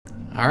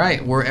All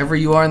right, wherever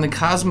you are in the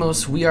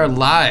cosmos, we are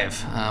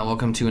live.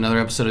 Welcome to another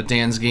episode of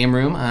Dan's Game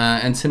Room.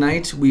 And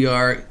tonight we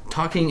are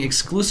talking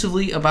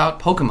exclusively about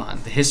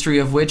Pokemon, the history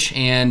of which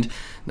and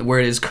where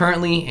it is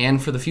currently and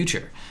for the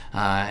future.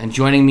 And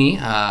joining me,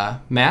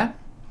 Matt.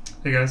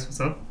 Hey guys, what's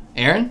up?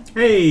 Aaron.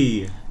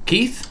 Hey.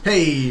 Keith.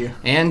 Hey.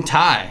 And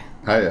Ty.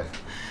 Hiya.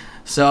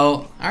 So,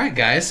 all right,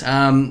 guys.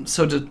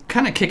 So to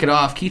kind of kick it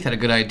off, Keith had a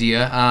good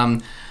idea.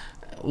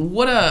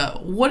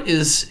 What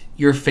is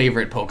your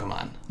favorite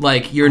Pokemon?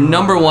 Like your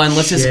number one.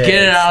 Let's just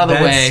get it out of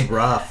the way. That's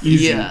rough.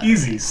 Easy, Yeah.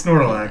 easy.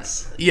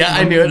 Snorlax. Yeah,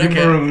 I knew it. Okay.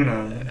 Numero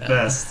uno,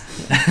 best.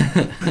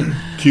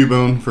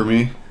 Cubone for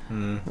me.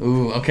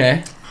 Ooh,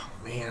 okay.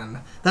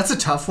 Man, that's a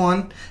tough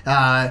one.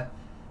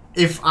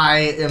 If I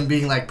am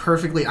being like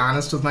perfectly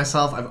honest with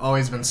myself, I've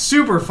always been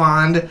super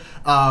fond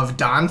of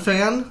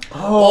Donphan.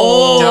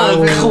 Oh,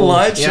 Donphan.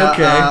 clutch. Yeah,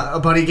 Okay. a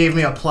buddy gave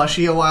me a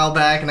plushie a while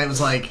back, and I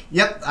was like,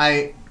 "Yep,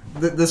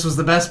 this was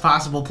the best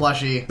possible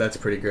plushie." That's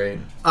pretty great.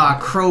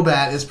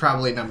 Crobat is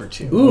probably number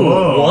 2. Ooh,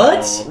 Whoa.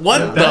 what?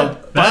 What the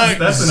fuck?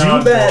 That's an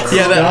Zubat. oddball.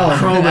 Yeah, that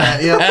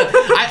Crobat. Yep.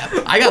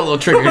 I got a little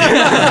triggered.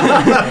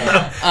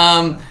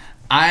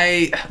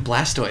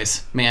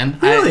 Blastoise, man.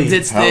 Really?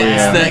 It's Hell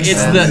yeah, makes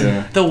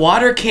sense. the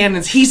water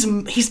cannons.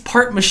 He's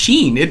part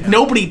machine.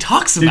 Nobody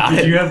talks about Did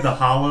it. you have the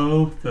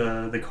hollow,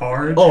 the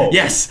card? Oh.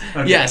 Yes.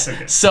 Okay, Yes.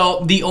 okay.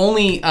 So the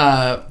only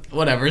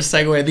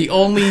segue.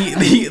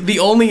 The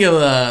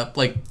only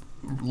like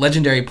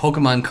legendary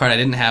Pokemon card I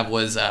didn't have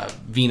was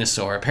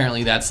Venusaur.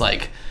 Apparently that's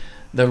like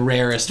the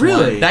rarest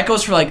Really? one. That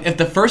goes for like, if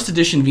the first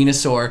edition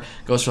Venusaur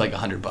goes for like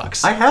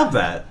 $100. I have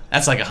that.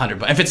 That's like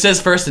 $100. If it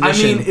says first I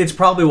edition, mean, it's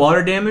probably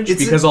water damaged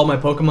It's because all my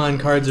Pokemon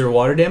cards are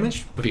water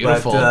damaged.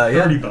 Beautiful. But,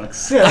 yeah.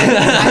 $30. Yeah.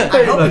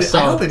 I hope That's I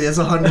solid. hope it is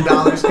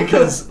 $100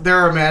 because there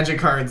are Magic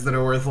cards that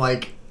are worth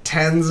like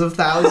tens of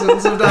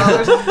thousands of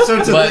dollars.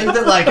 So to But think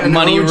that like an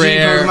money OG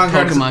rare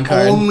Pokemon card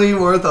card. is only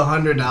worth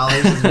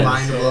 $100 is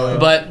mind blowing.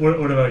 but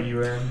What about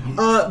you, Aaron?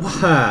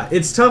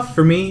 It's tough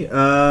for me.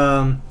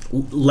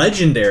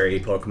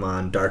 Legendary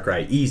Pokemon,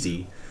 Darkrai,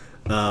 easy.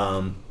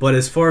 But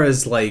as far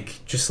as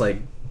like just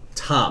like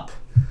top,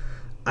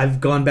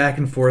 I've gone back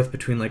and forth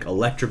between like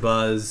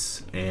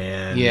Electabuzz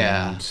and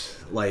Yeah.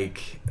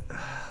 like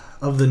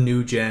of the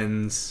new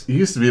gens. You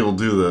used to be able to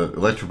do the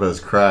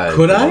Electabuzz cry.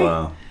 Could for a I?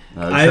 while.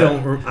 I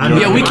don't. I'm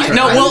yeah, not- we can.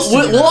 No, I used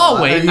to do we'll all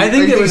that. wait. I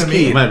think it was thinking of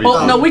me. Keith. Might be.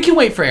 Well, no, we can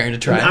wait for Aaron to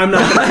try. I'm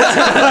not.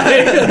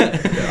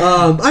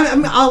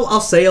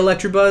 I'll say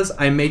Electabuzz.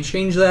 I may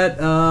change that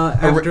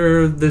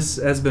after this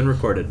has been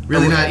recorded.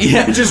 Really not,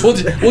 Yeah, we'll just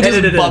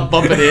edit it in.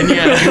 bump it in.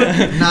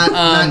 Yeah. not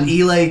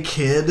Elay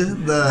Kid.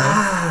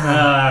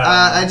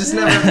 I just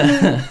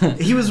never.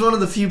 He was one of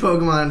the few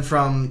Pokemon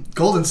from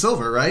Gold and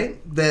Silver, right?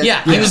 That,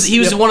 Yeah, he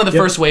was one of the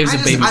first waves I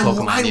of just, baby I,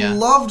 Pokemon. I Yeah.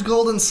 loved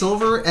Gold and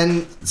Silver,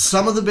 and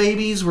some of the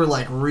babies were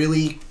like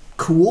really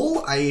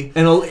cool.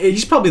 And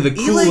he's probably the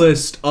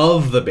coolest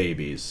of the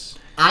babies.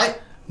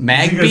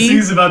 Magby.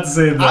 He's about to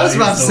say that. I was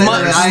about to say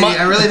that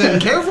I really didn't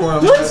care for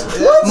him.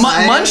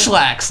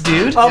 Munchlax,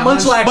 dude.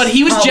 Munchlax. But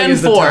he was probably Gen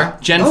is the 4.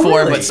 top. Gen Oh, 4,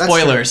 really? but That's true.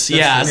 spoilers. That's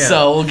Yeah, true.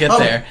 so we'll get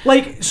there.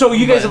 Like, so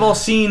you guys have all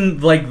seen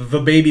like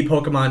the baby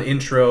Pokemon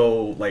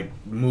intro like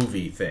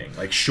movie thing,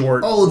 like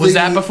short. Oh, Was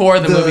that before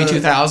the movie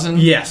 2000?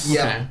 yes.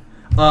 Yeah.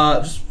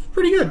 It's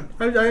pretty good.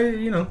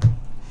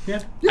 Yeah.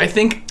 I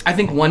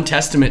think one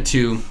testament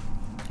to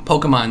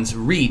Pokemon's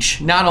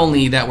reach, not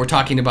only that we're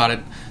talking about it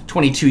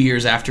 22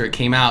 years after it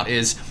came out,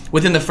 is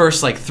within the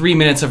first like 3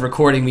 minutes of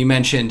recording we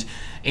mentioned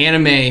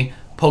anime,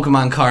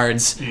 Pokemon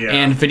cards,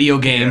 and video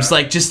games,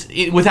 like just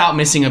without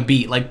missing a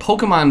beat. Like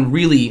Pokemon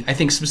really, I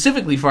think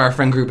specifically for our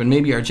friend group and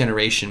maybe our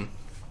generation,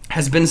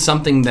 has been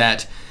something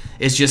that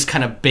is just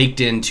kind of baked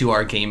into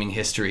our gaming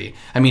history.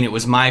 I mean, it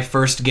was my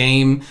first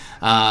game,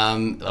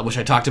 which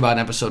I talked about in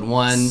episode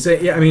 1.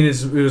 Yeah, I mean,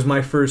 it was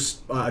my first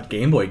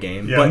Game Boy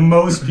game. Yeah, but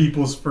most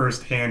people's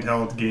first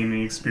handheld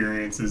gaming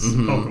experience is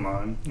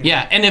Pokemon.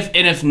 Yeah, and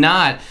if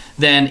not,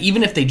 then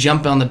even if they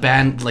jump on the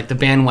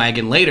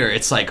bandwagon later,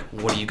 it's like,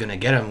 what are you gonna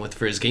get him with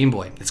for his Game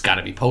Boy? It's got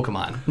to be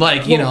Pokemon.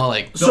 Like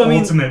The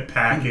ultimate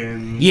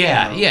pack-in.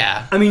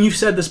 yeah. I mean, you've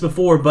said this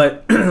before,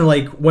 but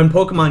like when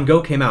Pokemon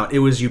Go came out, it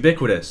was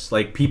ubiquitous.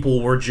 Like people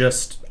were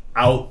just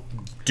out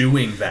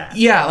doing that.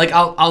 Yeah, like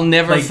I'll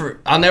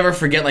never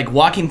forget like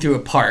walking through a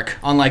park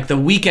on like the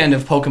weekend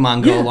of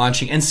Pokemon Go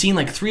launching and seeing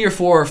like 3 or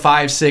 4 or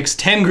 5, 6,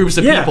 10 groups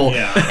of people,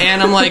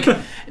 and I'm like,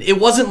 it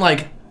wasn't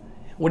like,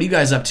 what are you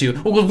guys up to?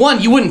 Well,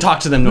 one, you wouldn't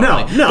talk to them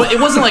normally, No. but it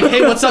wasn't like,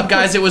 hey, what's up,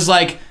 guys? It was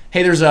like,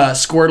 hey, there's a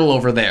Squirtle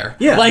over there.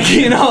 Yeah. Like,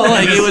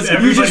 like it was.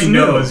 Everybody knew.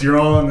 knows. You're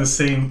all on the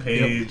same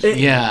page.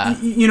 Yeah.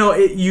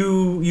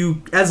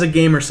 You as a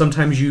gamer,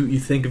 sometimes you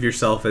think of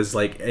yourself as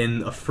like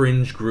in a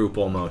fringe group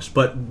almost,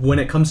 but when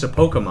it comes to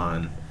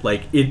Pokemon,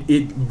 like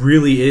it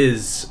really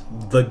is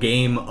the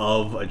game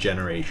of a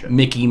generation.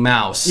 Mickey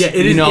Mouse. Yeah,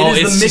 it is. It is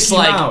it's the just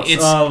Mickey like Mouse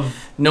it's of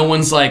no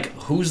one's like,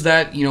 who's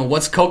that?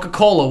 What's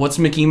Coca-Cola? What's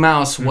Mickey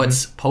Mouse?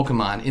 What's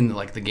Pokemon in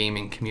the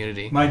gaming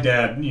community? My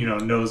dad,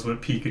 knows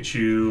what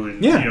Pikachu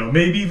and Yeah.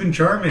 maybe even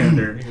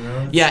Charmander.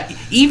 Yeah,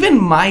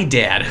 even my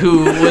dad,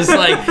 who was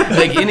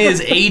like in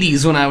his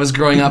 80s when I was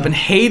growing up and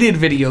hated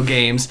video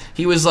games,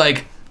 he was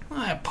like,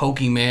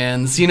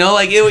 Pokemans,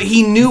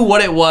 he knew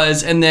what it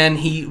was, and then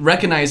he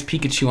recognized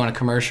Pikachu on a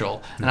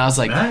commercial, and I was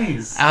like,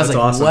 Nice. I was That's like,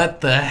 awesome.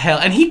 what the hell?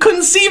 And he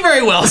couldn't see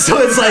very well, so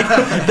it's like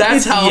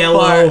that's how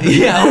yellow. far.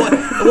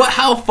 Yeah,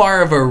 how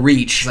far of a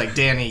reach? It's like,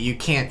 Danny, you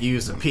can't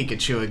use a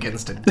Pikachu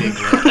against a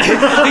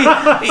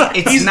Diglett.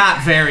 It's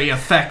not very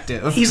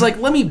effective. He's like,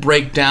 let me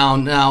break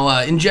down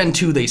now. In Gen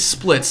 2, they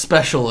split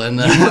special and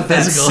that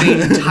physical.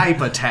 same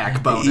type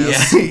attack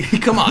bonus. Yeah,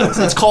 come on,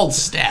 it's called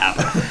stab.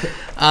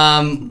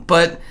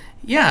 But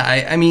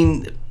yeah, I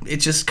mean, it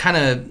just kind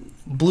of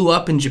blew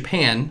up in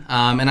Japan,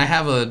 and I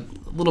have a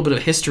little bit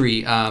of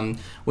history.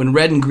 When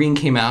Red and Green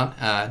came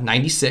out,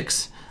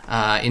 96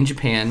 in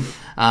Japan,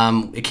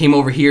 it came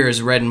over here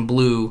as Red and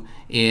Blue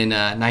in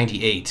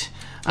 98.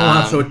 Oh,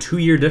 wow, so a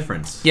 2-year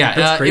difference. Yeah,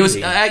 That's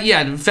crazy.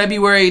 it was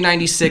February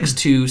 96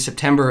 to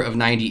September of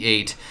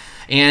 98.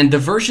 And the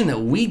version that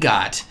we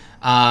got,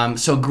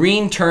 so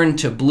green turned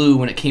to blue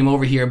when it came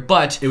over here,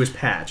 but It was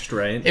patched,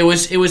 right? it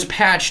was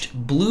patched.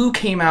 Blue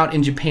came out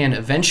in Japan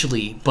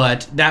eventually,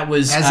 but that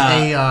was As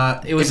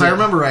if I a-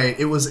 remember right,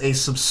 it was a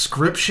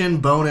subscription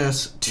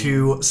bonus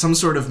to some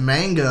sort of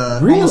manga,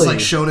 almost Really? like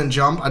Shonen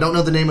Jump. I don't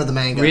to the name of the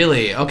manga.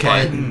 Really?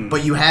 Okay.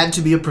 But you had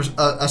to be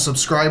a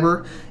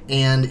subscriber,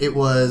 and it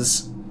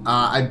was,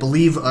 I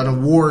believe, an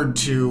award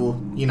to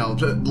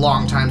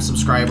longtime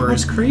subscribers.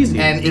 That's crazy.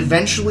 And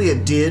eventually,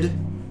 it did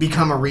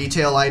become a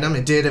retail item.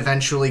 It did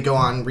eventually go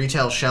on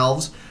retail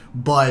shelves.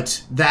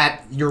 But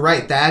you're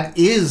right, that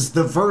is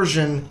the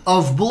version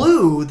of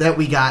blue that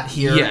we got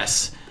here.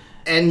 Yes.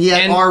 And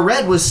yet our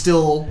red was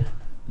still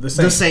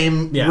the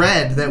same Yeah.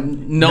 red that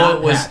No, Not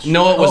it was patched.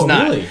 no, it was Oh,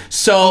 not. really?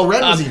 So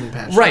red was even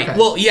patched. Right. Okay.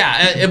 Well,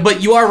 yeah,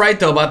 but you are right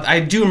though. About I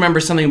do remember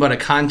something about a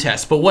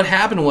contest. But what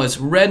happened was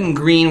Red and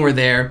Green were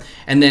there,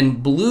 and then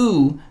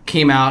Blue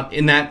came out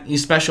in that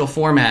special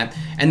format,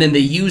 and then they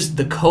used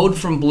the code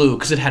from Blue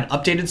because it had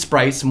updated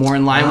sprites, more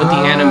in line with the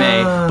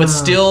anime, but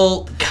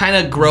still kind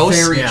of gross.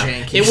 Very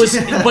janky. It was,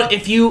 but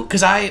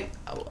because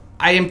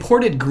I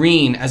imported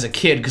Green as a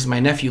kid because my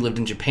nephew lived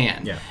in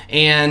Japan. Yeah.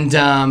 And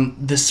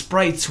the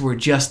sprites were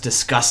just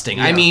disgusting.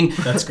 I mean,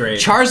 That's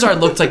great. Charizard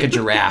looked like a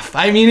giraffe.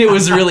 I mean, it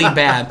was really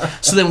bad.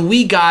 So then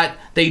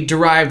they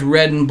derived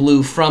Red and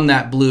Blue from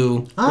that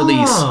Blue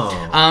release.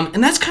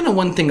 And that's kind of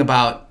one thing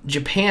about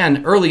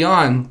Japan early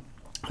on.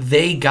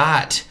 They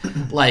got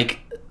like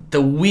the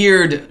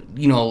weird,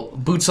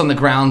 boots on the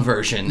ground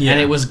version, Yeah.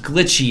 and it was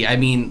glitchy. I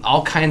mean,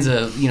 all kinds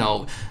of,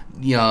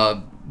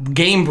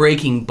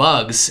 game-breaking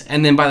bugs,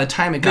 and then by the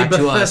time it They got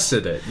to us,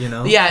 Bethesda'd it,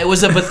 yeah, it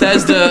was a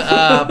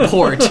Bethesda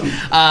port,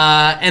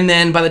 and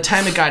then by the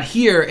time it got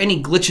here,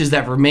 any glitches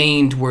that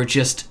remained were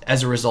just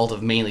as a result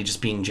of mainly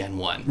just being Gen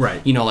 1,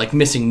 Right. Like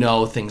missing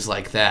no, things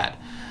like that.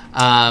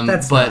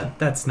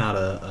 That's not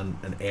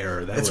an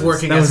error. It's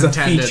working as was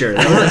intended. a feature.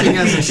 Working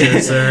as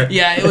intended. sir.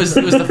 Yeah, it was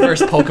the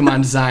first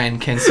Pokemon design,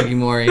 Ken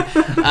Sugimori.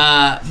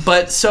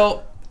 But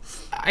so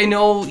I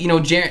know,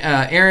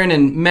 Aaron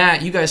and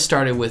Matt, you guys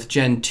started with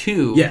Gen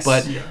 2. Yes.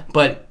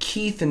 But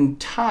Keith and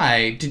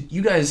Ty,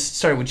 you guys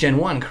started with Gen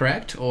 1,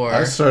 correct? Or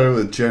I started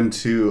with Gen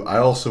 2. I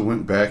also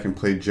went back and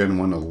played Gen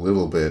 1 a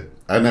little bit.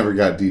 I never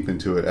got deep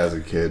into it as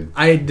a kid.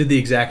 I did the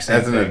exact same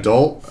As thing. an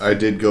adult, I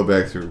did go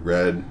back through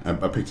Red. I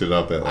picked it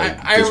up at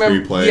I Disc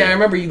remember. Replay. Yeah, I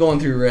remember you going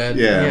through Red.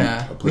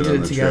 Yeah, I we played did on it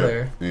the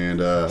together. trip,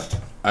 and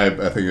I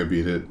think I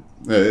beat it.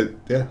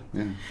 Yeah.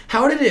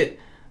 How did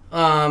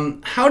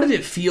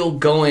it feel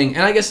going?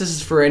 And I guess this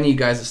is for any of you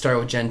guys that started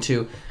with Gen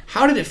 2.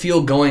 How did it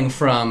feel going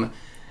from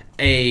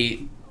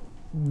a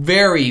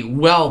very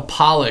well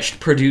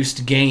polished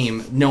produced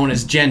game known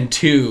as Gen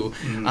 2,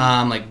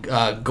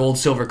 like Gold,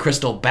 Silver,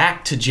 Crystal,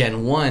 back to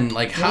Gen 1?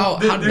 Like how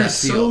did They're that feel?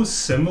 so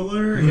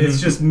similar.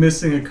 It's just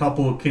missing a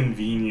couple of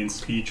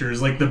convenience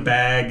features. Like the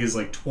bag is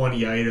like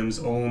 20 items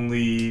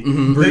only.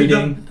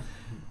 Breeding.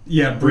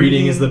 Yeah,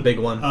 Breeding is the big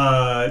one.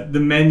 The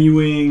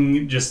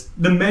menuing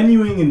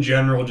in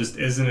general just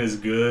isn't as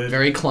good.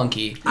 Very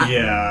clunky.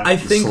 Yeah. I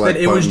think Select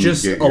that it was button,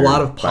 just get a your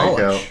lot of bike out.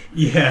 polish.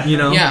 yeah.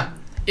 Yeah,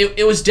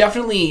 it was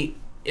definitely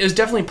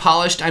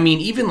polished. I mean,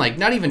 even like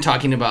not even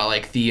talking about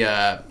like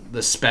the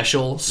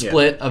special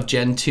split of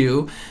Gen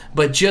 2,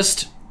 but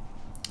just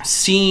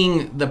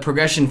seeing the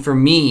progression for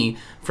me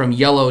from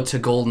yellow to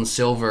gold and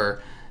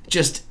silver,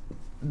 just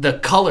the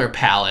color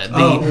palette.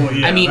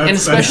 I mean, and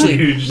that's especially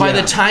huge. by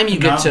the time you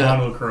get Not to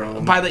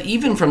monochrome.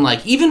 even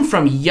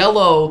from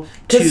yellow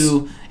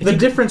to The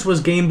difference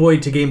was Game Boy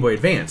to Game Boy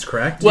Advance,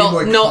 correct? well,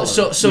 Boy no,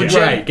 Color. so Yeah.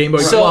 Gen, Right, Game Boy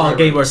so, Color.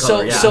 Game Boy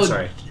Color. Yeah, so I'm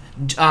sorry.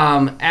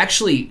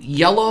 Actually,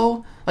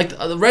 yellow, like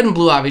the red and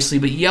blue, obviously,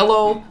 but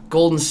yellow,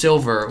 gold, and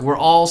silver were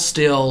all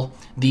still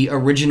the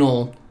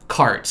original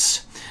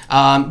carts.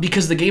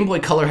 because the Game Boy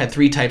Color had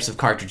 3 types of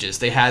cartridges.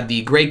 They had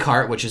the gray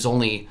cart, which is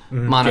only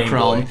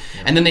monochrome,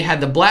 and then they had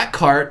the black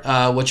cart,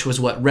 which was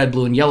what red,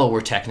 blue, and yellow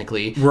were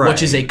technically,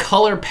 which is a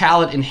color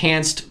palette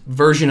enhanced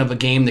version of a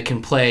game that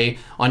can play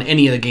on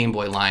any of the Game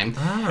Boy line.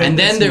 And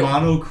then it's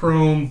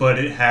monochrome, but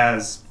it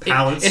has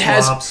palette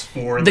swaps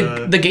for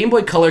the Game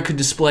Boy Color could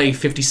display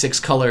 56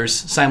 colors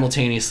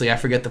simultaneously. I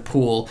forget the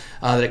pool.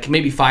 That it can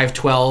maybe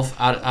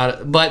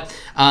 512 but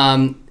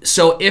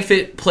so if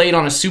it played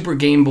on a Super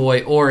Game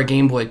Boy or a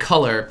Game Boy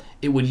Color,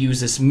 it would use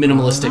this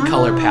minimalistic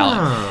color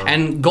palette.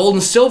 And Gold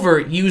and Silver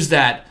used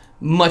that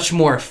much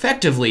more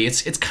effectively.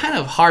 It's kind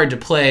of hard to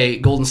play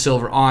Gold and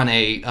Silver on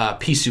a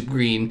pea soup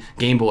green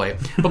Game Boy.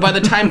 But by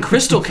the time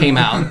Crystal came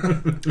out,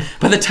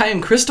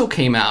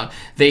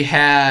 they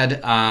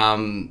had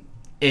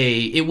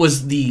it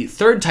was the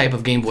 3rd type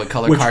of Game Boy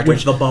Color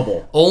cartridge. With the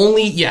bubble.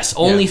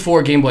 Only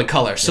for Game Boy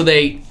Color. So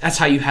that's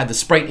how you had the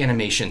sprite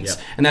animations.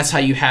 And that's how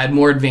you had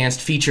more advanced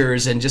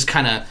features and just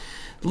kind of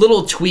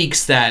little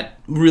tweaks that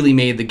really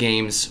made the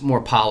games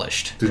more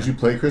polished. Did you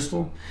play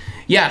Crystal?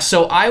 Yeah,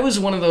 so I was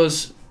one of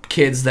those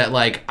kids that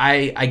like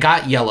I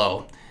got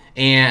Yellow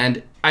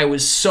and I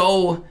was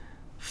so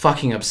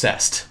fucking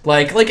obsessed.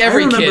 Like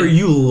every kid. I remember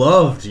you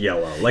loved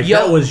Yellow.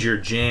 That was your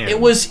jam.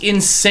 It was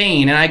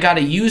insane, and I got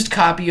a used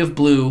copy of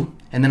Blue,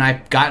 and then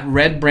I got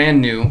Red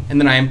brand new, and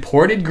then I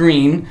imported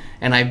Green,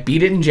 and I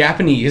beat it in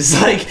Japanese.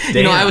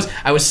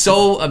 I was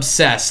so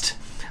obsessed.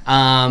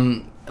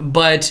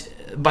 But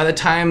by the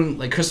time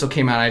like Crystal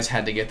came out, I just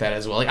had to get that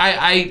as well. Like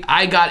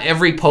I got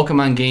every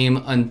Pokemon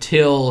game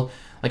until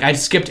like I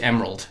skipped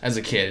Emerald as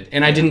a kid,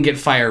 and I didn't get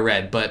Fire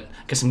Red, but I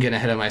guess I'm getting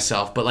ahead of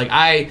myself. But like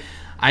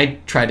I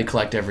tried to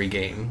collect every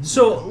game.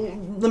 So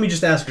let me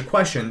just ask a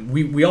question.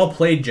 We all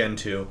played Gen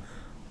 2.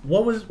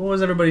 What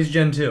was everybody's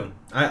Gen 2?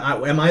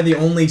 Am I the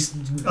only?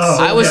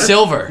 I was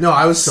Silver. No,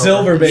 I was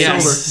Silver. Baby.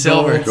 Yes,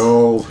 Silver.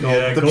 Gold.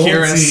 Yeah, the Gold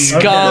purest. team.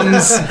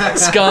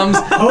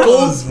 Scums.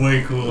 Gold's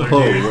way cooler,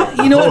 dude.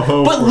 You know,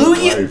 but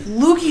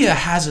Lugia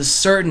has a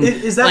certain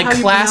Is that like how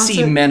you classy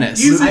pronounce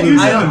it? menace.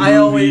 I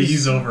always-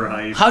 he's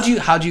overhyped.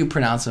 How do you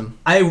pronounce him?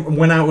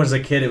 When I was a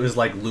kid, it was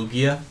like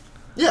Lugia.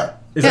 Yeah.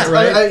 Is that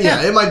right?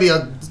 Yeah, it might be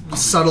a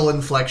subtle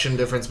inflection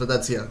difference, but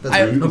that's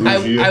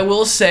I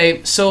will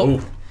say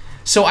so.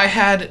 So I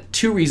had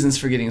 2 reasons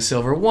for getting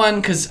Silver. One,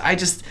 because I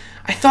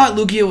thought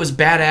Lugia was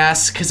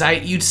badass because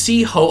you'd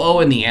see Ho-Oh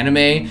in the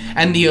anime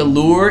and the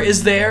allure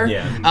is there.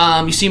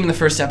 Yeah. You see him in the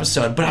first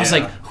episode, but I was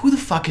like, who the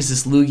fuck is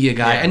this Lugia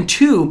guy? And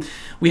 2,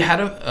 we had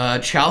a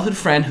childhood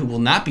friend who will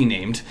not be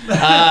named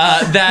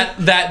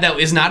that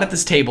is not at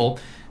this table.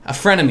 A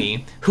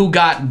frenemy who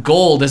got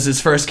Gold as his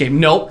first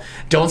game. Nope,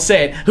 don't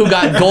say it. Who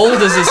got Gold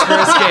as his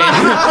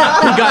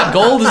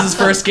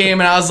first game.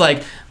 And I was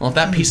like, well, if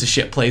that piece of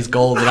shit plays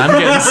Gold, then I'm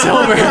getting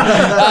Silver.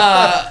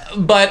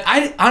 But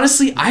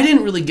I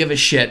didn't really give a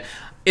shit.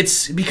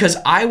 It's because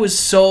I was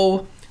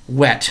so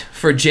wet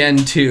for Gen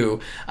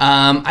 2.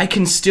 I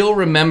can still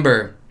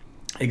remember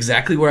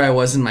exactly where I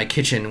was in my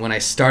kitchen when I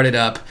started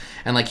up,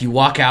 and like you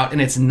walk out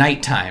and it's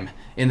nighttime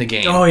in the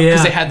game. Oh, yeah.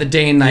 Because they had the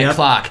day and night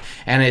clock,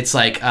 and it's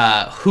like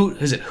Hoot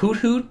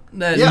Hoot?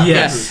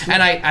 Yes.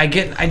 And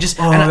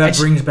that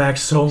brings back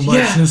so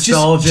much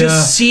nostalgia.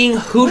 Just seeing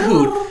Hoot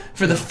Hoot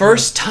for the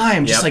first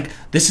time, just like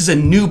this is a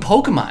new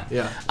Pokemon.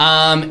 Yeah.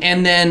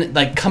 And then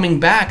like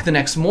coming back the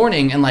next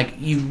morning and like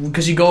you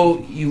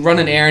run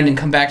an errand and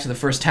come back to the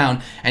first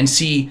town and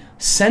see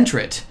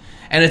Sentret.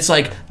 And it's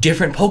like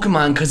different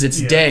Pokemon because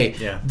it's day.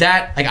 Yeah.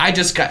 That like I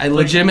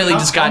legitimately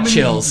just got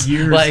chills. How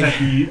many years like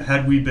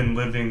had we been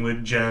living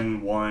with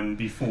Gen 1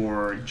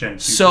 before Gen 2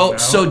 so came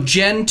out? so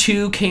Gen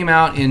 2 came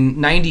out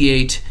in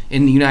 '98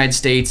 in the United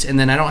States, and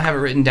then I don't have it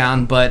written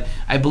down, but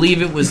I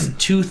believe it was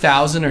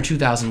 2000 or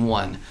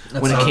 2001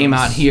 when it came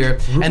out here.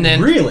 And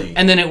then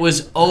and then it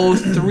was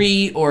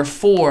 03 or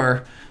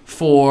 04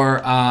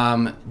 for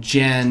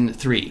Gen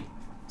 3.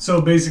 So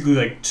basically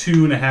like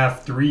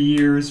 2.5, 3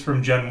 years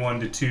from Gen 1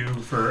 to 2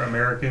 for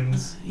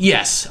Americans?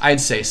 Yes, I'd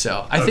say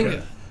so. I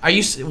think.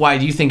 Why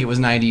do you think it was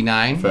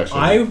 99?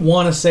 I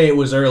want to say it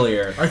was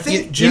earlier. I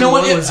think Gen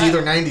 1 was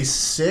either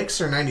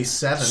 96 or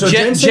 97. So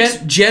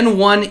Gen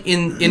 1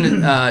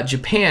 in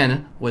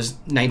Japan was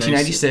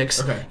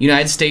 1996. Okay.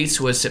 United States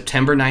was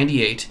September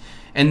 98.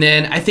 And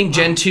then I think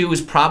Gen 2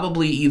 was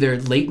probably either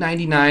late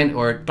 99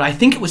 but I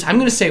think it was, I'm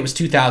going to say it was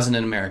 2000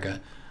 in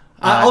America.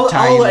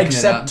 I'll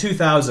accept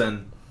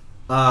 2000.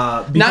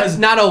 Because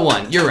not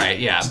 01. You're right.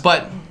 Yeah,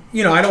 but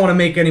I don't want to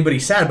make anybody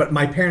sad, but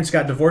my parents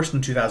got divorced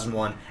in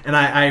 2001, and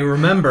I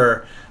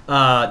remember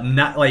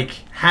not like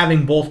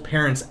having both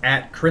parents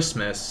at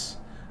Christmas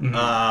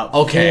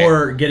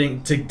for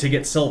getting to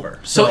get Silver.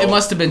 So it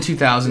must have been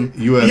 2000.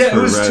 US Yeah,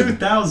 it was Red.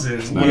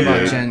 2000. What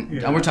about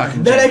Gen? We're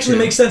talking. That Gen actually 2.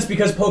 makes sense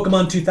because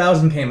Pokemon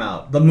 2000 came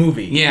out, the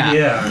movie. Yeah.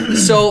 Yeah.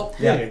 So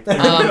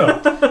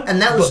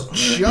and that was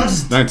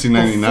just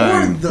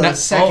 1999. before the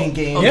second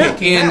game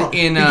came out.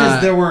 in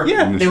because they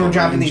were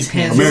dropping these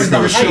hints. It was the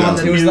America was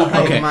hype. It It was the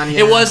hype. okay,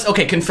 it was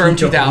confirmed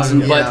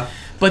 2000,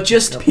 but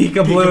just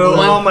Peekaboo.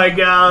 Oh my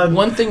god.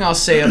 One thing I'll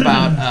say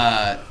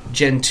about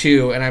Gen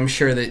 2, and I'm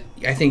sure that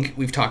I think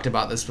we've talked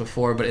about this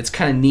before, but it's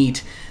kind of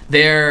neat.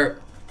 They're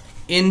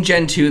in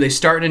Gen 2, they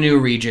start in a new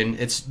region.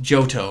 It's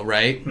Johto,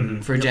 right?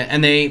 For Gen,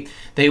 and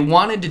they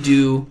wanted to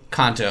do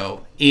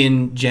Kanto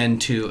in Gen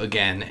 2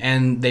 again,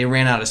 and they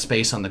ran out of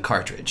space on the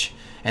cartridge,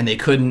 and they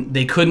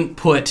couldn't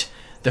put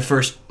the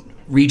first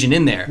region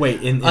in there.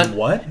 Wait, in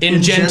what?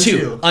 In Gen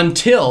 2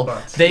 until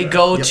they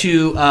go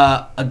to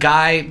a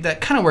guy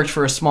that kind of worked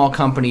for a small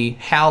company,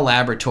 HAL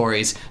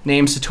Laboratories,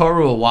 named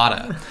Satoru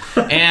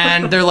Iwata.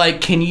 And they're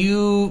like, can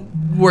you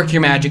work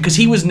your magic? Because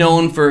he was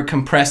known for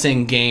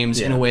compressing games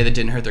in a way that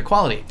didn't hurt their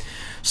quality.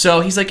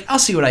 So he's like, I'll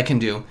see what I can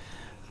do.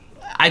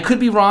 I could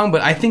be wrong,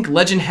 but I think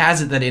legend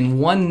has it that in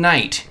one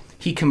night,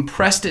 he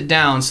compressed it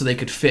down so they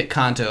could fit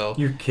Kanto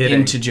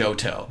into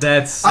Johto.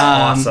 That's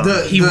awesome.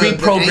 He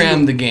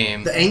reprogrammed the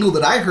game. The angle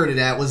that I heard it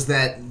at was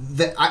that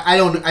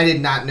I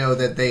did not know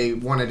that they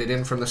wanted it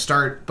in from the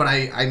start, but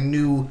I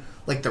knew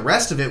like the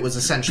rest of it was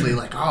essentially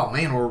like, oh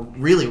man, we're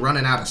really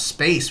running out of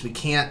space. We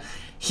can't.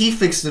 He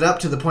fixed it up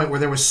to the point where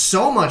there was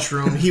so much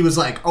room. He was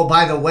like, "Oh,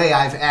 by the way,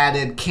 I've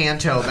added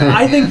Kanto back."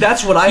 I think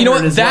that's what I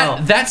heard as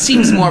well. That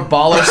seems more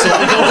baller. So we go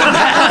with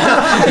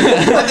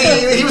that. I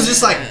think he was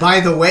just like, "By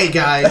the way,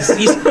 guys,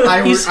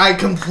 I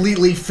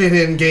completely fit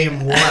in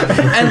game 1."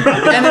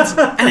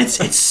 and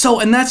it's so,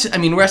 and that's, I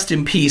mean, rest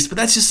in peace. But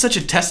that's just such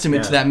a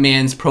testament to that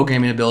man's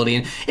programming ability.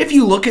 And if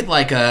you look at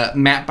like a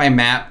map by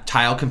map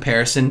tile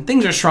comparison,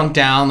 things are shrunk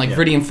down. Like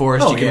Viridian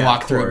Forest, you can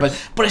walk through. But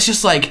it's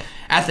just like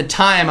at the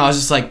time, I was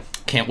just like,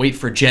 can't wait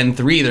for Gen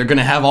 3. They're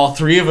gonna have all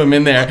 3 of them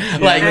in there.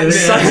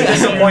 Such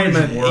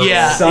disappointment.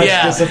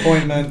 Such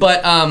disappointment.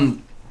 But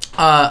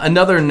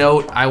another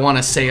note I want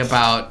to say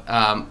about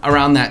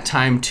around that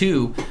time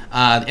too,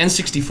 the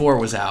N64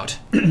 was out,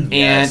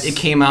 and it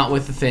came out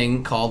with a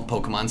thing called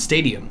Pokemon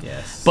Stadium.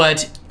 Yes.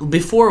 But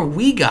before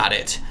we got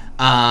it,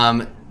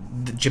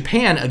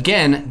 Japan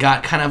again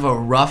got kind of a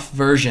rough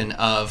version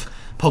of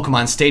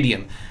Pokemon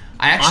Stadium.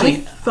 I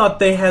thought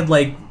they had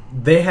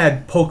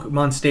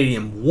Pokemon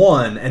Stadium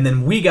 1, and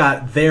then we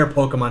got their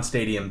Pokemon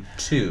Stadium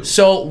 2.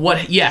 So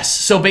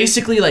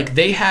basically, like,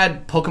 they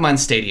had Pokemon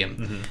Stadium.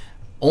 Mm-hmm.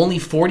 Only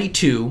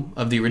 42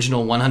 of the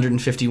original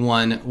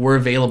 151 were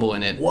available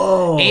in it.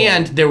 Whoa!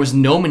 And there was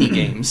no mini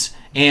games.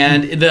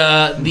 And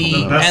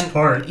the best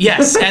part.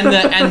 Yes,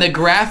 and the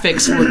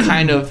graphics were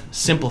kind of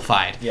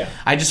simplified. Yeah.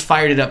 I just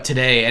fired it up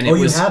today, and it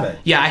was. You have it?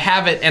 Yeah, I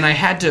have it, and I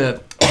had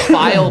to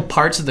file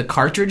parts of the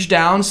cartridge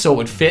down so it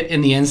would fit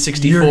in the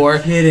N64. You're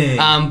kidding.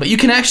 But you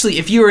can actually,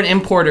 if you're an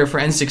importer for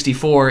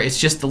N64, it's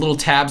just the little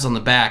tabs on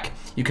the back.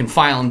 You can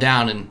file them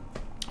down, and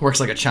works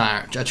like a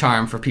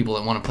charm for people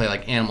that want to play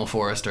like Animal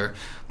Forest or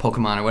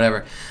Pokemon or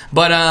whatever.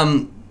 But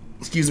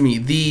excuse me,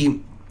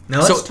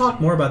 Now let's talk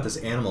more about this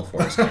Animal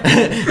Forest.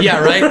 Yeah,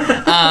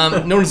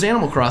 right. Known as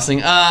Animal Crossing.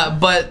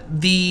 But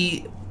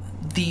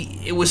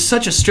it was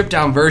such a stripped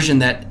down version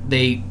that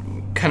they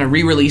kind of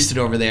re-released it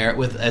over there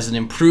as an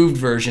improved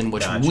version,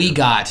 which we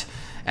got.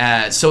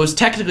 So it's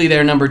technically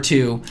their number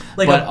 2,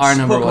 like but our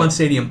number Pokemon 1.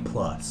 Stadium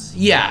Plus.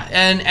 Yeah,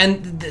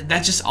 and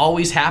that just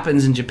always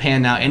happens in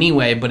Japan now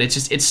anyway, but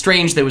it's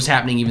strange that it was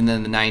happening even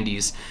then in the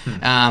 90s.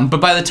 But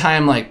by the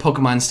time like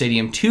Pokemon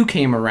Stadium 2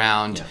 came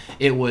around,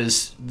 it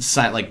was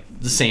like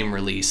the same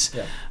release.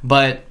 Yeah.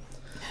 But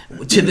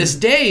to this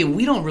day,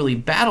 we don't really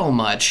battle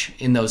much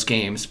in those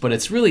games, but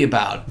it's really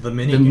about the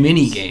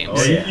mini games.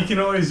 Oh, yeah. You can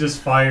always just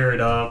fire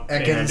it up,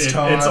 Ekans, it's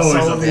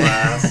always a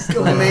blast.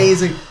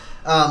 Amazing.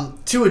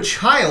 To a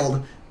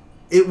child,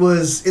 it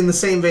was in the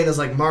same vein as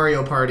like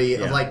Mario Party,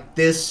 of like,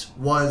 this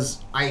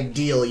was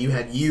ideal. You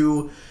had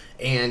you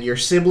and your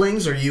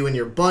siblings, or you and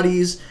your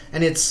buddies,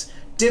 and it's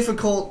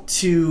difficult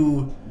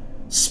to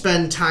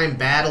spend time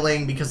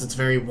battling because it's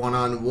very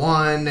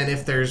one-on-one, and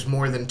if there's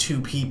more than 2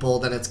 people,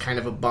 then it's kind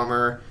of a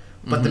bummer.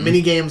 But the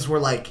mini games were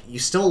like, you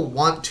still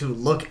want to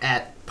look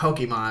at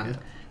Pokemon,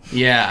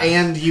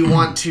 and you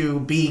want to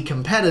be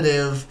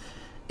competitive.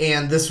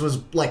 And this was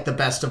like the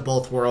best of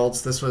both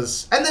worlds.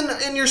 And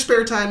then in your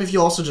spare time, if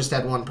you also just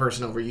had one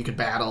person over, you could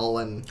battle,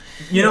 and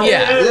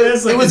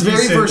it was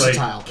very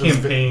versatile. Like,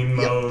 campaign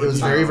mode. It was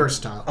very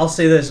versatile. I'll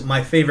say this: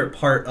 my favorite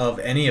part of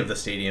any of the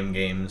Stadium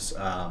games,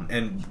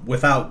 and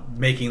without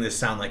making this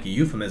sound like a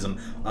euphemism,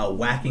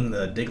 whacking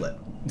the Diglett.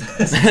 with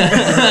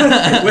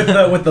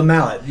the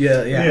mallet,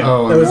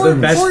 Oh, that was the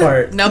best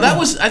part. Now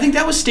I think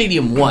that was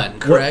Stadium 1,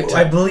 correct?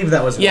 I believe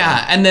that was 1.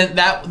 Yeah, and then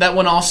that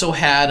one also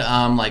had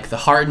like the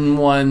hardened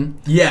one.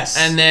 Yes,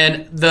 and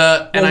then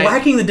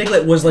whacking the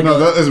Diglett was like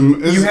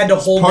you had to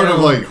hold part down,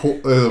 of like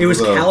it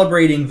was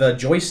calibrating the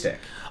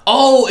joystick.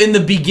 Oh, in the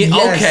beginning.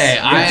 Yes. Okay,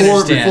 I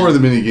understand. Before the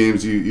mini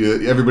games,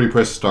 you everybody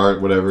press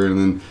start, whatever, and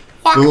then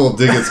the little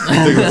Diglets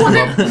come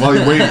up while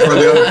you're waiting for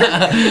the other.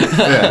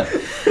 Yeah.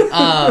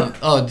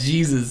 Oh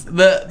Jesus!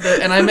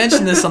 And I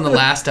mentioned this on the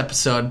last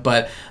episode,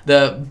 but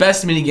the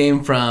best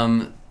minigame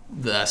from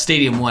the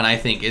Stadium 1, I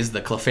think, is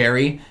the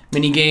Clefairy,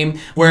 mini game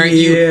where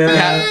you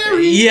have,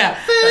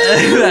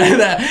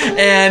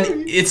 and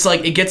it's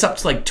like it gets up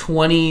to like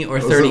 20 or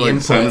 30 like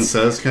inputs. Simon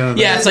Says kind of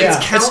thing? Yeah, it's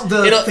like count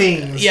the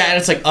things. Yeah, and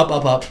it's like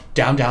up,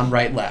 down,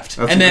 right, left,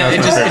 That's- and then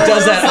it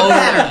does that over.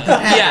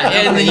 Yeah,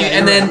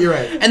 and then You're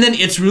right. and then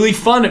it's really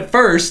fun at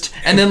first,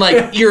 and then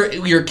like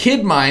your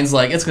kid mind's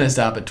like it's gonna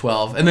stop at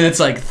 12, and then it's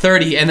like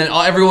 30, and then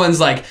everyone's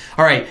like,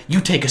 all right,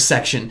 you take a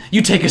section, all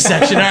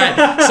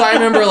right. So I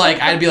remember like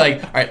I'd be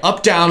like, all right,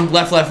 up, down,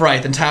 left,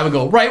 right. Then Ty would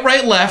go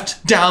right,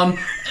 left, down.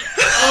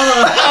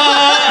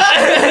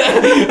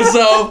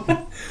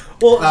 So.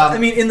 Well, I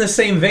mean, in the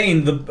same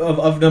vein,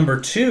 of number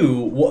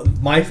 2,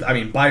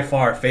 by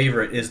far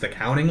favorite is the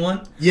counting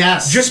one.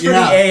 Yes. Just for the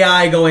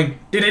AI going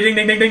ding ding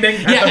ding ding ding ding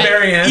at the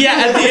very end.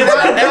 Yeah, at the end,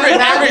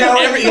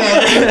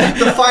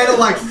 every the final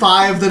like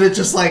 5 that it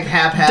just like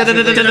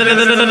haphazardly.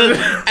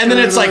 and then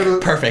it's like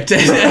perfect.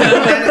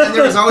 and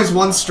there was always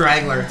one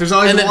straggler. There's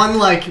always one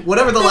like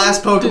whatever the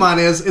last Pokemon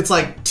is. It's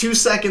like 2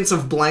 seconds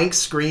of blank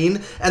screen,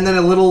 and then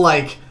a little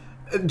like.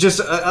 Just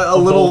a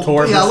little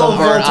Voltorb a little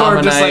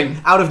Voltorb just Ammonite.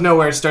 like out of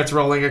nowhere starts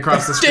rolling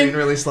across the screen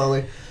really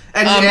slowly.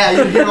 And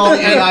you hear all the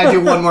AI do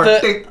one more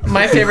thing.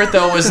 My favorite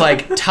though was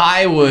like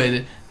Ty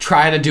would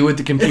try to do what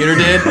the computer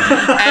did,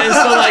 and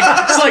so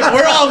like it's like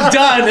we're all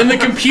done, and the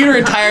computer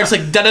and Ty are just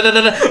like da da da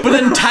da, but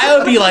then Ty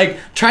would be like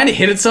trying to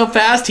hit it so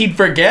fast he'd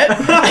forget.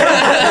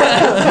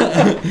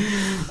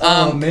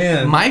 Oh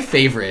man, my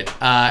favorite,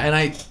 and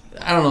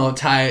I don't know,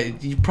 Ty,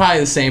 you're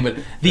probably the same, but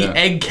the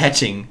egg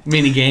catching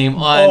mini game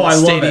on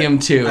Stadium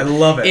 2. I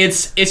love it.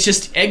 It's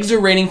just eggs are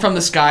raining from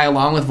the sky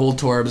along with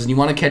Voltorbs, and you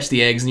want to catch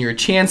the eggs, and you're a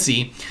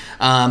Chansey,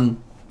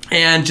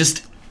 and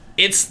just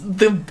it's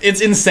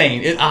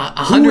insane.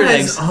 100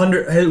 eggs.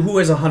 Who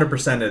has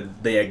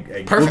 100%ed the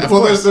egg? Perfect.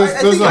 Well, there's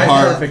a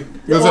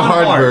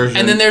hard version,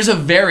 and then there's a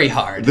very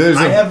hard.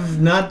 I have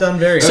not done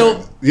very hard.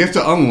 So you have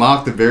to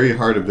unlock the very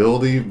hard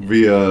ability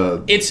via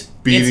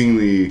beating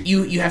the.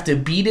 You have to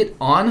beat it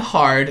on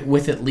hard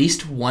with at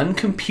least one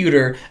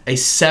computer, a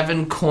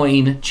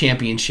 7-coin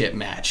championship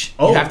match.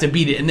 You have to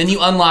beat it, and then you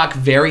unlock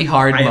very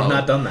hard mode. I have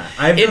not done that.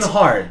 I've done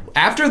hard.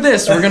 After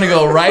this, we're gonna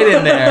go right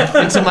in there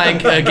into my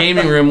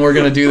gaming room. We're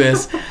gonna do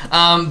this,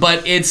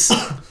 but it's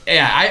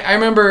I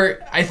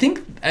remember. I think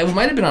it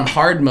might have been on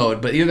hard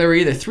mode, but there were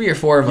either 3 or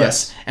 4 of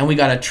us, and we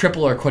got a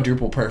triple or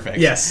quadruple perfect.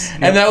 Yes,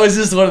 and that was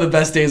just one of the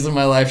best days of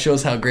my life.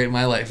 Shows how great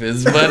my life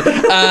is. But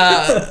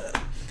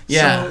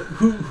yeah. So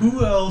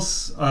who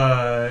else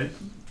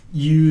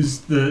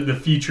used the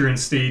feature in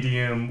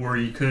Stadium where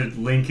you could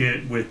link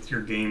it with your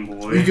Game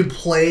Boy? You could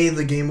play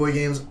the Game Boy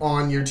games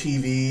on your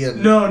TV.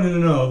 And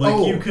No.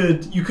 Like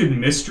you could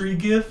mystery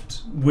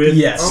gift with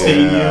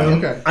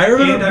Stadium. Okay. I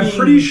remember. And I'm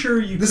pretty sure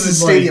you could. This is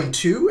Stadium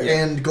 2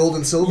 and Gold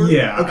and Silver?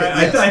 Yeah.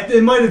 Okay,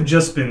 it might have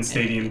just been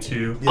Stadium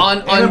 2. Yeah.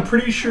 And I'm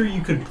pretty sure you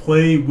could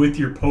play with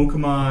your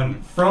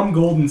Pokemon from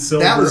Gold and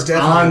Silver That was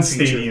definitely on a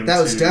feature. Stadium 2.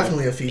 That was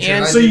definitely a feature.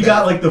 And I So did you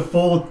got that. like the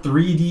full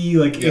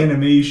 3D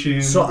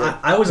animation. So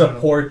I was a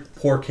poor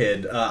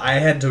kid. I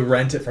had to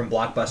rent it from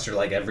Blockbuster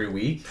like every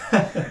week.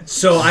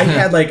 So I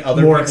had like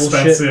other more people's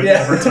expensive shit.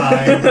 over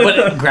time.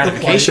 But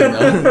gratification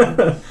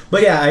though.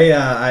 But yeah,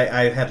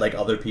 I had like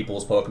other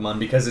people's Pokemon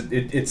because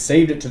it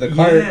saved it to the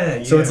cart.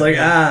 Yeah, so it's like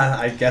yeah.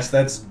 I guess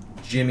that's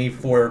Jimmy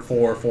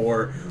 444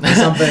 or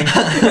something.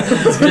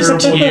 Just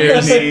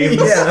tears. names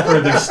Yeah.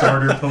 for their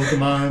starter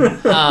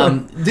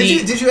Pokemon.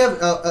 Did you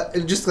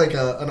have just like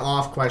an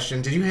off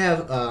question? Did you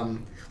have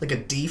like a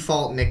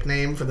default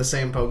nickname for the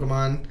same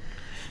Pokemon?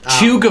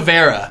 Chew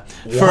Guevara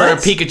for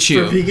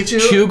Pikachu. For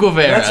Pikachu? Chew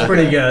Guevara. That's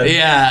pretty good.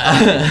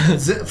 Yeah.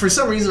 For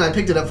some reason, I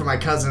picked it up for my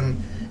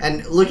cousin,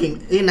 and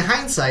looking in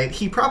hindsight,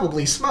 he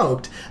probably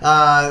smoked,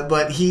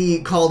 but he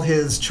called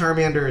his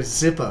Charmander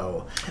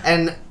Zippo,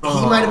 and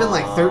he might have been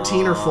like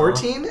 13 or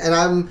 14,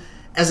 and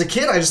as a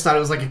kid, I just thought it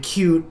was like a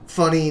cute,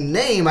 funny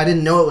name. I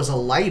didn't know it was a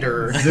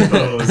lighter.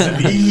 Zippo.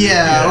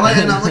 Yeah,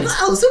 and I'm like,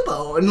 oh,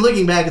 Zippo. And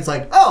looking back, it's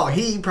like, oh,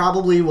 he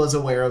probably was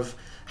aware of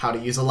how to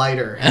use a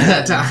lighter at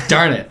that time.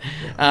 Darn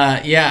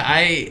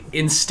it.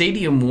 In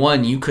Stadium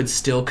 1, you could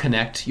still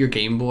connect your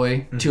Game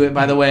Boy to it,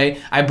 by the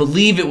way. I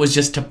believe it was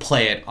just to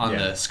play it on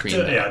the screen.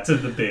 To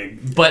the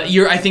big. But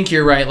I think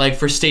you're right. Like,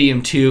 for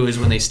Stadium 2 is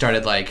when they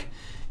started, like,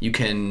 you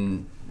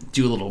can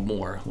do a little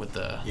more with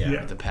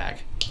the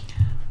pack.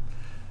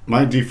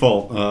 My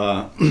default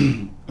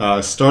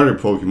starter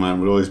Pokemon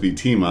would always be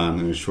Teamon,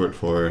 and it's short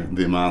for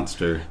the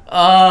monster.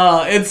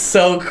 Oh, it's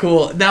so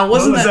cool. Now,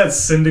 Was wasn't that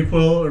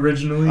Cyndaquil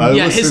originally?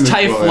 Yeah, his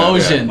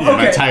Typhlosion. Yeah,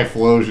 my Okay.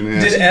 Typhlosion,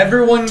 yeah. Did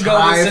everyone go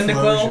with Typhlosion.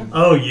 Cyndaquil?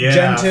 Oh yeah.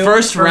 Gen 2?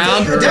 first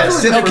round?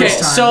 Definitely the Okay, first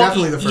time. so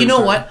Definitely the first you know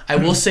time. what? I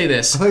will say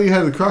this. I thought you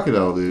had the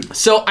crocodile, dude.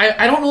 So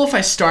I don't know if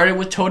I started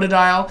with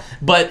Totodile,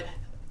 but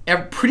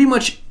pretty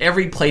much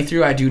every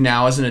playthrough I do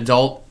now as an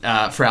adult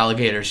for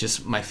Alligator is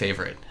just my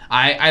favorite.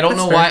 I don't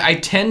know why. I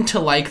tend to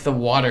like the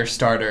water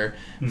starter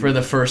for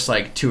the first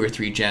like 2 or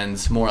 3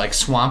 gens, more like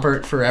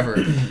Swampert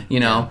forever,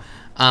 you know.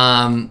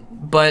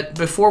 But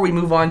before we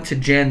move on to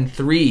Gen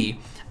 3,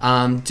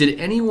 Did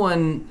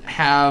anyone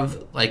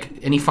have like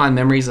any fond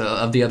memories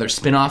of the other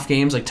spin-off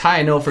games? Like Ty,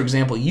 I know for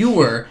example you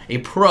were a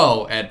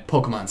pro at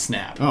Pokemon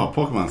Snap. Oh,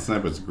 Pokemon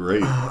Snap was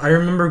great. I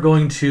remember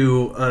going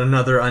to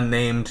another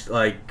unnamed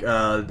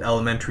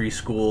elementary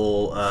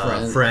school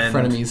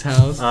frenemy's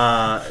house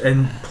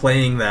and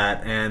playing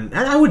that, and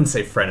I wouldn't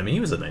say frenemy. He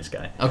was a nice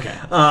guy. Okay.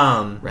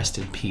 Rest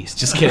in peace.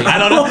 Just kidding. I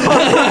don't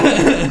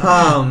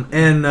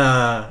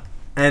know.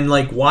 And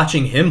like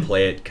watching him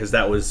play it because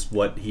that was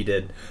what he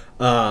did.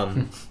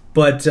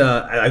 But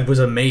I was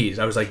amazed.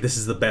 I was like, this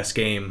is the best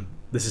game.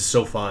 This is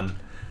so fun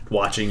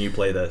watching you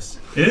play this.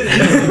 It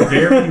is a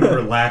very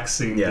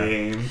relaxing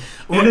game.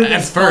 And at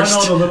it's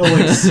first, all the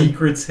little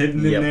secrets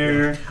hidden in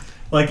there.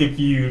 Like if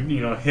you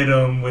hit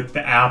them with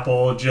the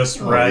apple just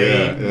right.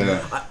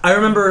 Yeah. I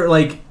remember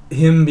like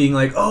him being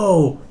like,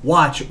 "Oh,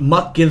 watch,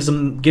 Muck gives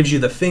you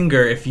the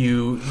finger if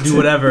you do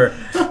whatever."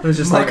 It was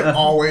just Muck like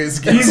always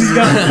gives He's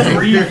got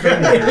 3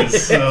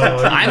 fingers. So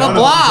I'm a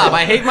blob.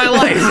 I hate my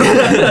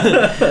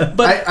life.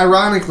 But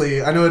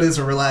ironically, I know it is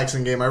a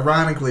relaxing game.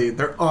 Ironically,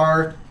 there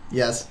are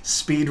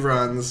speed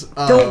runs.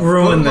 Don't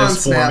ruin Pokemon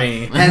this Snap. for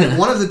me. And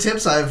one of the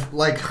tips I've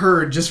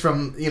heard just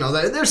from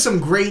there's some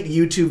great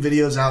YouTube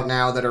videos out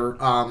now that are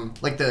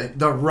like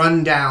the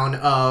rundown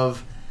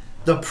of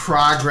the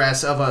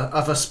progress of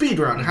a speed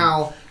run,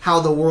 how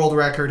the world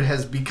record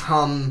has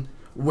become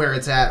where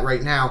it's at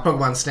right now.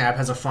 Pokemon Snap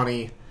has a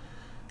funny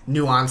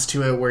nuance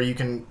to it where you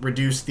can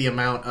reduce the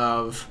amount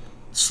of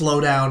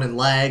slowdown and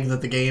lag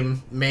that the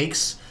game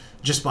makes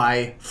just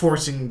by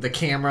forcing the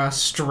camera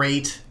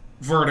straight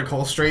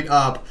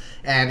up,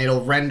 and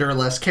it'll render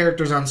less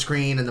characters on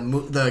screen, and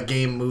the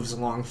game moves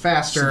along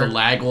faster. So the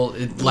lags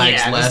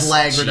less.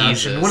 Lag reduction.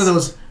 Jesus. One of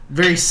those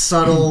very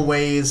subtle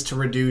ways to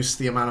reduce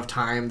the amount of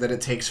time that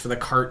it takes for the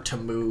cart to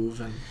move.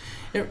 And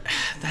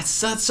that's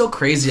so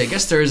crazy. I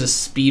guess there is a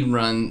speed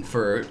run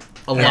for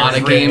a lot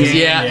of games. Game,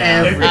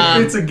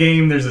 if it's a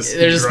game, there's a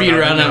speed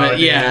run of it.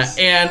 Yeah,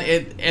 and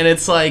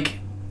it's like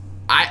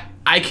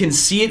I can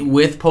see it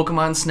with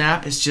Pokemon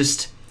Snap. It's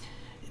just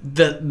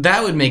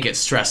that would make it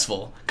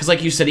stressful because,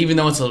 like you said, even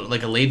though it's a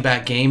laid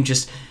back game,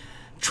 just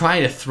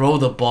trying to throw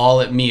the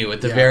ball at Mew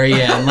at the very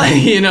end,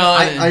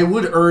 I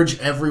would urge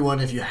everyone,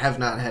 if you have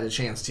not had a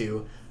chance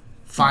to,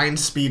 find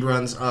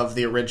speedruns of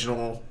the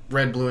original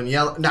Red, Blue, and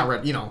Yellow. Not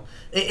Red,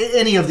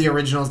 any of the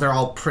originals. They're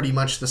all pretty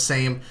much the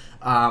same.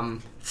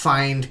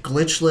 Find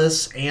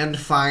glitchless and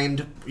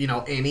find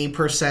any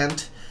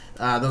percent.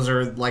 Those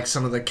are like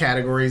some of the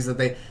categories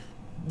that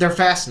they're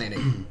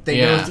fascinating. They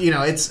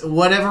know, it's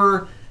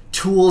whatever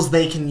tools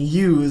they can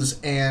use,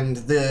 and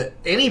the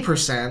any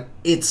percent,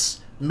 it's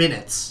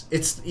minutes.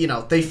 It's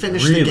they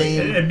finish the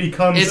game. It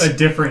becomes a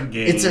different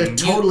game. It's a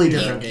totally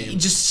different game.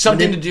 Just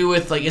something to do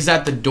with is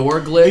that the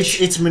door glitch?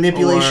 It's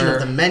manipulation of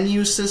the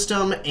menu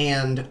system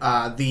and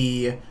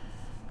the.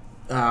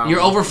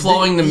 You're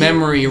overflowing the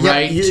memory,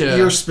 right?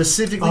 You're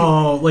specifically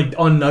like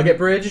on Nugget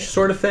Bridge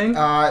sort of thing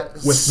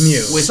with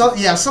Mew.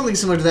 Something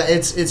similar to that.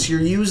 It's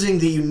you're using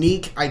the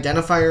unique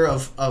identifier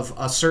of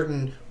a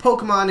certain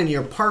Pokemon in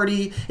your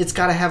party. It's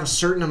got to have a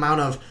certain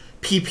amount of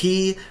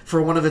PP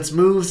for one of its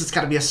moves. It's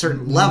got to be a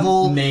certain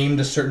level, named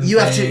a certain. You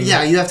have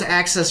to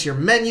access your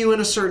menu in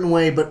a certain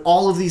way. But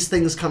all of these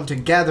things come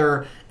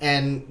together,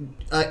 and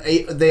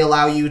they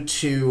allow you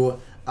to.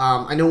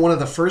 I know one of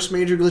the first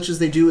major glitches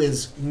they do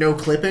is no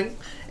clipping,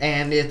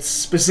 and it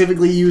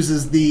specifically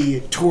uses the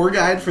tour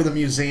guide for the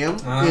museum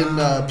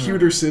in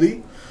Pewter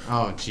City.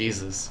 Oh,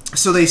 Jesus.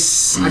 So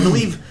I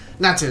believe,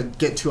 not to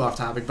get too off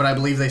topic, but I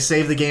believe they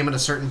save the game at a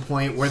certain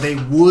point where they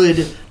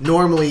would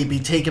normally be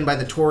taken by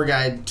the tour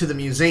guide to the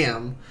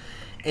museum,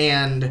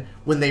 and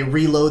when they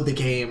reload the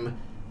game,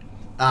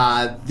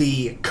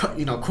 the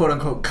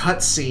quote-unquote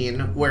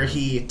cutscene where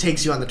he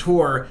takes you on the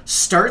tour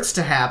starts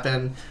to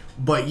happen,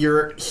 but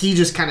he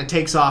just kind of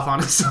takes off on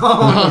his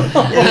own.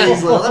 And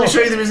he's like, let me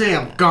show you the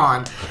museum.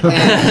 Gone.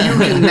 And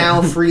you can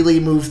now freely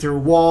move through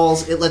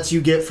walls. It lets you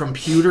get from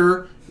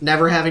Pewter,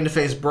 never having to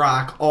face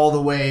Brock, all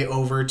the way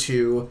over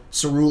to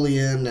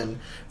Cerulean. And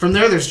from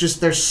there,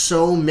 there's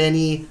so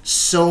many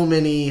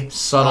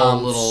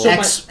subtle little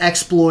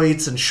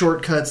exploits and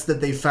shortcuts that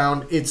they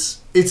found.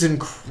 It's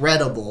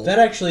incredible. That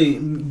actually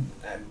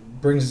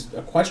brings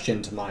a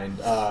question to mind.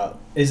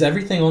 Is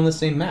everything on the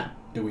same map?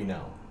 Do we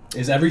know?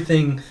 Is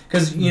everything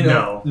because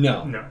no.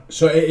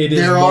 So it is.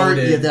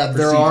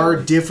 There are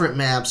different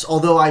maps.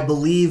 Although I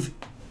believe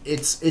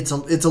it's a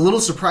little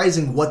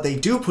surprising what they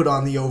do put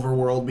on the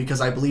overworld, because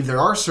I believe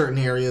there are certain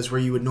areas where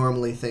you would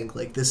normally think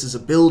like this is a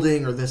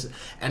building or this,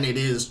 and it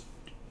is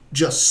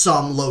just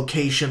some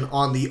location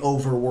on the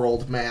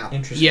overworld map.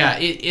 Interesting. Yeah,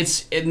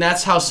 and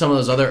that's how some of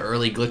those other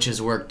early glitches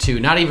work too.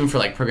 Not even for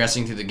like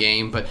progressing through the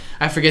game, but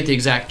I forget the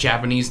exact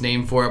Japanese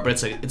name for it.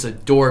 But it's a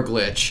door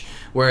glitch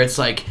where it's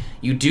like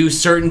you do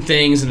certain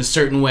things in a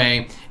certain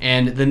way,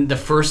 and then the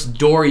first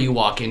door you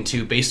walk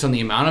into, based on the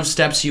amount of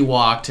steps you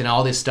walked and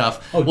all this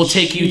stuff, will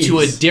take you to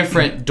a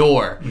different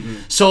door. Mm-hmm.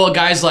 So a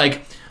guy's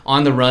like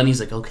on the run, he's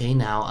like, okay,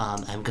 now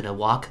I'm gonna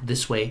walk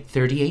this way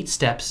 38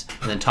 steps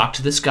and then talk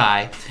to this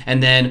guy,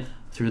 and then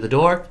through the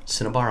door,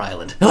 Cinnabar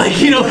Island. Like,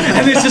 and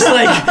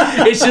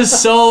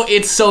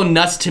it's so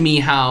nuts to me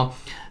how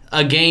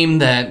a game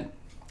that,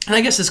 and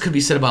I guess this could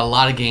be said about a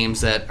lot of games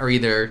that are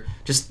either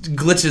just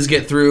glitches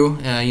get through,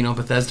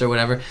 Bethesda or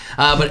whatever,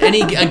 but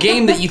a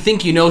game that you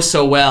think you know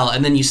so well,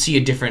 and then you see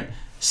a different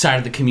side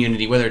of the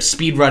community, whether it's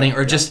speedrunning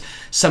or just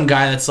some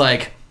guy that's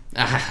like,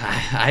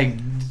 I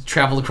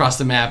traveled across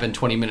the map in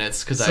 20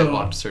 minutes because I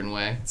walked a certain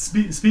way.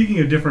 Speaking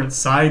of different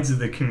sides of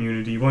the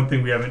community, one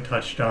thing we haven't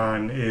touched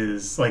on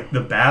is like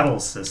the battle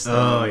system.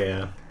 Oh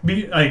yeah.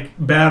 Like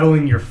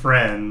battling your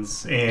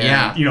friends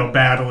and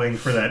battling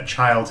for that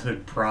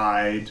childhood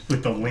pride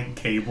with the link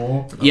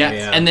cable.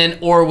 Yeah. And then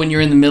or when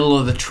you're in the middle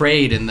of the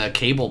trade and the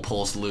cable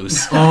pulls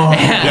loose.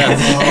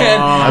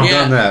 I've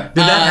done that.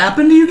 Did that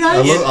happen to you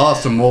guys? I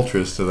lost a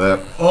Moltres to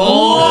that.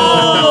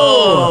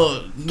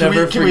 Oh,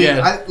 never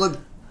forget.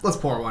 Let's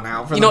pour one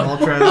out for the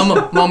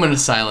Moltres. A moment of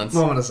silence.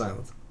 Moment of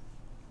silence.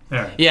 All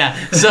right. Yeah.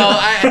 So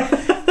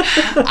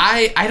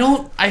I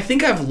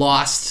think I've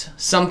lost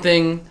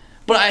something.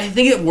 But I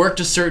think it worked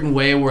a certain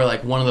way where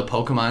like one of the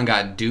Pokemon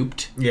got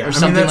duped or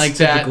something like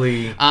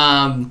typically...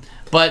 that.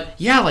 But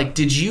yeah, like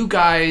did you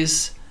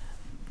guys?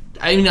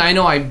 I mean, I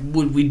know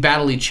we'd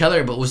battle each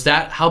other, but was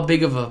that how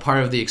big of a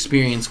part of the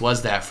experience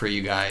was that for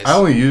you guys? I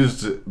only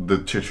used the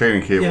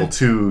training cable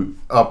to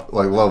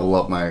level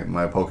up my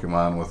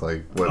Pokemon with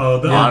like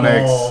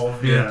Onix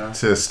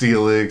to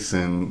Steelix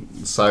and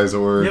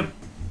Scizor.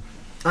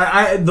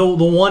 Yep. The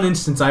one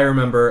instance I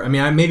remember, I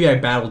mean, maybe I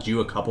battled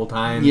you a couple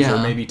times, or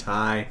maybe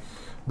Ty,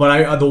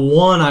 but the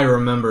one I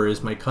remember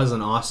is my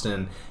cousin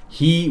Austin.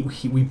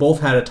 We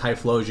both had a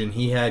Typhlosion.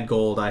 He had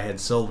gold, I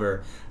had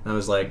silver, and I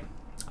was like,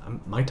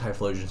 my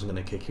Typhlosion's going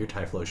to kick your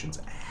Typhlosion's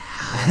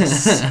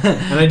ass.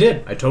 And I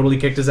did. I totally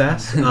kicked his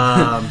ass.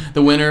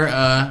 The winner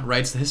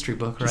writes the history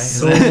book, right?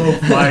 Solo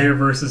fire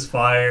versus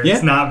fire. Yeah.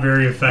 It's not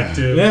very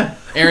effective. Yeah.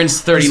 Aaron's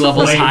 30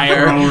 levels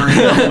higher.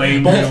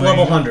 Both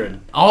level 100.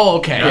 Oh,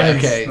 okay. Nice.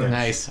 Okay,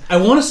 nice. I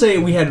want to say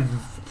we had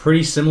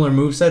pretty similar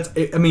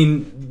movesets. I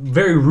mean,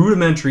 very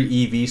rudimentary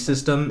EV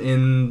system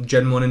in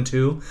Gen 1 and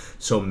 2.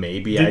 So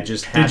maybe I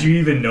just had... Did you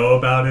even know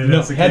about it?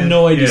 No, had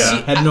no idea.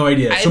 Yeah. Had no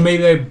idea. So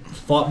maybe I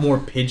fought more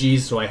Pidgeys,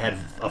 so I had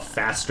a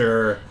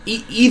faster...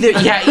 Either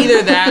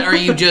that, or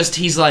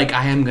he's like,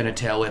 I am gonna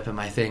tail whip him,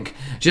 I think.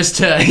 Just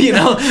to,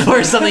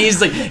 or something. He's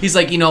like,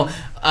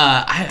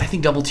 I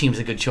think double team's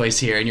a good choice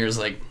here. And you're just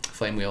like,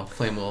 flame wheel.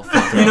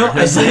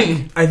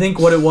 I think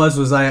what it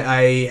was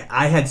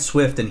I had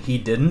Swift and he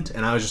didn't,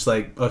 and I was just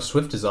like, oh,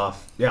 Swift is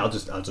off. Yeah, I'll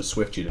just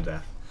Swift you to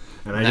death,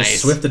 and I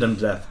just Swifted him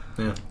to death.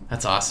 Yeah,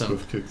 that's awesome.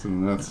 Swift kicks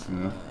in the nuts.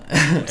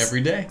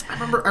 Every day. I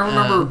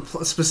remember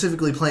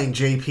specifically playing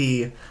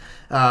JP.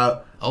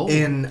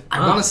 In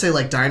I want to say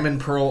like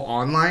Diamond Pearl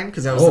Online,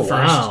 because that was the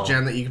first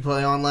gen that you could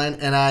play online,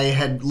 and I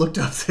had looked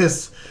up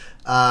this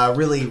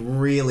really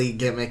really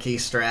gimmicky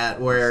strat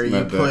where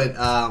you put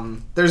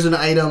there's an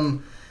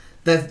item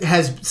that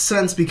has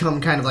since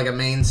become kind of like a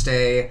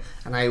mainstay,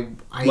 and I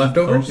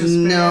leftovers?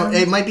 No,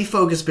 it might be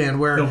Focus Band,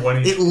 where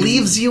it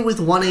leaves you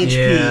with 1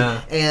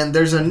 HP, and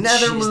there's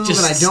another move, and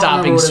I don't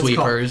remember what it's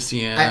called.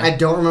 Yeah. I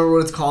don't remember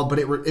what it's called, but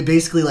it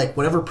basically like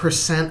whatever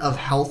 % of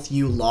health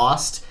you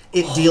lost,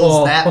 it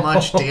deals that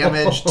much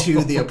damage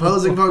to the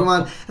opposing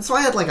Pokemon. And so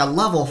I had like a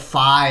level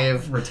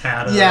 5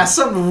 Rattata. Yeah,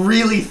 some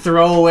really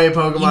throwaway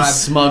Pokemon. You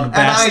smug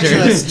bastard.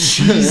 And I just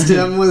cheesed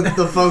him with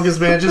the Focus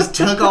Band, just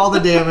took all the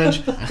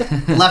damage,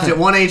 left it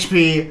 1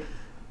 HP,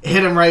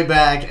 hit him right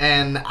back,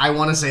 and I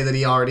want to say that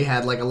he already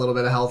had like a little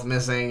bit of health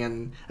missing.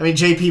 And I mean,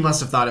 JP must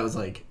have thought it was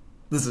like,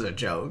 this is a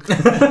joke.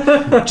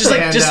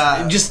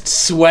 just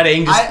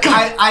sweating. I'm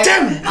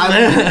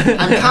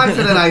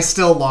confident I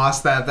still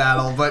lost that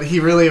battle, but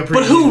he really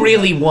appreciated. But who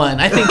really won?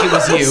 I think it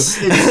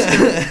was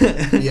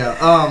you. Yeah.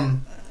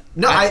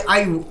 No,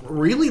 I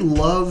really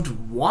loved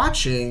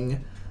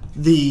watching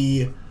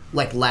the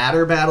like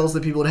ladder battles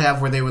that people would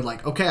have, where they would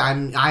like, okay,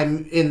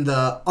 I'm in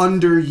the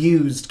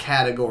underused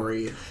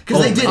category,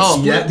 because they did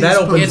split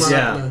these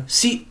Pokemon.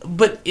 See,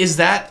 but is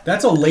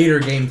that's a later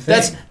game thing?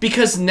 That's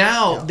because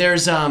now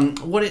there's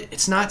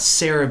it's not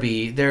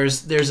Cerebi.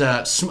 There's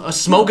a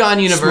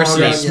Smogon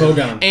University,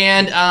 Smogon.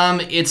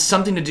 And it's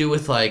something to do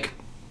with like,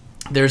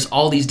 there's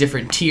all these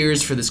different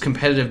tiers for this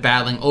competitive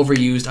battling,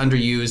 overused,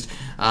 underused,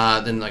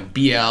 then like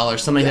BL or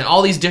something like that,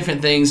 all these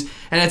different things,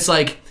 and it's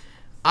like,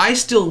 I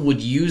still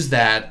would use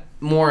that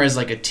more as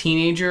like a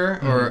teenager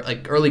or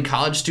like early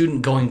college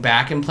student going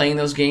back and playing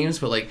those games,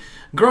 but like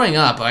growing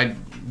up,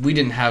 we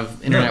didn't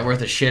have internet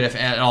worth a shit if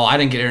at all. I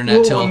didn't get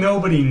internet till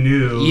nobody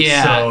knew.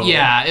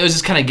 Yeah, it was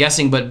just kind of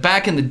guessing. But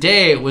back in the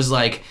day, it was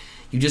like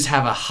you just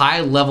have a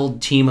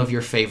high-leveled team of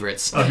your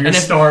favorites. Of your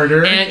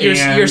starter. And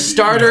your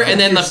starter, and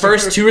then the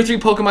first 2 or 3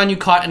 Pokemon you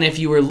caught, and if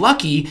you were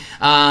lucky,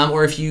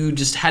 or if you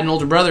just had an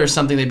older brother or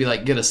something, they'd be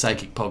like, get a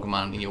Psychic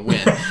Pokemon and you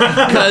win.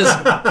 Because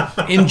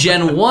in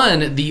Gen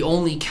 1,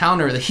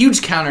 the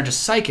huge counter to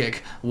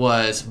Psychic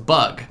was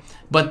Bug.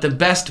 but the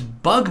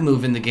best bug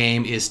move in the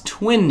game is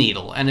Twin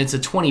Needle, and it's a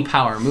 20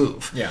 power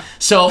move. Yeah.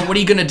 So what are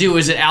you gonna do?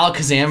 Is it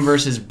Alakazam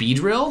versus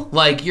Beedrill?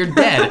 Like, you're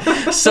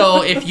dead.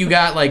 So if you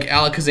got like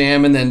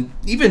Alakazam and then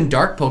even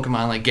dark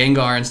Pokemon like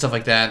Gengar and stuff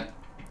like that,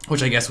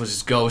 which I guess was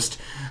just Ghost,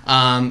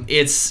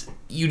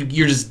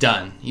 you're just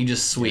done. You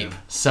just sweep. Yeah.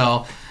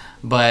 So,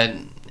 but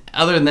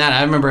other than that,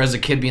 I remember as a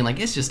kid being like,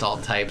 it's just all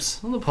types.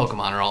 Well, the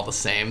Pokemon are all the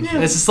same. Yeah.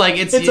 It's just like,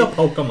 it's a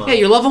Pokemon. Hey,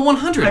 you're level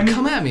 100.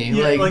 Come at me.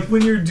 Yeah, like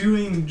when you're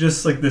doing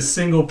just like the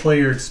single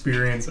player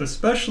experience,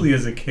 especially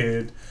as a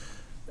kid,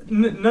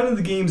 none of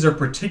the games are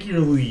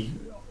particularly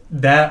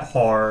that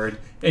hard,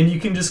 and you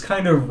can just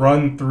kind of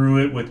run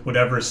through it with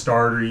whatever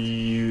starter you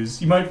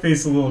use. You might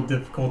face a little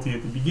difficulty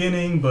at the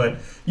beginning, but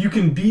you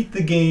can beat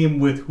the game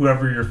with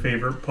whoever your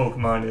favorite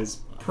Pokemon is.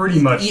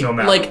 Pretty much no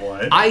matter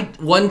what.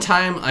 One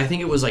time, I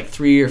think it was like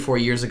 3 or 4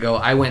 years ago,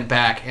 I went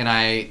back and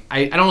I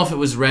don't know if it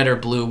was red or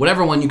blue,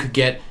 whatever one you could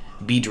get,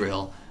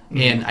 Beedrill.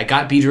 And I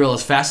got Beedrill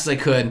as fast as I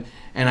could,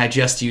 and I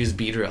just used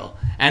Beedrill.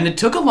 And it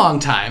took a long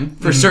time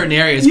for certain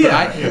areas, but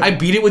I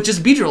beat it with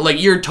just Beedrill.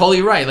 Like, you're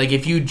totally right. Like,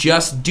 if you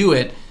just do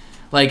it,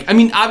 like, I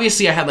mean,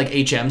 obviously I had like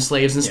HM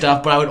slaves and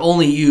stuff, but I would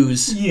only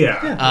use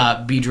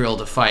Beedrill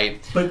to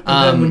fight. But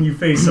then when you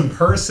face a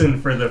person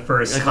for the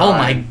first time, oh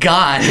my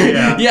god,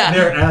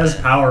 they're as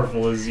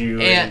powerful as you.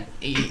 And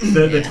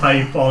the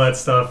type, all that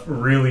stuff,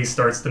 really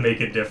starts to make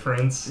a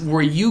difference.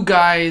 Were you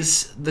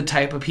guys the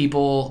type of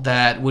people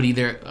that would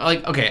either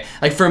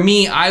like for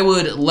me, I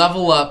would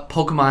level up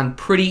Pokemon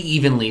pretty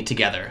evenly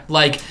together.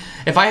 Like,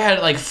 if I had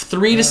like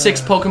 3 to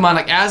 6 Pokemon,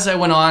 like as I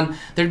went on,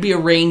 there'd be a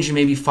range of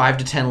maybe 5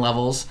 to 10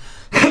 levels.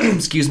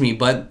 Excuse me,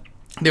 but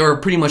they were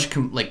pretty much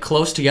like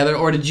close together.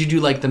 Or did you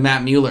do like the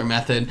Matt Mueller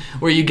method,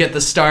 where you get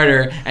the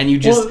starter and you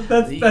just?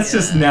 Well, that's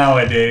just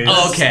nowadays.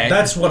 Oh, okay,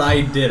 that's what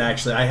I did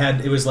actually.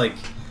 It was like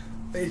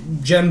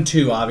Gen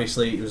 2.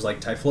 Obviously, it was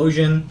like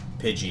Typhlosion,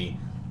 Pidgey.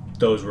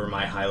 Those were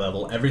my high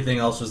level. Everything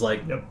else was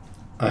like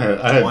I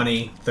had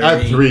 20, 30. I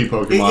had 3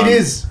 Pokemon. It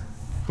is.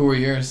 Who were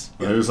yours?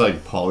 It was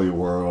like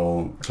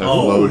Poliwhirl,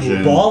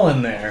 Typhlosion. Ball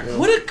in there.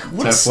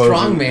 What a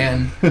strong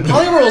man.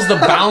 Poliwhirl's the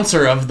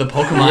bouncer of the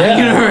Pokemon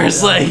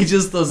universe. Like,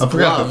 just those I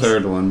forgot gloves. the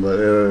third one,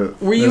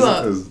 but were you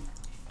at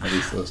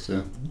least those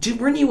two.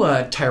 Weren't you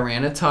a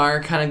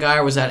Tyranitar kind of guy,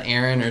 or was that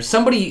Aaron? Or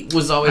somebody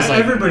was always like...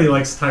 Everybody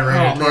likes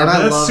Tyranitar, man,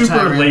 but that's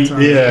super late.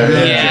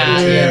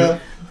 Yeah.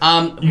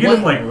 You get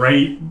them like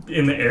right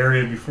in the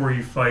area before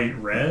you fight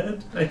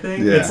Red, I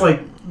think. Yeah. It's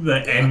like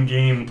the end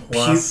game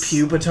plus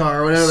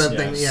Pupitar or whatever that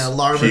thing. Yeah,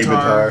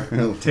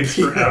 Larvitar. Takes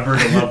forever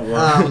to level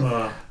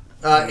up.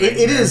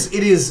 It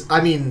is.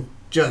 I mean,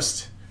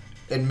 just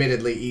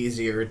admittedly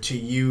easier to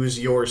use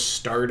your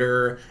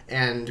starter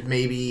and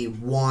maybe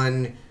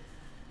 1,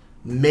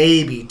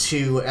 maybe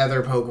 2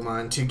 other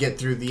Pokemon to get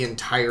through the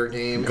entire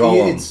game.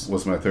 Golem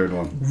was my third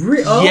one.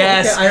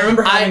 Yes, okay. I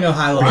remember having a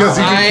high level. Because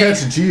you can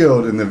catch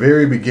Geode in the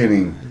very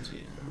beginning.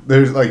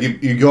 There's like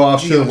you go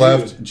off to the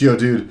left,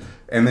 Geodude,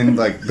 and then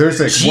like there's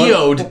like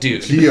Geode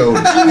dude.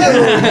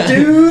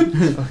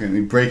 Fucking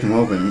you break him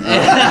open.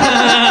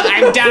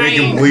 I'm dying. Make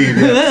him bleed.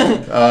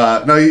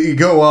 Yeah. No, you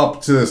go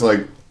up to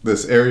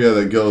this area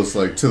that goes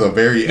like to the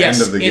very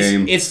end of the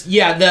game. It's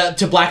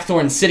to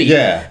Blackthorn City.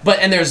 Yeah. But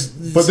there's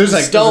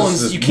like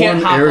stones this you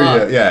can't hop area,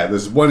 up. Yeah,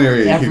 there's one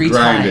area every you can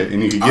grind time. it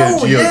and you can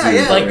get a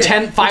Geodude. Like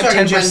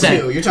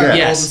 5-10%. You're talking gold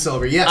and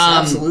silver. Yes,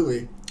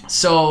 absolutely.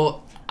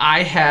 So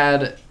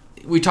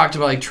we talked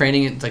about like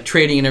trading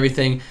and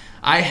everything.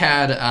 I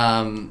had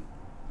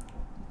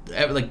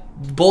like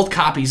both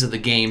copies of the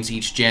games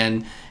each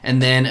gen,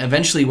 and then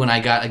eventually when I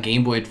got a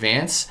Game Boy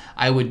Advance,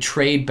 I would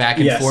trade back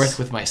and forth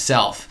with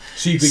myself.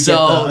 So you could get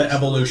the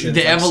evolutions.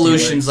 The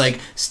evolutions,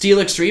 like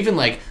Steelix, or even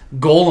like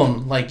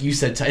Golem, like you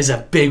said, is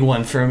a big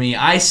one for me.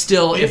 I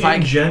still,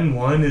 in Gen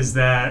 1, is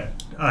that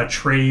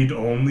trade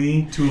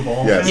only to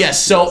evolve?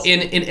 Yes. So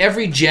in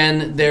every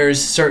gen,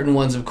 there's certain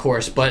ones, of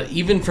course, but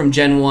even from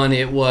Gen 1,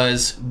 it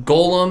was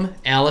Golem,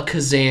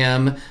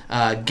 Alakazam,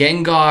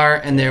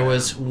 Gengar, and there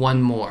was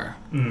one more.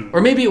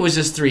 Or maybe it was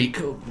just 3.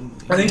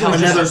 I think it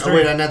was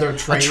another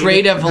trade. A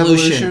trade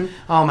evolution.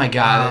 Oh my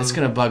god, it's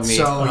gonna bug me.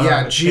 So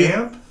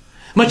Machamp?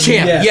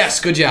 Machamp, yes,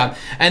 good job.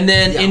 And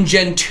then in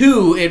Gen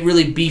 2, it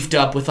really beefed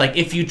up with like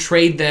if you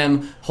trade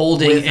them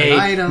holding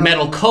a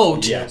metal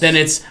coat, then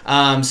it's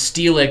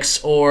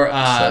Steelix or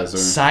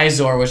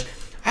Scizor, which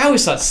I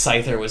always thought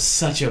Scyther was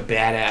such a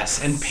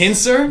badass. And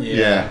Pinsir?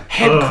 Yeah.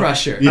 Head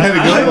Crusher. You had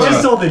to go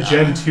just all the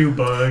Gen 2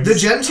 bugs. The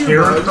Gen 2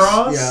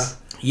 bugs?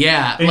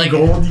 Yeah. In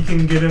Gold, you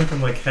can get him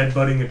from like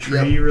headbutting a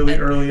tree really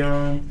early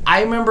on.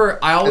 I remember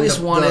I always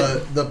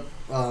wanted...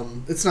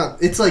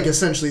 it's like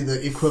essentially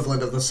the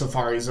equivalent of the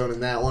Safari Zone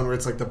in that one, where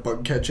it's like the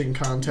bug catching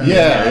contest.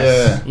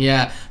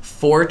 Yeah.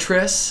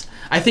 Fortress.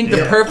 I think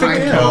the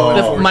perfect,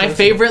 my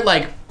favorite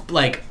like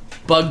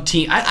bug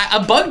team.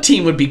 A bug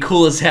team would be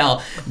cool as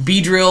hell.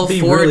 Beedrill,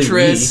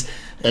 Fortress.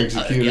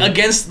 Really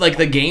against like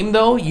the game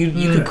though,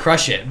 you could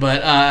crush it.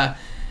 But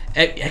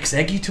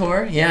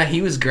Exeggutor,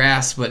 he was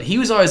grass, but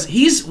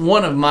he's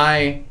one of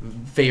my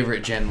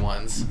favorite Gen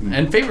 1s.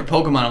 And favorite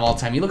Pokemon of all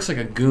time. He looks like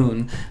a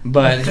goon,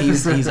 but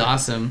he's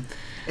awesome.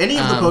 Any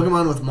of the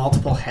Pokemon with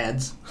multiple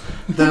heads?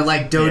 The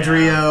like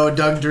Dodrio,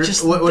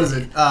 what is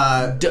it?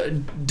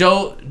 Dodrio,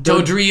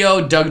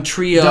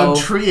 Dugtrio.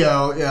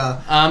 Dugtrio,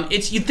 yeah.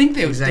 You'd think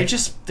they're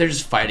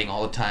just fighting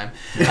all the time.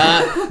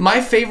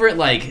 My favorite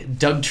like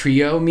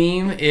Dugtrio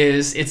meme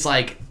is it's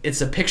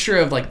a picture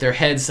of like their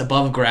heads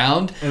above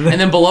ground, and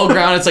then below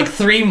ground it's like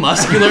 3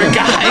 muscular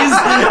guys,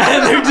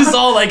 and they're just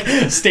all like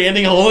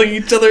standing holding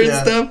each other and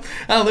stuff.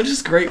 Oh, they're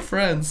just great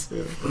friends.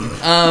 Yeah.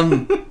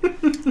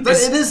 But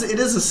it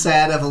is a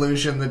sad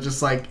evolution that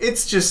just like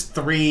it's just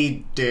 3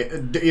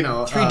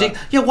 Diglets.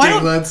 Yeah, why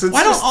don't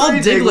all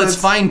Diglets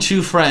find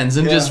 2 friends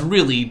and just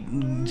really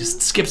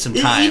just skip some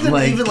time? Even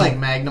like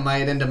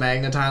Magnemite into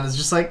Magneton is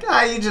just like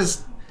you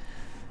just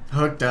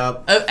hooked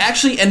up.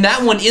 Actually, and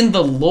that one in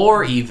the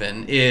lore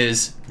even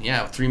is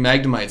 3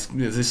 Magnemites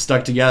they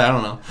stuck together. I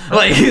don't know.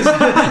 Like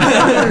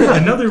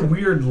another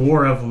weird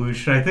lore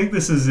evolution. I think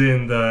this is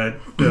in the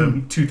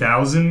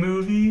 2000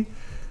 movie.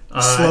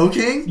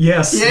 Slowking?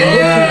 Yes.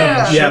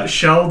 Yeah. Yeah.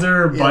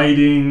 Shellder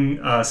biting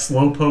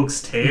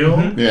Slowpoke's tail.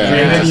 Mm-hmm. Yeah.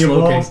 And then he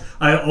evolves.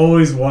 I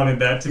always wanted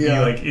that to be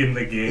like in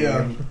the game.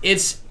 Yeah.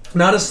 It's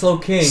not a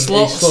Slowking.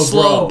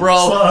 Slow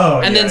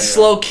bro. And then yeah.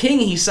 Slowking,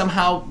 he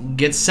somehow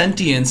gets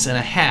sentience and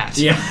a hat.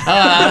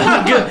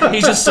 Yeah.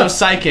 He's just so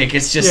psychic.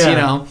 It's just,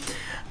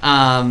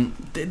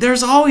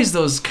 there's always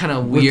those kind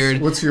of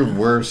weird... What's your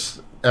worst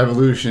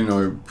evolution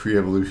or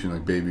pre-evolution,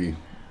 like baby?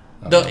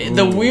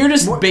 The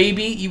weirdest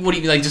baby, what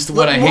do you like? Just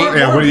what I hate.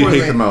 Yeah, what do you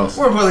hate the most?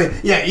 More importantly,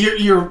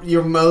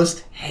 your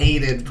most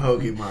hated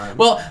Pokemon.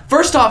 Well,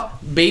 first off,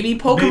 baby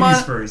Pokemon.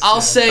 Babies first,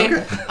 I'll say,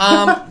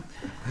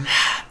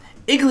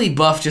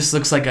 Igglybuff just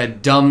looks like a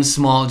dumb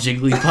small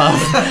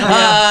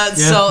Jigglypuff.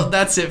 So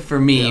that's it for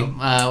me.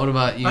 What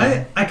about you?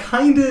 I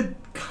kinda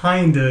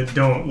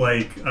don't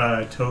like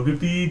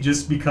Togepi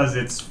just because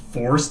it's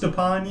forced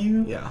upon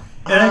you. Yeah.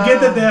 And I get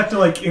that they have to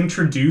like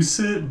introduce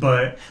it,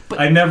 but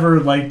I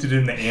never liked it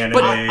in the anime.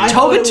 But I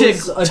thought it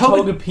was a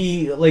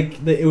Togepi, like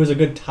it was a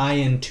good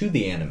tie-in to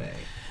the anime.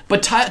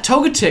 But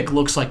Togetic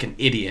looks like an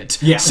idiot.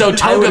 Yeah, so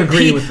I would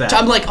agree with that.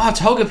 I'm like,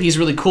 Togepi's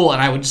really cool,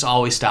 and I would just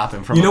always stop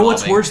him from You know evolving.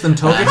 what's worse than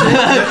Togetic?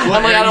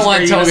 I'm like, I don't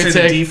want Togetic.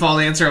 The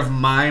default answer of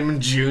Mime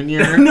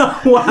Jr. No,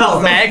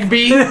 wow.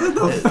 Magby?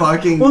 The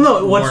fucking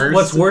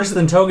what's worse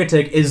than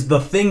Togetic is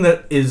the thing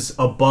that is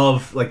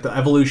above, like the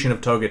evolution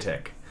of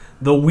Togetic.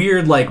 The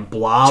weird, like,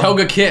 blob.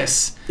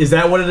 Togekiss. Is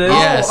that what it is?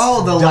 Yes. The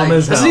dumb like.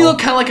 as hell. Doesn't he look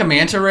kind of like a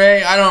manta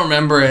ray? I don't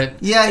remember it.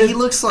 Yeah, he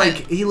looks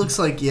like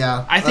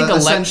I think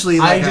essentially.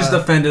 I Like just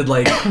offended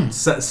like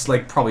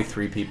probably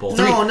 3 people.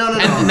 No. And none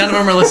of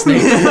them are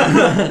listening.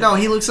 No,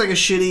 he looks like a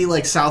shitty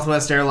like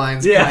Southwest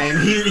Airlines Yeah. plane.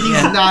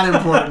 He's not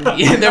important.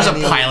 Yeah, there's a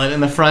pilot in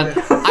the front.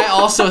 I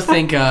also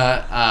think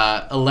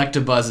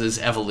Electabuzz's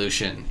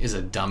evolution is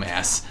a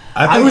dumbass.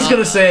 I was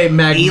gonna say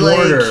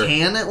Magmortar.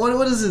 Cannon?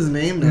 What is his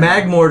name now?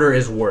 Magmortar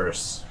is worse.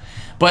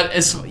 But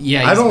he's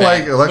I don't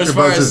bad. like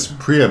Electabuzz's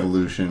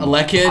pre-evolution.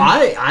 Elekid.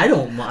 I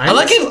don't mind.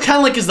 Elekid kind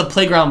of like is the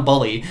playground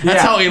bully.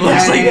 That's how he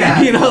looks like.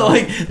 yeah. You know,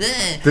 like.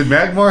 Did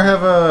Magmar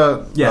have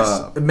a... Yes,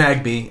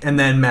 Magby, and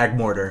then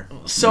Magmortar.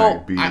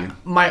 So,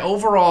 my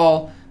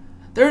overall...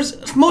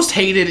 There's most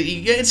hated...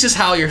 It's just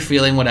how you're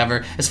feeling,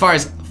 whatever. As far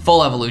as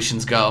full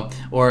evolutions go,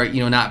 or,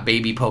 not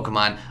baby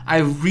Pokemon, I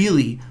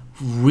really,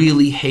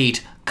 really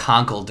hate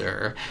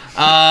Conkeldurr.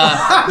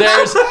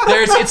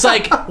 It's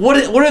like what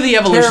are the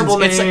evolutions? Terrible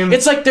name.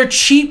 It's like they're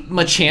cheap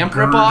Machamp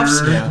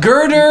ripoffs. Yeah.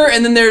 Girder,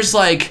 and then there's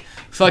like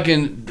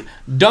fucking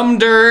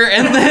Dumdur,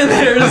 and then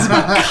there's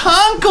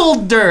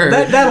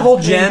Conkeldurr. That whole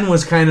gen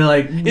was kind of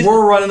like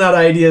we're running out of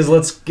ideas.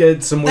 Let's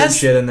get some weird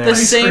shit in there. The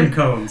Ice cream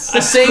cones.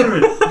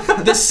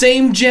 the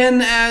same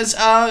gen as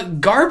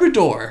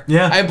Garbodor.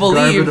 Yeah, I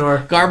believe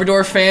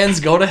Garbodor fans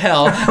go to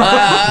hell.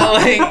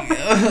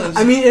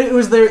 I mean, it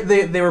was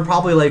they were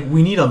probably like,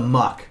 we need a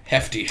muck.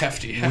 Hefty.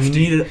 We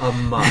needed a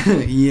muck.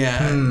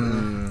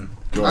 Yeah.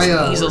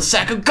 He's a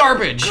sack of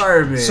garbage.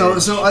 So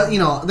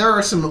there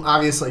are some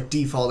obvious like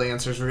default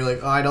answers where you're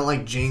like, oh, I don't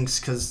like Jinx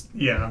because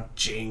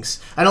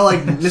Jinx. I don't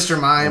like Mr.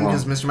 Mime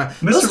because Mr. Mime.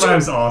 Mr.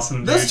 Mime's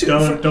awesome,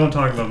 dude. Don't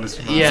talk about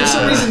Mr. Mime. Yeah. For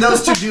some reason,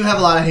 those two do have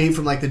a lot of hate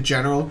from like the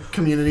general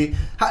community.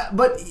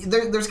 But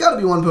there's got to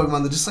be one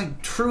Pokemon that just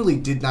like truly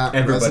did not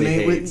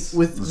resonate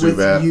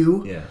with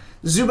you. Yeah.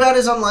 Zubat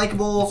is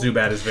unlikable.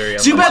 Zubat is very.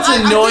 Zubat's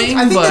annoying,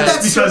 I think but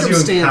that's because you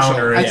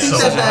encounter circumstantial. I it think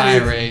so that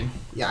is. rate.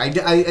 Yeah, I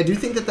do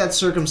think that's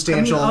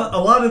circumstantial. I mean,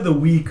 a lot of the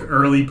weak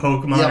early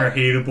Pokemon are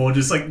hateable,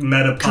 just like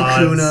Metapods.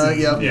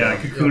 Kakuna, Yeah,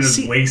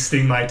 Kakuna's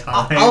wasting my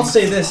time. I'll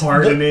say this: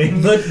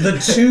 hardening. The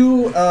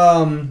two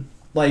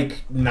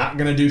like not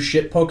gonna do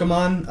shit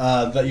Pokemon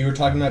that you were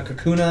talking about,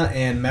 Kakuna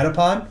and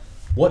Metapod.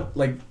 What?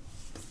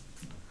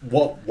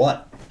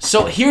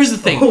 So here's the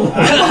thing. I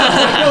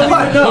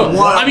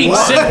mean,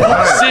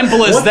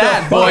 simple as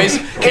that, boys.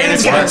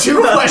 Anna's got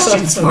 2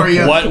 questions for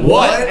you.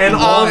 What? And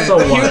also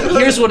what?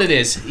 Here's what it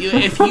is.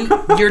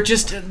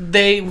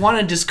 They want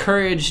to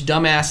discourage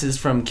dumbasses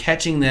from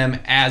catching them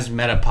as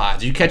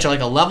metapods. You catch like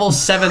a level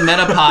 7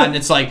 metapod and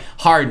it's like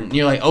hardened.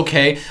 You're like,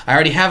 okay, I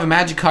already have a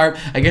Magikarp.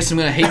 I guess I'm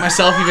gonna hate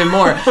myself even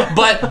more.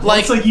 But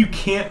like, it's like you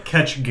can't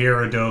catch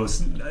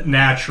Gyarados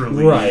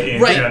naturally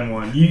in right. Gen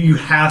 1. You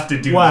have to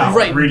do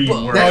gritty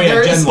work.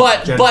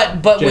 But Gen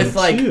with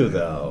like, 2,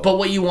 though. but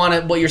what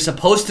you're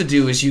supposed to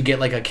do is you get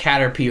like a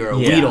Caterpie or a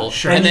Weedle,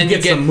 sure. and then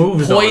you get some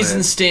moves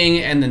Poison Sting,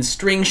 and then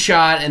String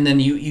Shot, and then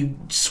you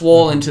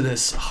swole into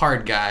this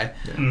hard guy.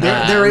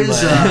 There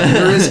is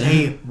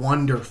a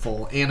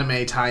wonderful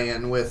anime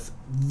tie-in with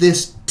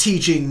this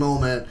teaching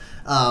moment,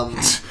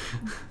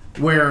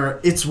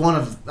 where it's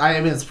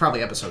it's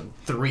probably episode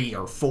 3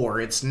 or 4.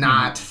 It's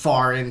not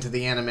far into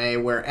the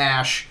anime where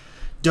Ash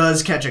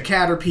does catch a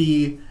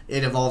Caterpie.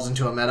 It evolves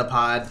into a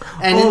Metapod.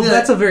 And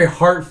that's a very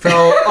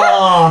heartfelt.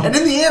 And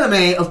in the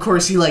anime, of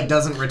course, he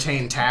doesn't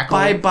retain tackle.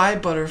 Bye,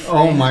 Butterfree.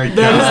 Oh my god!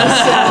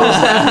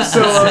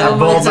 I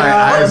bawled my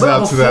eyes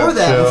out to that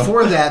show.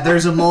 Before that,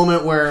 there's a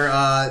moment where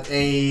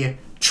a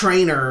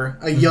trainer,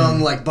 a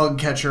young bug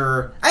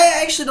catcher.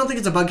 I actually don't think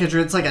it's a bug catcher.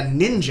 It's like a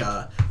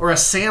ninja or a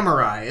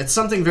samurai. It's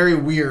something very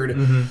weird.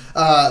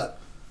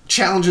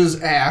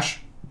 Challenges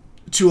Ash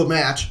to a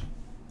match.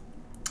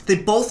 They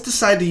both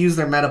decide to use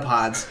their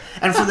Metapods,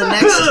 and for the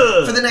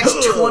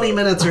next 20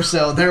 minutes or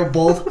so, they're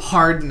both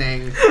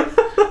hardening,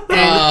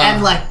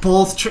 and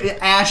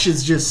Ash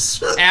is just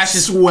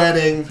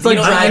sweating. It's like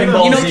Dragon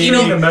Ball Z. The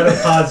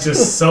Metapod's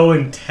just so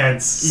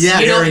intense,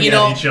 staring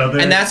at each other,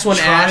 and that's when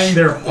trying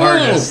their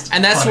hardest.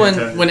 And that's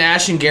when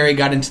Ash and Gary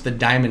got into the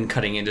diamond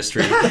cutting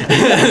industry. All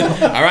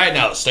right,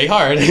 now stay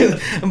hard.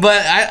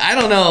 But I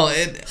don't know.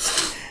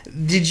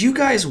 Did you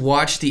guys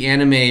watch the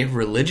anime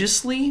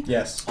religiously?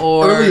 Yes.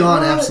 Or early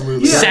on,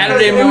 absolutely. Yeah.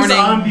 Saturday morning. It was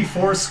on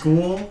before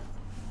school.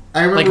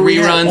 I remember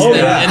reruns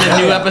and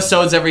the new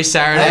episodes every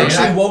Saturday. I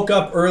actually woke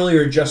up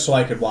earlier just so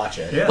I could watch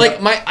it. Yeah.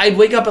 I'd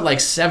wake up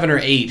at 7 or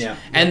 8,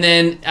 and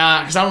then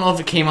because I don't know if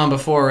it came on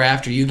before or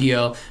after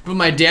Yu-Gi-Oh, but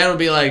my dad would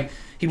be like.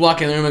 He'd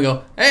walk in the room and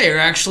go, "Hey, you're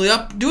actually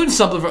up doing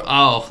something for..."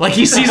 Oh,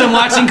 he sees I'm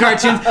watching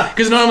cartoons.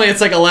 Because normally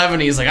it's 11.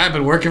 He's like, "I've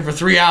been working for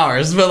 3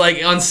 hours."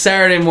 But on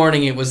Saturday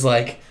morning, it was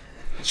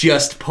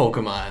just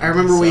Pokemon. I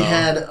remember we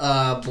had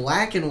a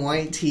black and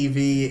white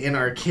TV in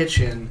our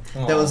kitchen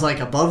that was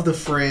above the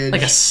fridge.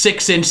 Like a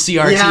 6-inch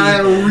CRT.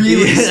 Yeah,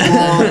 really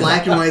small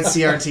black and white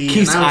CRT.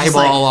 Keith's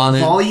eyeball on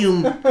it.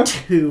 Volume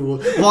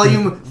 2,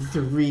 Volume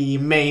 3,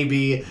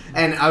 maybe.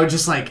 And I would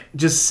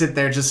just sit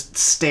there just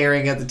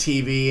staring at the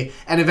TV.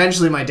 And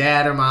eventually my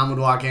dad or mom would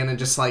walk in and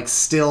just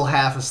still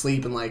half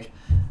asleep and all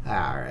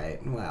right,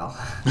 well.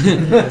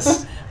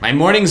 My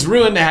morning's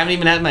ruined. I haven't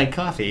even had my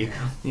coffee.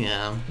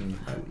 Yeah.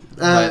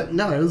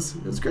 No, it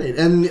was great.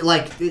 And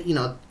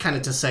kind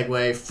of to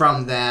segue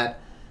from that,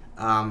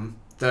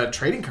 the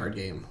trading card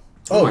game.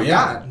 Oh my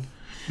god.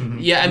 Mm-hmm.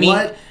 Yeah, I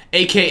mean,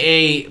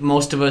 AKA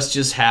most of us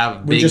just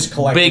have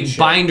big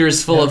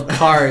binders full of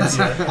cards.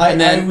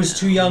 I was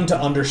too young to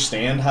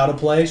understand how to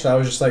play, so I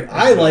was just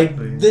I like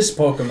this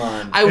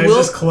Pokemon. I was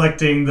just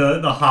collecting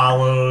the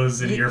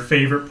hollows and your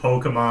favorite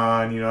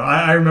Pokemon.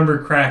 I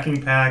remember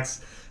cracking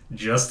packs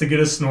just to get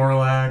a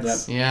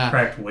Snorlax. Yep. Yeah.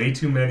 Cracked way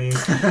too many.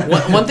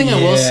 One thing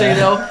I will say,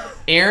 though,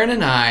 Aaron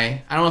and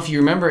I don't know if you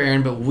remember,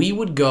 Aaron, but we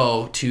would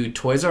go to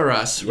Toys R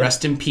Us,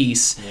 rest in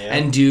peace,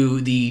 and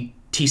do the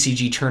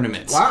TCG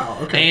tournaments. Wow,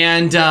 okay.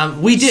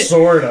 And we did...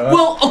 Sort of.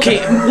 Well, okay,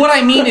 what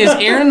I mean is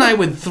Aaron and I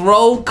would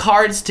throw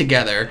cards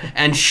together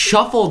and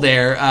shuffle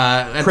there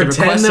at the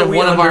request of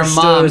one of our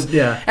moms.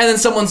 Yeah. And then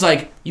someone's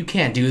like, "You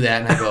can't do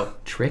that." And I go,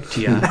 "Tricked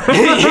ya." But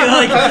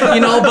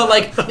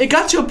it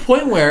got to a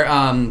point where...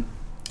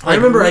 I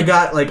remember I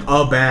got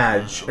a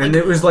badge, and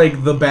it was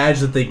the badge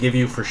that they give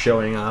you for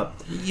showing up.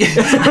 Yeah.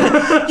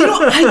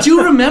 I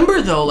do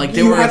remember though, there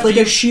you were had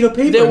a sheet of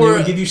paper. They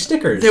would give you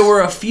stickers. There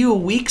were a few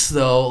weeks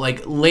though,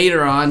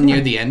 later on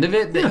near the end of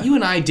it, that you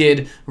and I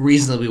did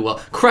reasonably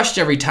well. Crushed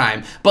every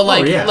time, but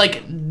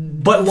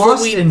but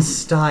lost in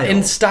style.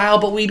 In style,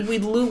 but we'd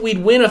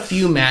win a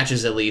few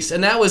matches at least,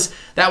 and that was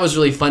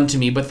really fun to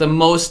me. But the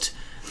most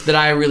that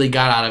I really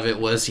got out of it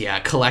was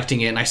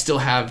collecting it, and I still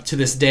have to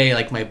this day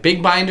my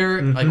big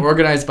binder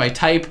organized by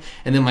type,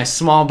 and then my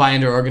small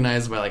binder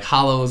organized by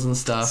hollows and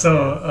stuff.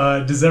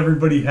 So does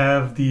everybody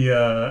have the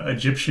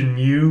Egyptian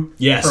Mew?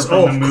 Yes,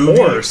 from the movie? Of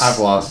course. I've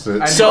lost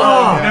it.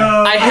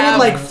 I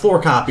have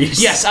 4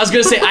 copies. Yes, I was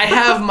gonna say I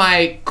have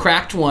my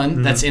cracked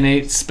one that's in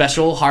a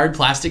special hard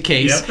plastic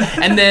case,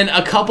 and then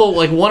a couple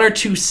 1 or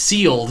 2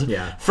 sealed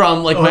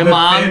from my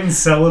mom. Thin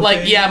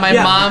cellophane? My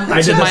mom.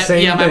 I did the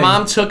same thing. My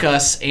mom took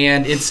us,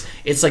 and it's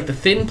the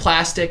thin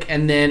plastic,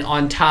 and then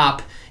on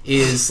top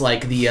is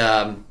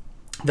the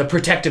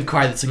protective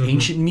card that's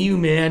Ancient Mew,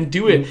 man,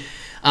 do it.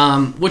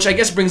 Which I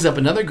guess brings up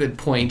another good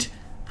point.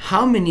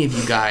 How many of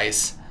you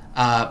guys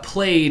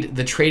played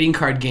the trading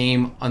card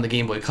game on the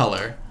Game Boy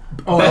Color?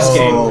 Best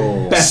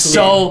game. Best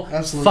so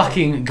game.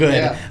 fucking good.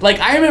 Yeah. Like,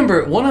 I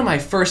remember one of my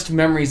first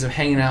memories of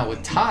hanging out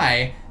with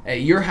Ty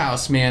at your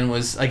house, man,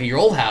 was like at your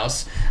old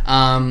house,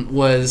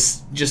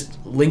 was just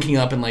linking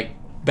up and like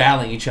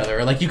battling each other.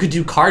 Or like you could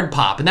do card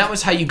pop, and that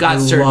was how you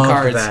got certain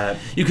cards. That.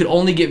 You could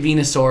only get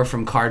Venusaur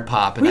from card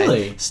pop, and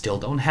Really? I still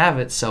don't have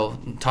it. So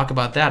talk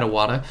about that,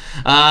 Iwata.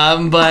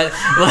 But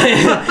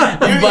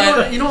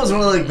like, you know what's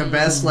one of like the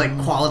best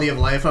like quality of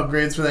life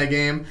upgrades for that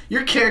game?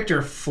 Your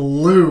character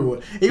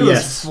flew. He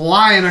was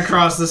flying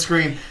across the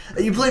screen.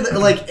 You played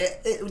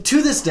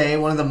to this day,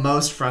 one of the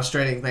most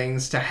frustrating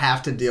things to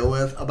have to deal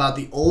with about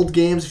the old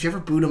games. If you ever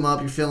boot them up,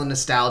 you're feeling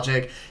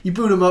nostalgic. You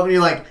boot them up and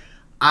you're like,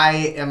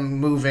 I am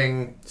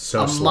moving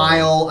a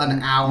mile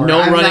an hour. No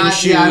running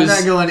shoes. Yeah, I'm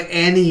not going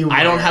anywhere.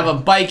 I don't have a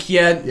bike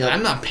yet. Yep.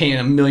 I'm not paying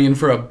 $1 million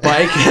for a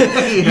bike.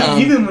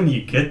 Even when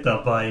you get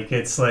the bike,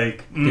 it's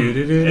like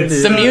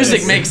the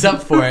music makes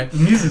up for it. The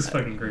music's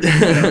fucking great.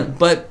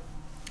 But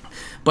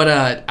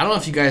I don't know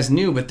if you guys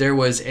knew, but there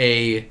was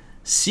a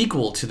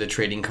sequel to the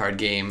trading card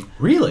game.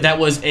 Really? That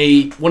was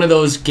one of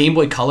those Game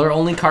Boy Color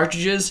only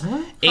cartridges,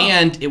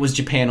 and it was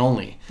Japan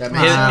only. And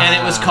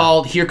it was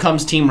called Here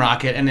Comes Team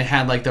Rocket, and it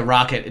had like the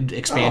Rocket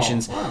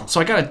expansions. Oh, wow.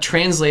 So I got a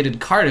translated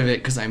card of it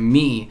because I'm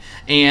me,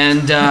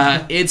 and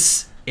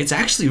it's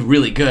actually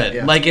really good.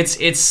 Yeah. Like it's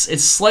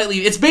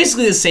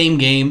basically the same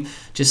game,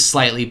 just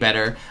slightly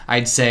better,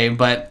 I'd say.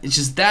 But it's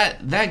just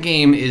that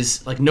game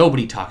is like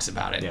nobody talks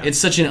about it. Yeah. It's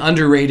such an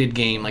underrated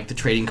game, like the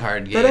trading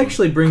card game. That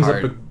actually brings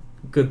up a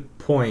good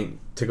point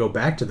to go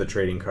back to the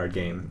trading card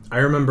game. I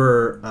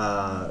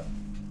remember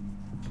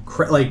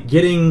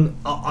getting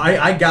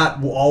I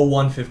got all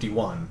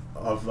 151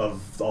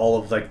 of all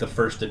of like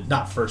the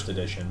not first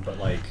edition, but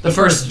like the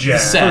first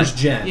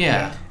gen.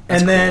 Yeah.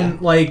 And then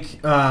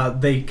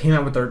they came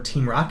out with their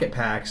Team Rocket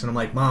packs, and I'm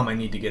like, Mom, I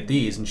need to get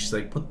these, and she's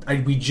like,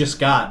 we just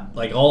got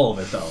like all of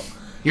it though.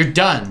 You're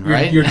done,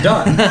 right? You're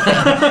done.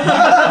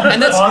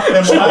 And that's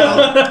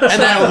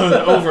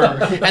over.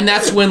 And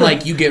that's when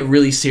like you get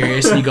really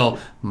serious and you go,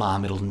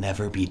 Mom, it'll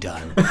never be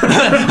done.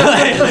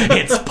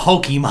 It's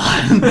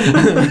Pokemon.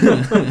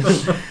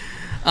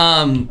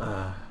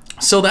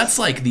 So that's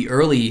like the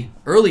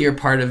earlier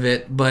part of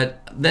it,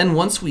 but then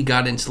once we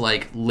got into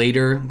like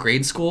later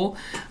grade school,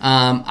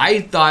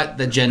 I thought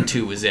that Gen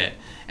 2 was it.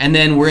 And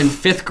then we're in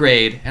 5th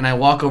grade, and I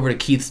walk over to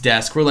Keith's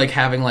desk. We're like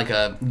having like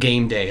a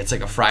game day. It's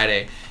like a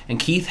Friday. And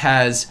Keith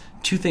has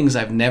 2 things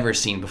I've never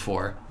seen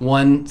before.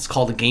 One, it's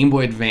called a Game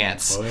Boy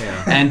Advance. Oh,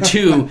 yeah. And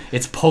 2,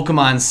 it's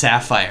Pokemon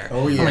Sapphire.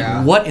 Oh, yeah. I'm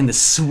like, what in the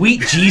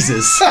sweet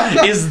Jesus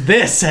is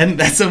this? And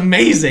that's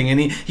amazing. And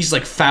he's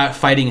like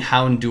fighting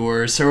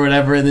Houndours or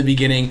whatever in the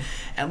beginning.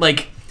 And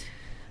like,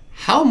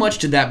 how much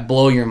did that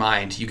blow your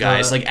mind, you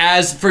guys? Like,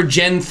 as for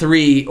Gen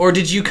 3, or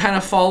did you kind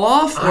of fall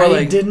off? Or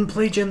I didn't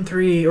play Gen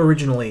 3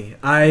 originally.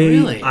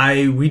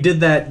 We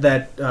did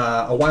that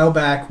a while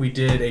back. We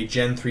did a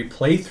Gen 3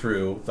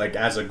 playthrough, like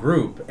as a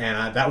group,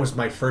 and that was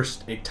my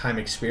first time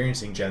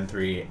experiencing Gen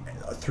 3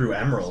 through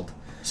Emerald.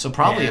 So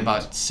probably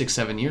about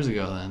 6-7 years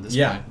ago then.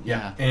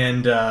 Yeah.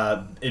 And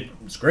it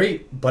was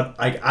great, but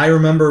I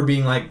remember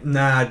being like,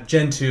 nah,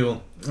 Gen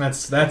 2.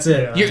 That's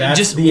it. You're that's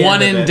just the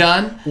one end and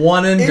done?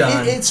 One and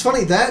done. It's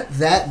funny,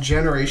 that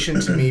generation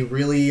to me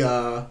really,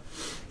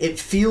 it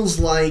feels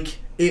like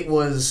it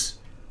was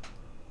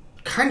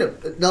kind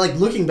of, like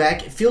looking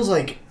back, it feels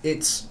like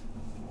it's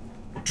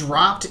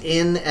dropped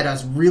in at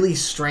a really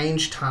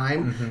strange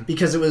time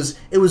because it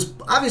was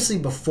obviously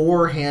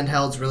before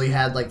handhelds really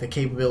had like the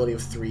capability of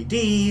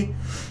 3D.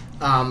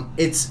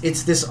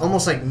 It's this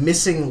almost like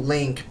missing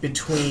link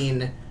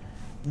between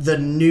the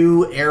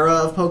new era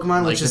of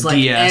Pokemon, which is like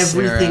DS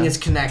everything era. Is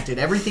connected.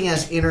 Everything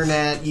has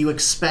internet. You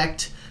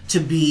expect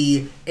to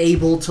be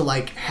able to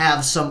like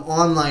have some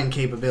online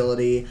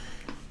capability.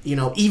 You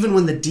know, even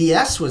when the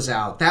DS was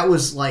out, that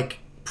was like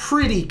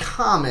pretty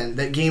common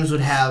that games would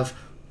have,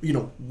 you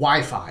know,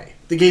 Wi-Fi.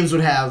 The games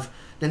would have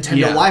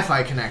Nintendo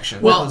Wi-Fi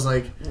connection. Well, that was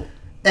like,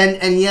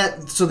 and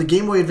yet, so the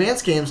Game Boy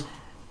Advance games.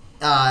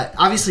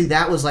 Obviously,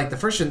 that was like the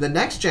first gen. The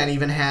next gen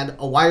even had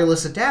a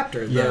wireless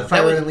adapter, the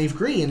Fire Red and Leaf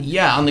Green.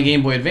 Yeah, on the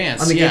Game Boy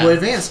Advance. On the Game Boy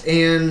Advance,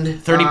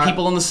 and 30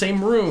 people in the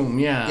same room.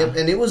 Yeah. Yep,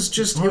 and it was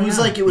just it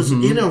was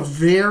in a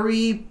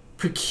very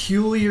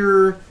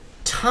peculiar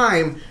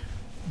time.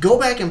 Go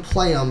back and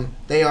play them;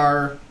 they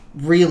are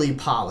really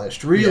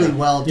polished, really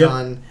well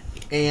done,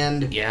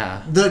 and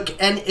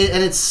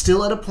it's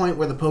still at a point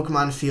where the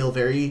Pokemon feel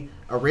very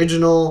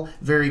original,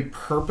 very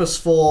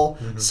purposeful.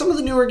 Some of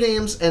the newer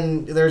games,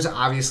 and there's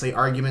obviously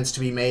arguments to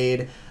be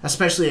made,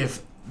 especially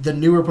if the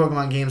newer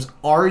Pokemon games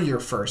are your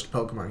first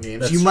Pokemon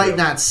games. That's you true. might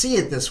not see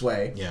it this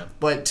way. Yeah.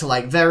 But to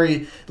like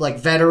very like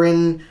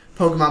veteran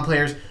Pokemon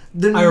players,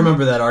 I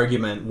remember that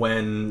argument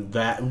when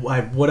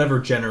whatever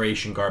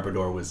generation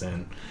Garbodor was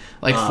in.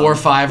 Like 4 or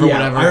 5 or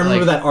whatever. I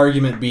remember that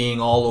argument being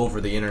all over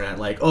the internet,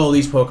 like, "Oh,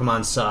 these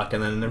Pokemon suck,"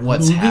 and then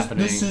what's happening?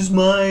 This is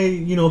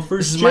my,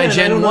 first. This is gen. my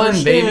Gen 1,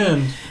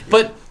 understand.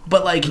 baby.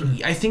 But like,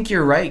 I think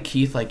you're right,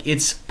 Keith. Like,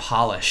 it's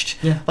polished.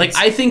 Yeah, like,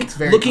 I think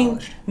very looking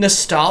polished.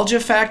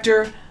 nostalgia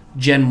factor,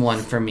 Gen 1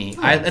 for me.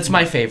 That's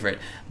my favorite.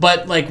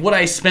 But like what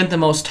I spent the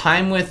most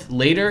time with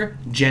later,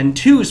 Gen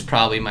 2 is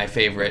probably my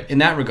favorite in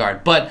that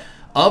regard. But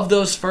of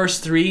those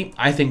first 3,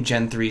 I think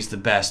Gen 3 is the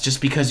best,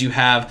 just because you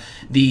have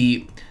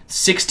the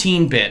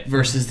 16-bit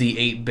versus the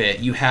 8-bit.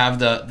 You have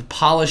the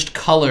polished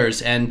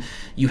colors, and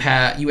you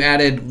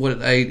added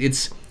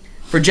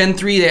for Gen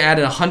 3 they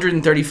added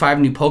 135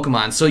 new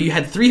Pokemon. So you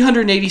had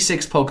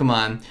 386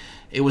 Pokemon.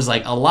 It was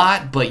like a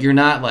lot, but you're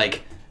not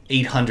like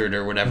 800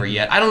 or whatever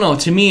yet. I don't know.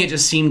 To me, it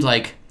just seemed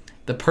like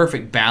the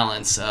perfect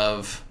balance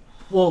of.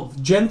 Well,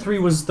 Gen 3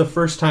 was the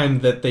first time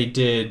that they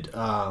did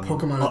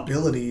Pokemon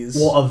abilities.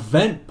 Well,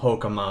 event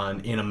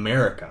Pokemon in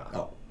America.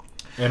 Oh.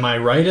 Am I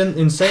right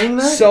in saying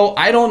that? So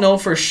I don't know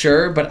for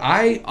sure, but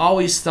I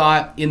always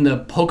thought in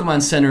the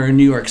Pokemon Center in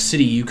New York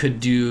City you could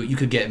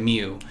get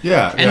Mew.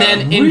 Yeah. And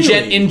then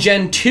in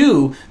Gen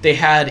 2 they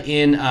had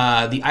in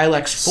the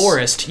Ilex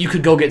Forest you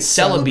could go get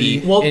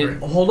Celebi. Well,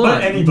 hold on.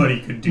 But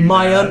anybody could do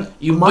that.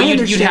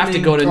 You'd have to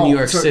go to New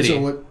York City.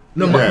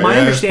 My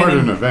understanding. As part of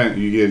an event,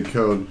 you get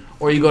code.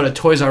 Or you go to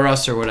Toys R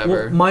Us or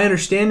whatever. Well, my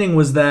understanding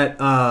was that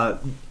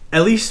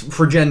at least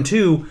for Gen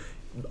 2.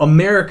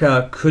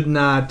 America could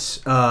not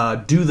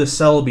do the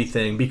Celebi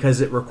thing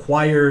because it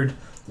required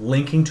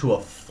linking to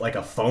a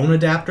phone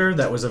adapter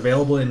that was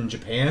available in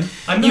Japan.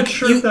 I'm not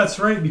sure if that's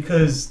right,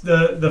 because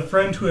the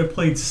friend who I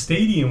played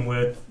Stadium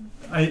with,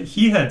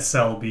 he had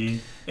Celebi,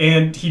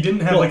 and he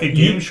didn't have like a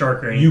Game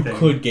Shark or anything. You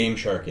could Game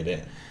Shark it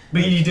in,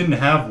 but he didn't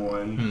have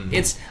one.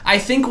 I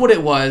think what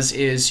it was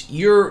is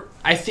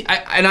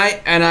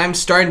I'm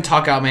starting to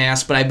talk out my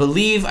ass, but I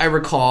believe I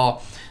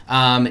recall.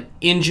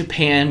 In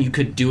Japan, you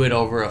could do it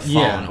over a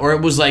phone, or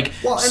it was like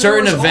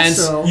certain events.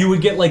 Also, you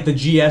would get like the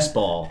GS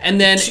ball, and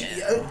then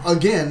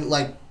again,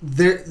 like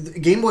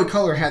Game Boy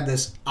Color had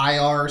this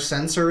IR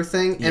sensor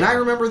thing, and I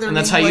remember there. And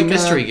that's how you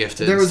mystery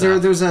gifted. There was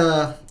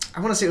a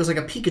I want to say it was like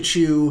a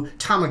Pikachu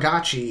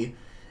Tamagotchi,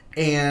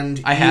 and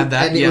I had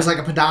that. And it was like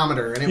a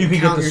pedometer, and it would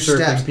count your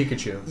steps.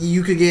 Pikachu.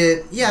 You could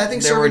get I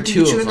think there were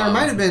Pikachu, 2 of and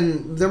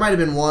there might have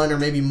been one or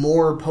maybe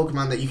more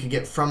Pokemon that you could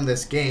get from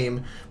this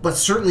game, but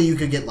certainly you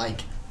could get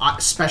like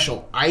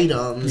special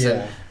items.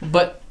 Yeah.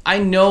 But I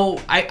know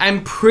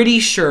I'm pretty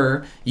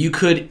sure you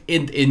could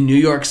in New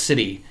York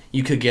City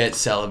you could get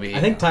Celebi. I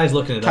think Ty's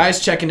looking it up.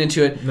 Ty's checking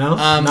into it. No,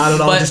 not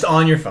at all. Just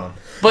on your phone.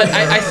 But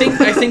I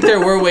think there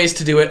were ways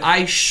to do it.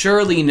 I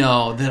surely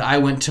know that I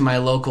went to my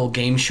local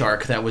Game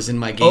Shark that was in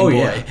my Game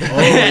Boy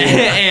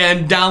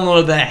and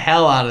downloaded the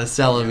hell out of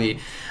Celebi.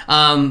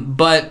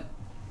 But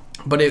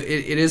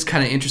it is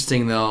kind of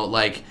interesting though,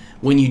 like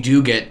when you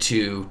do get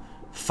to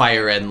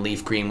Fire Red and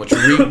Leaf Green, which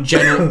are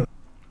Gen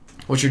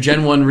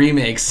 1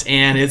 remakes,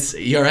 and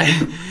you're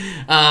right.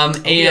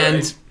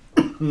 And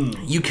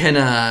you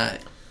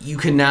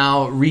can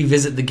now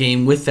revisit the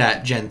game with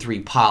that Gen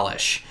 3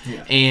 polish.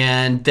 Yeah.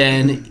 And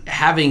then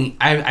having,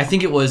 I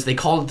think it was, they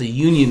called it the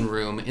Union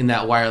Room in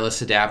that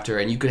wireless adapter,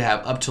 and you could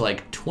have up to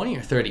like 20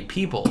 or 30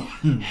 people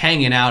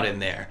hanging out in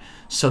there.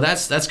 So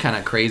that's kind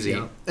of crazy.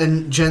 Yeah.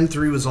 And Gen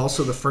 3 was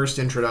also the first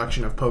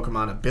introduction of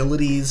Pokemon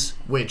abilities,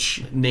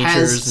 which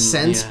has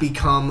since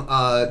become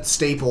a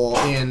staple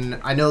in,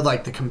 I know,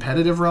 like the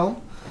competitive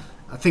realm.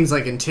 Things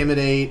like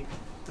Intimidate,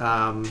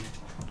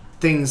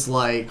 things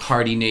like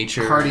Hardy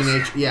Nature,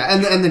 yeah,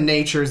 and the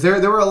natures.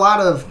 There were a lot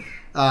of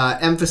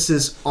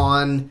emphasis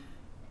on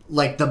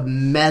like the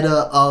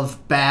meta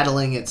of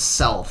battling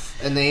itself,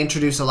 and they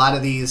introduced a lot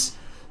of these,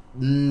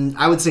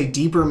 I would say,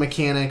 deeper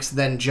mechanics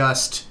than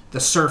just the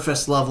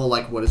surface level,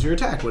 like what is your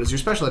attack, what is your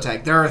special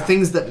attack. There are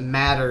things that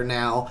matter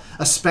now,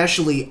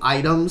 especially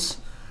items.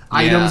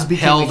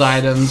 Held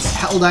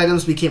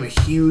items became a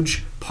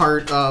huge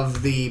part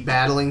of the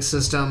battling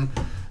system,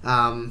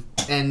 and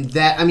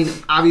that, I mean,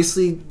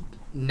 obviously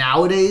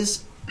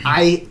nowadays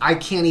I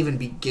can't even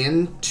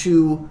begin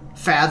to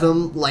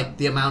fathom like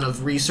the amount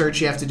of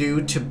research you have to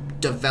do to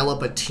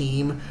develop a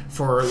team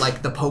for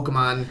like the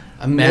Pokemon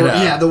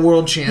the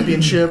World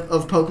Championship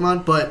of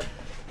Pokemon, but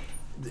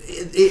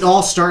it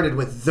all started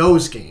with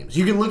those games.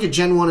 You can look at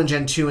Gen 1 and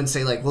Gen 2 and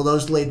say like, well,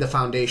 those laid the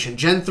foundation.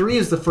 Gen 3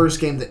 is the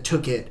first game that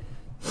took it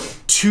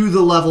to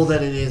the level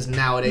that it is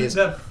nowadays.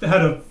 That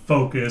had a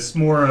focus,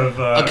 more of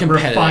a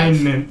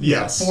refinement,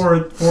 yes,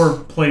 for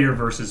player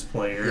versus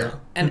player. Yeah.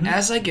 And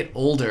as I get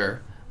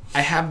older,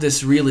 I have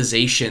this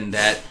realization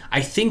that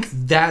I think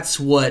that's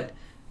what,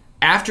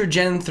 after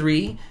Gen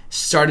 3,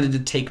 started to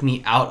take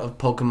me out of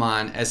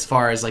Pokemon as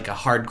far as like a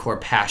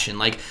hardcore passion.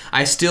 Like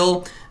I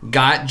still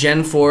got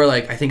Gen 4,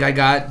 like I think I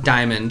got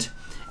Diamond,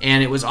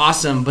 and it was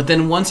awesome. But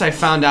then once I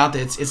found out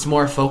that it's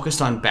more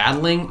focused on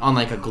battling on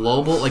like a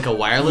global, like a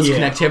wireless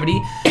connectivity,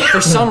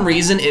 for some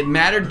reason it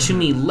mattered to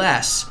me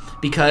less,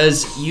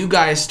 because you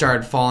guys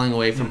started falling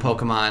away from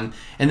Pokemon,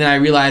 and then I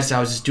realized I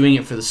was just doing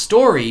it for the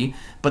story.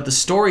 But the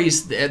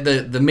stories,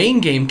 the main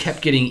game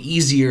kept getting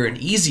easier and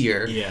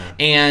easier. Yeah.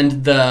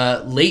 And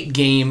the late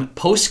game,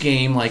 post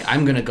game, like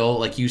I'm gonna go,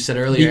 like you said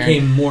earlier,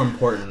 became more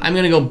important. I'm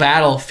gonna go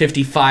battle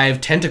 55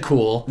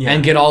 Tentacool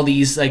and get all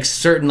these like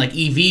certain like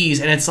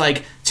EVs, and it's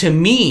like, to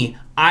me,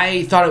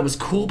 I thought it was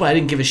cool, but I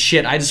didn't give a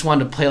shit. I just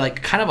wanted to play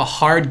like kind of a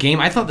hard game.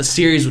 I thought the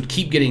series would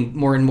keep getting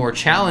more and more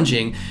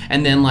challenging,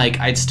 and then like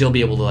I'd still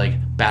be able to like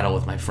battle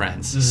with my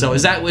friends. Mm-hmm. So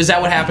is that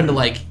what happened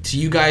to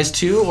you guys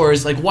too, or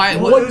is like why?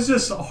 Well, it was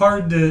just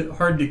hard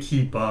to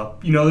keep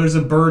up. You know, there's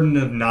a burden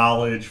of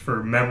knowledge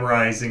for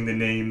memorizing the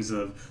names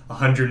of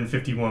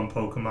 151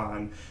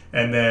 Pokemon,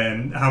 and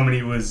then how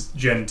many was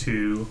Gen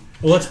 2?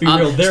 Well, let's be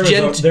real.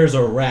 There's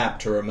a rap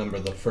to remember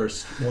the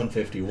first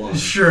 151.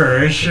 Sure.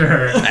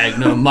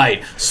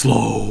 Magnemite,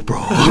 slow,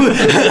 bro.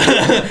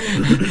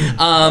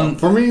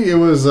 For me, it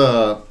was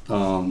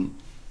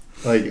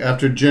like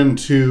after Gen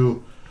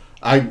 2,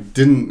 I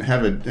didn't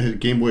have a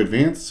Game Boy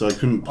Advance, so I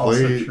couldn't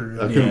play.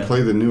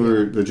 Play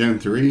the Gen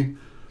 3.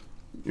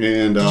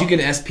 And did you get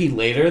an SP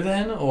later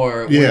then,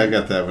 or? Yeah, I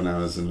got that when I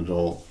was an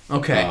adult.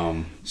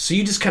 Okay, so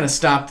you just kind of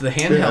stopped the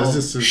handheld.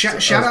 Yeah,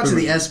 shout out to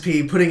the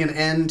SP putting an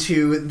end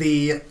to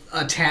the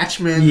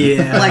attachment.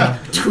 Yeah,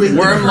 like twin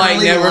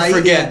Wormlight, never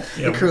forget.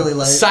 The curly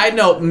light. Side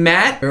note: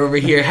 Matt over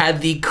here had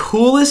the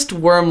coolest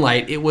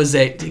Wormlight. It was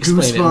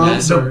explain it,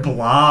 Matt. The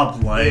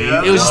blob light.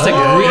 Yeah. It was just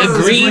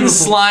a green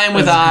slime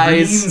with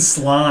eyes. Green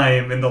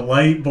slime, and the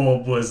light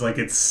bulb was like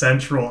its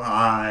central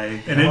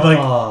eye, and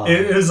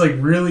it was like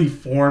really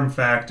form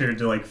factor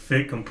to like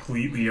fit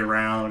completely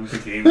around the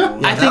Game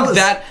Boy. I think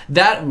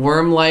that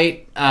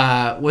Wormlight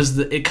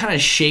it kind of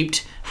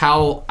shaped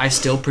how I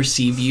still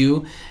perceive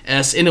you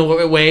as in a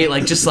way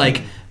like just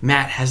like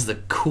Matt has the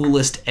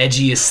coolest,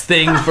 edgiest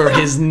thing for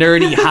his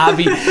nerdy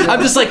hobby.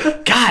 I'm just like,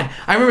 God,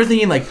 I remember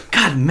thinking like,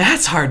 God,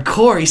 Matt's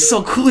hardcore. He's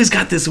so cool. He's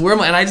got this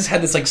Wormlight, and I just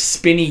had this like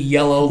spinny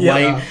yellow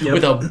light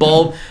with a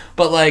bulb,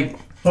 but like.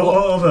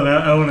 Hold on,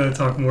 I want to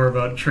talk more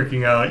about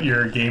tricking out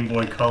your Game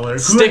Boy Color.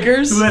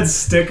 Stickers? Who had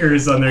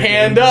stickers on their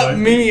Hand Game Boy? up,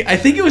 me. I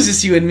think it was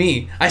just you and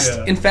me.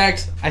 In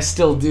fact, I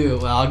still do.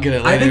 Well, I'll get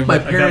it later. I think my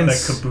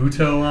parents... I got that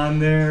Kabuto on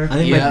there. I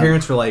think my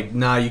parents were like,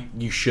 nah,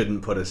 you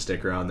shouldn't put a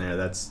sticker on there.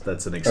 That's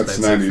an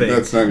expensive thing.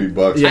 That's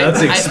 $90. Yeah,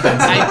 that's expensive.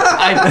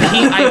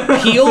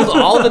 I peeled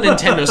all the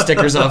Nintendo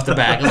stickers off the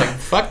back. I was like,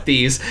 fuck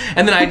these.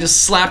 And then I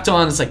just slapped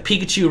on, it's like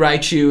Pikachu,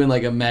 Raichu, and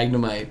like a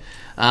Magnemite.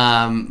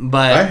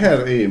 But I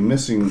had a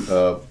missing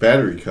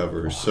battery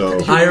cover,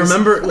 so I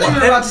remember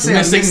about to say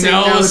missing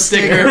no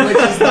sticker.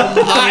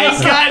 I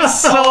got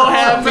so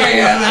happy.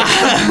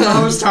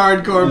 Most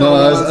hardcore. No,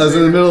 I was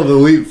in the middle of the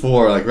Elite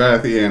Four, like right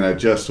at the end. I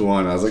just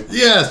won. I was like,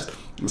 yes.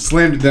 I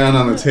slammed it down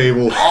on the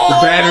table. The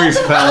batteries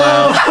fell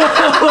out.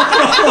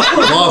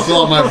 Lost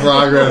all my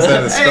progress.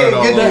 Had to start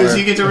all good news. over.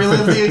 You get to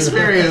relive the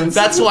experience.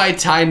 That's why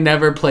Ty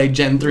never played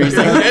Gen 3. He's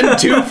like, Gen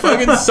 2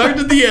 fucking sucked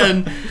at the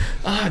end.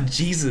 Ah,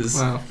 Jesus.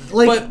 Wow.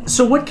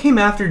 So what came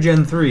after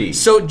Gen 3?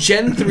 So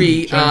Gen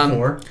 3... Gen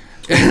 4.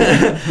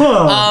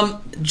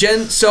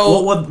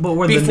 What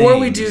were the before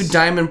we names? do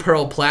Diamond,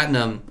 Pearl,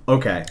 Platinum,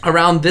 okay,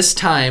 around this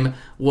time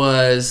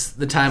was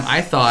the time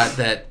I thought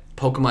that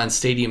Pokemon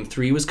Stadium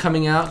 3 was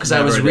coming out, because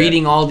I was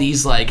reading all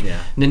these like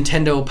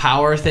Nintendo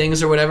Power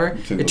things or whatever.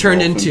 It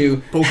turned into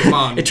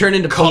Pokemon. It turned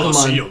into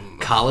Pokemon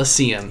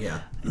Coliseum.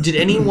 Yeah. Did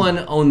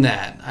anyone own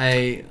that?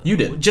 You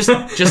did. Just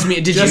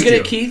me. Did you get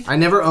it, Keith? I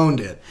never owned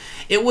it.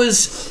 It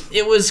was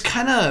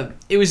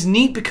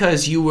neat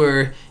because you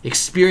were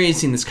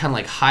experiencing this kind of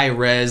like high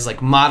res,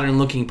 like modern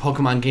looking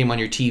Pokemon game on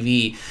your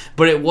TV,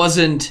 but it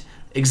wasn't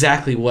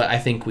exactly what I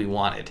think we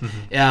wanted.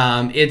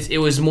 Mm-hmm. It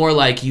was more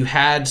like you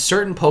had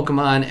certain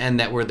Pokemon and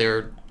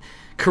they're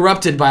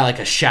corrupted by like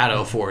a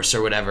shadow force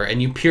or whatever,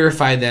 and you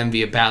purify them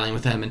via battling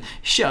with them and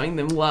showing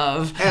them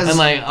love and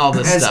like all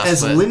this stuff.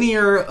 As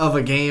linear of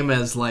a game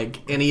as like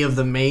any of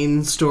the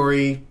main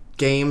story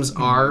games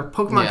are,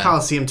 Pokemon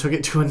Coliseum took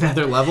it to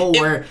another level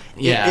where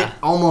it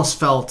almost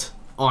felt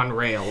on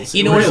rails.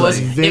 You know what it was?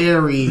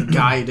 Very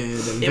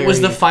guided. And it was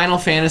the Final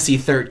Fantasy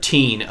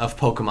 13 of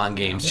Pokemon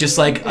games, just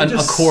like a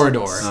corridor.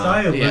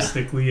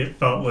 Stylistically, it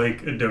felt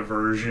like a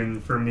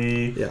diversion for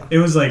me. Yeah. It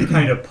was like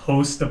kind of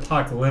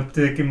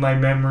post-apocalyptic in my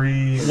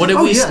memory. What did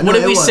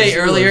we say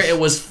earlier? It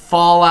was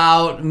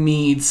Fallout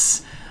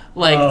meets...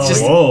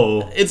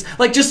 it's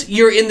like just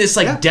you're in this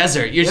like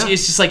desert.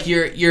 It's just like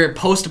you're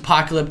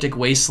post-apocalyptic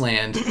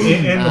wasteland,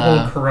 and the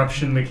whole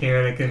corruption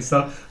mechanic and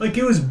stuff. Like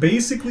it was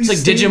basically it's like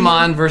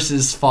Digimon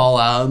versus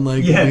Fallout. And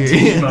like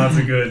Digimon's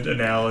a good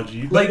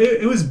analogy. Like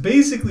it was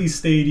basically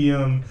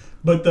Stadium,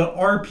 but the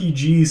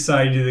RPG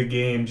side of the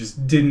game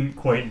just didn't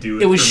quite do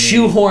it. It was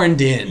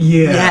shoehorned in.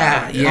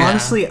 Yeah.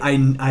 Honestly,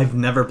 I've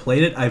never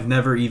played it. I've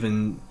never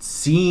even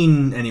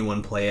seen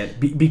anyone play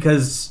it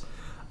because.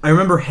 I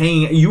remember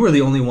you were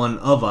the only one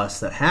of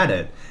us that had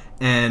it,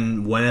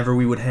 and whenever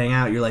we would hang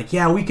out, you're like,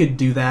 yeah, we could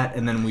do that,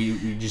 and then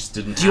we just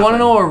didn't. Do you want to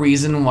know a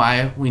reason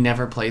why we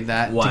never played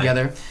that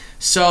together?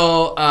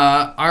 So,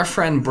 our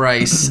friend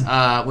Bryce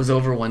was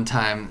over one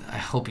time. I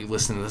hope you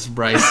listen to this,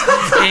 Bryce.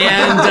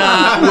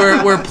 And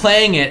we're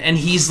playing it, and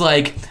he's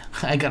like,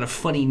 I got a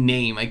funny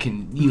name. I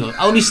can,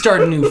 let me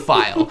start a new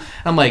file.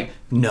 I'm like,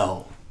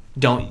 no.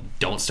 don't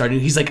start it.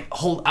 He's like,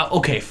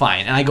 okay,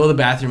 fine. And I go to the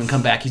bathroom and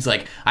come back. He's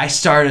like, I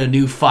started a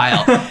new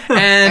file.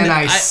 And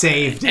I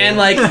saved it. And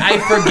like,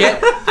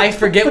 I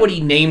forget what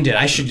he named it.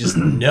 I should just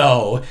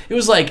know. It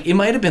was like, it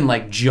might have been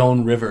like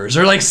Joan Rivers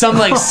or like some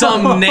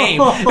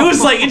name. It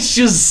was like, it's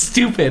just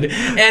stupid.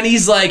 And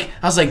he's like,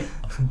 I was like,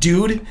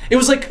 dude, it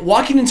was like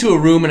walking into a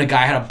room and a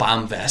guy had a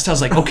bomb vest. I was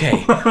like,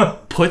 okay,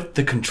 put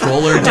the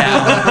controller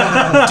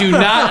down. Do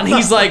not. And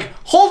he's like,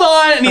 hold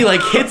on. And he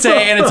like hits A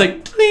and it's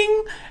like,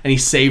 ding. And he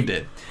saved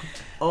it.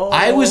 Oh.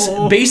 I was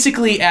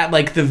basically at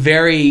like the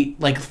very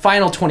like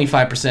final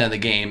 25% of the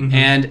game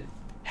and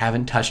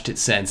haven't touched it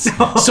since.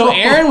 So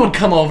Aaron would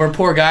come over,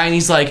 poor guy, and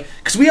he's like,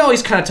 because we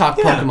always kind of talk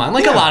Pokemon,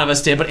 like a lot of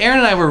us did, but Aaron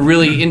and I were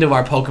really into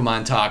our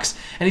Pokemon talks.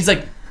 And he's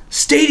like,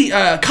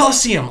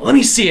 Coliseum, let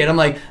me see it. I'm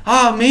like,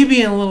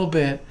 maybe in a little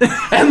bit.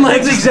 And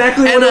like, that's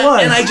exactly what it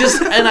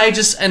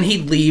was. And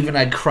he'd leave and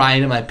I'd cry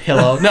into my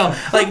pillow. No,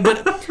 like,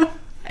 but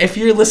if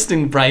you're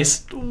listening,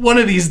 Bryce, one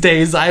of these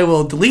days I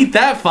will delete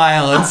that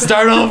file and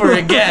start over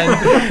again.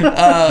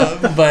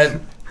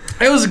 But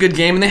it was a good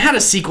game, and they had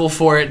a sequel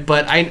for it,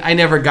 but I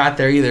never got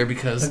there either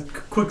because... A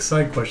quick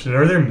side question.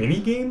 Are there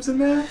mini games in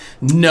that?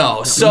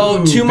 No.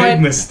 So to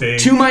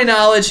my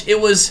knowledge,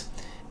 it was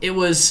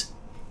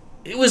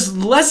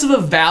less of a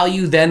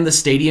value than the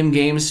Stadium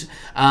games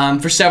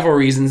for several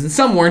reasons, and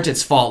some weren't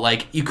its fault.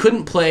 Like, you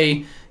couldn't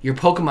play your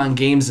Pokemon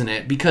games in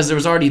it because there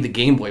was already the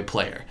Game Boy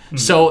player.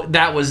 So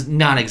that was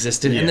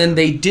non-existent. And then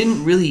they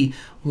didn't really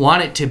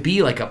want it to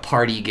be like a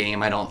party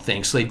game, I don't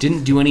think. So they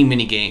didn't do any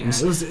mini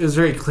games. It was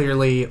very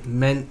clearly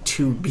meant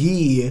to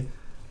be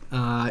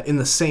in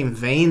the same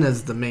vein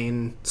as the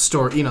main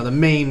story, the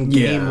main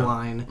game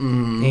line.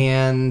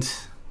 And...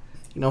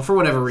 for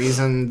whatever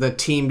reason, the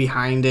team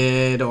behind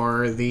it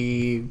or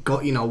the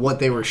what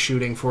they were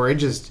shooting for, it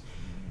just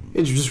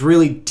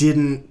really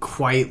didn't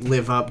quite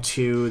live up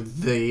to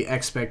the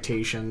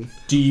expectation.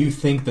 Do you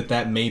think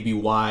that may be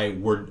why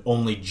we're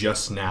only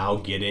just now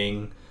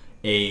getting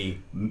a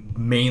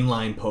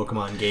mainline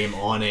Pokemon game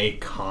on a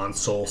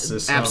console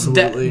system?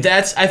 Absolutely.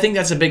 I think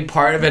that's a big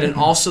part of it, and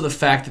also the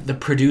fact that the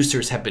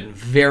producers have been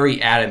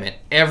very adamant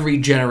every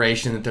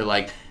generation that they're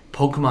like,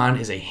 Pokemon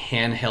is a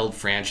handheld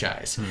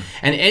franchise.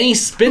 And any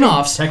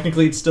spin-offs...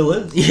 Technically, it still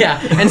is.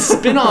 Yeah, and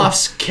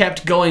spin-offs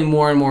kept going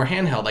more and more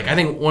handheld. Like, I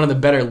think one of the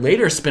better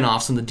later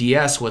spin-offs on the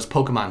DS was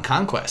Pokemon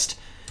Conquest.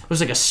 It was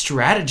like a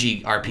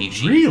strategy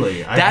RPG.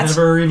 Really? I've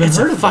never even heard of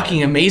that. It's a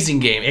fucking amazing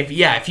game. If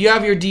you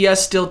have your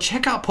DS still,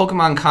 check out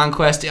Pokemon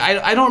Conquest.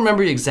 I don't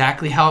remember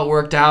exactly how it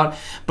worked out,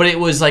 but it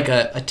was like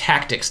a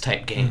tactics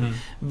type game.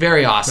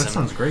 Very awesome. That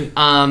sounds great.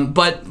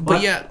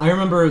 But yeah. I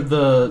remember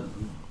the...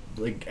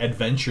 like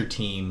adventure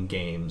team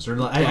games, or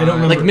I don't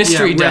remember, like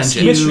Mystery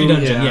Dungeon. Mystery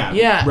Dungeon,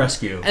 yeah,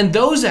 Rescue. And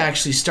those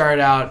actually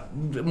started out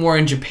more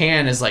in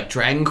Japan as like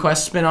Dragon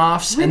Quest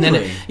spin-offs, really? And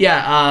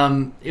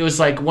then it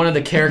was like one of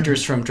the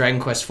characters from Dragon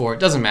Quest 4.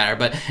 It doesn't matter,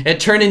 but it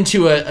turned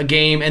into a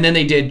game, and then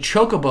they did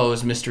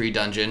Chocobo's Mystery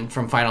Dungeon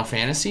from Final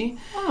Fantasy,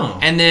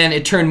 and then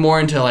it turned more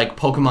into like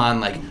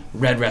Pokemon, like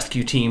Red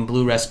Rescue Team,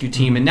 Blue Rescue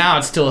Team, and now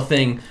it's still a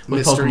thing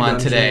with Mystery Pokemon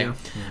Dungeon, today.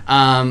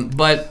 Yeah.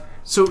 But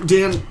so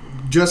Dan.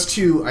 Just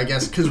to, I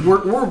guess, because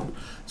we're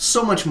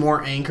so much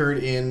more anchored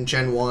in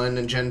Gen 1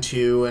 and Gen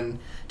 2 and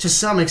to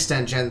some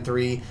extent Gen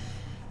 3,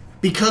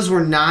 because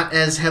we're not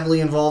as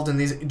heavily involved in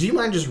these, do you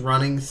mind just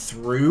running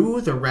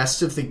through the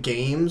rest of the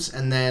games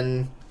and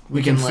then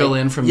we can fill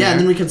in from there? Yeah,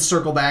 and then we can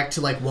circle back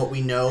to like what we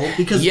know,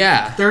 because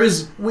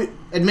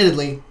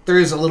admittedly, there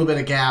is a little bit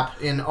of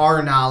gap in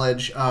our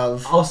knowledge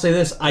of... I'll say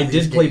this, I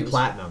did play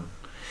Platinum,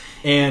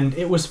 and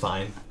it was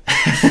fine.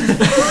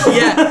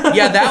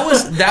 that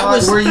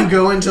was where you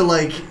go into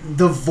like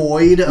the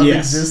void of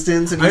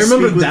existence and you speak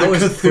with the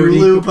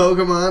Cthulhu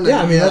Pokemon.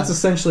 Yeah, I mean that's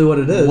essentially what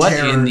it is. What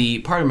in the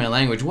pardon my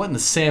language? What in the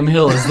Sam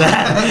Hill is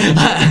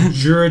that?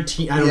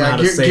 Giratina. I don't know how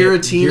to say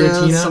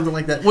Giratina, something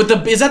like that.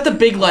 Is that the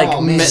big like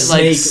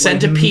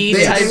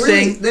centipede type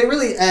thing? They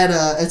really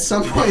at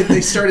some point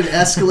they started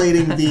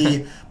escalating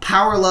the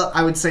power level,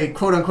 I would say,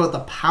 quote unquote, the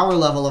power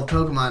level of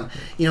Pokemon.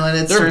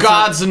 And they're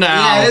gods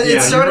now. Yeah,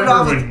 it started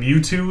off when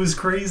Mewtwo was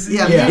crazy.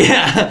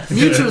 Yeah.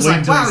 Mewtwo was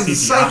like, wow,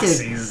 he's psychic.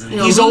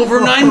 He's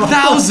over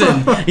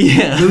 9,000.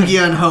 Yeah.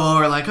 Lugia and Ho-Oh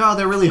are like, oh,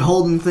 they're really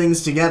holding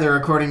things together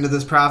according to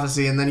this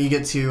prophecy, and then you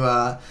get to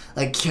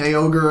like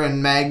Kyogre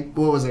and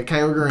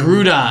Kyogre and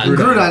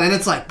Groudon, and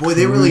it's like, boy,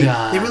 they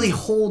really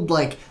hold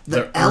like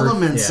the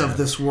elements of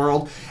this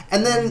world,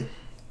 and then.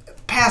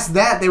 Past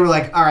that, they were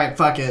like, all right,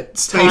 fuck it.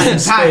 Space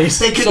and time.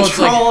 They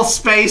control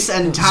space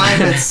and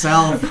time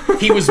itself.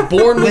 He was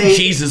born when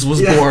Jesus was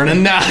born,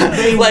 and now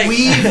they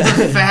weave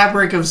the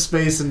fabric of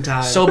space and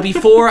time. So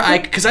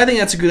because I think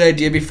that's a good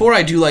idea, before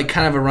I do like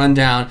kind of a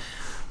rundown,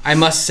 I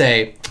must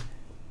say,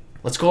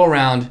 let's go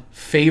around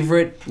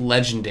favorite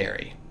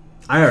legendary.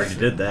 I already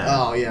did that.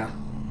 Oh, yeah.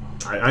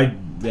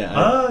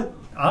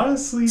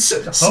 Honestly,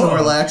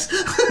 Snorlax.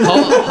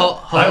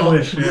 I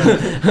wish,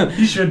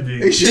 He should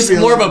be. Just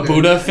more of a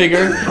Buddha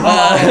figure.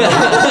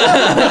 I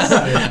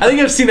think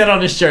I've seen that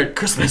on his shirt.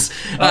 Christmas.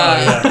 But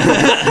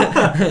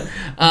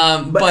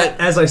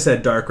as I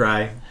said,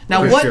 Darkrai.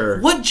 Now, For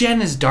what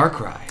gen is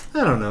Darkrai?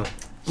 I don't know.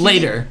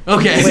 Later.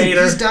 Okay.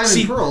 Later. He's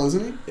Diamond Pearl,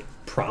 isn't he?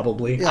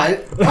 Probably. Yeah.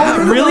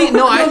 Really?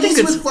 No, I think he's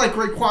it's- with like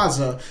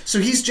Rayquaza, so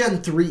he's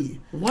Gen 3.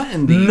 What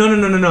in the...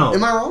 No.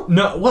 Am I wrong?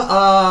 No. What?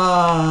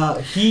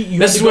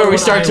 This is where we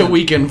start to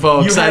weaken,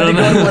 folks. You I had don't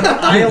to go know. to an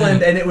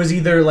island, and it was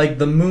either like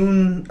the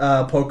moon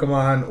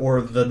Pokemon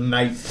or the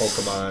night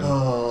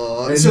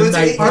Pokemon. And So the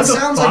night- Are it the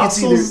sounds like it's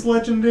either. fossils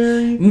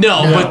legendary?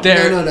 No, but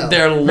they're No.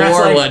 they're Matt's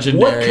lore like,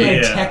 legendary. What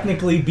can Yeah.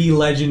 technically be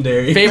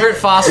legendary? Favorite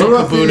fossil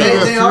What about the,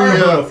 Kabuto? They are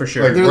Kabuto, for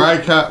sure. Like They're-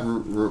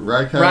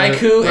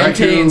 Raikou,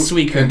 Entei, and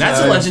Suicune. That's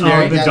a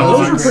legendary. the Yeah,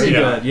 dogs. Those are pretty Yeah.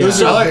 good. Yeah.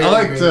 Those are I very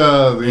liked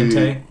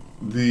Entei.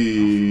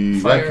 the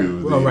Fire.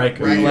 Raikou. Oh,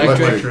 Raikou.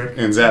 Electric.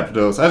 And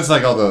Zapdos. I just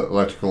like all the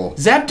electrical.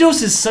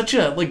 Zapdos is such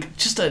a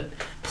just a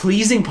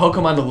pleasing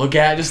Pokemon to look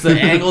at. Just the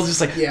angles,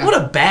 just like Yeah. what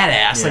a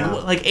badass, Yeah.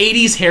 like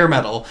 80s hair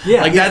metal.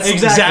 Yeah, like yeah, that's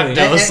exactly.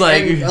 Zapdos.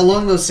 Like And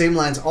along those same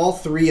lines, all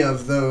three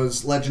of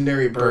those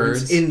legendary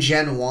birds Birds. in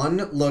Gen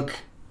 1 look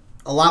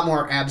a lot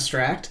more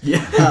abstract.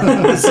 Yeah.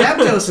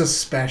 Zapdos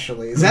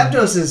especially.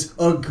 Zapdos is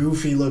a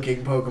goofy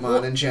looking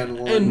Pokemon in Gen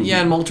 1. and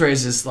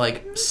Moltres is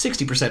like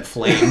 60%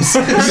 flames.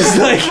 It's just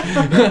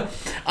like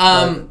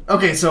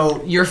Okay,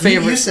 so Your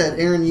favorite- You said,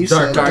 Aaron, you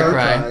Dark- said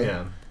Darkrai.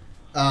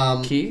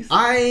 Yeah. Keith?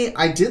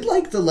 I did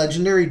like the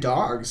legendary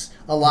dogs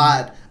a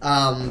lot.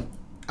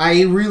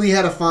 I really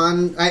had a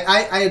fun.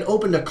 I had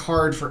opened a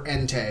card for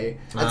Entei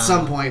at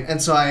some point,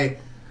 and so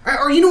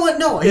or you know what?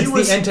 No, It's he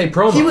was the Entei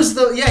promo. He was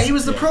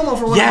the promo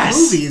for one Yes. of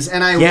the movies,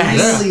 and I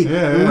Yes. really,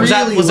 Yeah.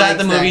 really was that liked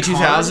the movie that card.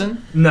 2000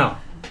 No.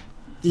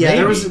 Yeah, there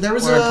Maybe.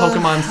 was or a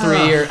Pokemon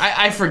 3 or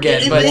I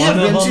forget, It but may have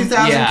one been of them?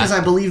 2000 Yeah. because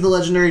I believe the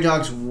legendary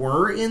dogs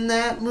were in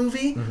that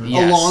movie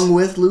Yes. along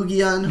with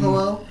Lugia and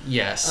Ho-Oh.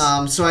 yes.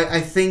 So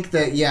I think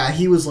that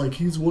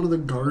he's one of the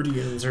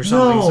guardians or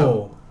something. So.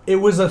 No. It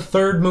was a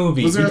third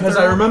movie Was there a because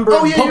third I one? remember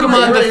Oh, yeah, you're Pokemon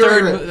right, the right,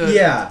 third. right, right.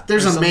 Yeah.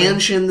 There's or a something.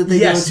 mansion that they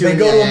Yes, go to. they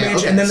go to a yeah, mansion,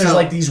 okay, and then there's so-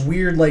 like these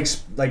weird like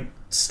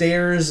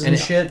stairs and And-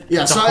 shit.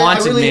 Yeah, It's so a I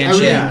haunted really- I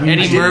mansion. really-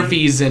 Eddie I did-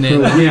 Murphy's in it.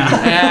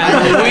 Yeah.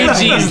 And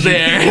Luigi's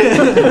there.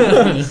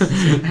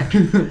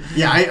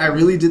 Yeah, I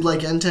really did like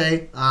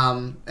Entei.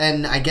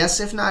 And I guess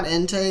if not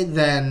Entei,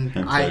 then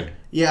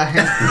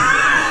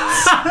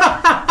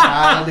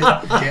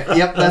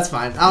yep, that's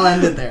fine. I'll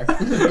end it there. Go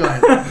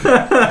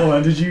ahead. Hold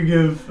on, did you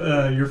give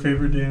your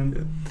favorite,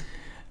 Dan?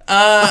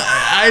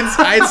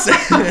 I'd say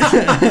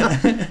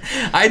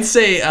I'd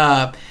say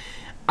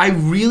I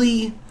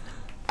really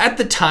at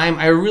the time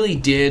I really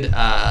did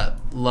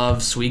love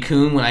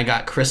Suicune when I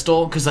got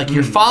Crystal because like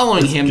you're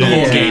following him the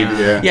whole game.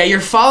 Yeah. You're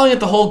following it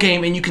the whole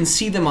game and you can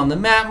see them on the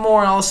map more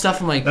and all this stuff.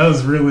 I'm like, That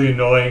was really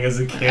annoying as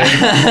a kid.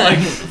 Like,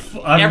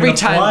 I'm Every gonna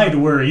time- fly to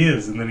where he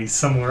is, and then he's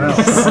somewhere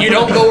else. you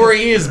don't go where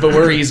he is, but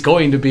where he's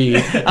going to be.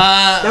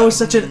 That was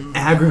such an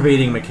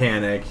aggravating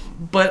mechanic.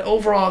 But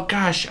overall,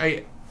 gosh,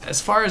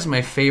 as far as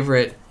my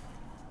favorite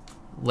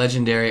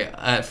legendary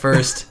at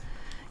first,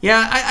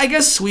 I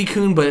guess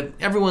Suicune, but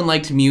everyone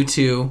liked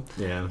Mewtwo.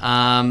 Yeah.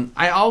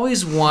 I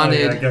always Oh, yeah,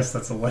 wanted. I guess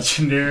that's a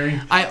legendary.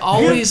 I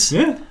always.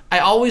 Yeah. I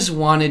always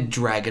wanted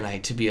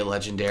Dragonite to be a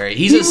legendary.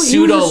 He's He a was a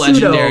pseudo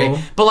legendary, pseudo.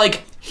 but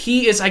like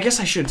he is. I guess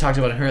I should have talked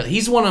about it earlier.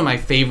 He's one of my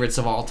favorites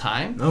of all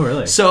time. Oh,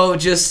 really? So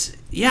just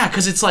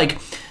because it's like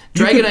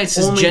You could Dragonite's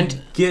is only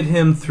gent. get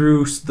him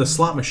through the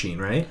slot machine,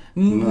 right?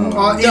 In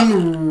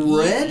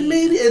red,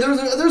 maybe?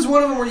 There's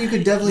one of them where you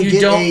could definitely You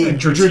get don't- a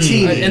Dratini.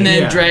 Dratini. And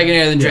then Yeah.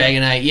 Dragonair, then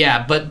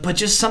Dragonite, but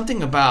just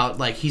something about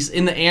like he's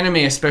in the anime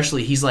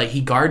especially. He's like he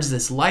guards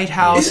this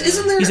lighthouse.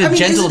 Isn't there? He's a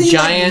gentle isn't he,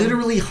 giant. Like,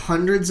 literally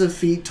hundreds of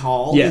feet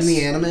tall Yes. in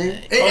the anime.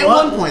 At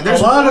one point,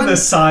 there's a lot one, of the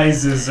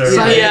sizes are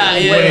Yeah,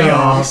 way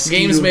off.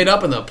 Game's made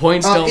up and the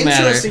points don't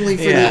matter. Interestingly,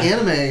 for Yeah. the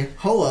anime,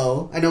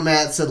 Ho-Oh, I know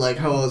Matt said like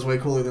Ho-Oh is way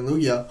cooler than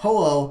Lugia.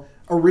 Ho-Oh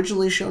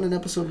originally shown in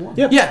episode 1.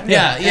 Yep. Yeah.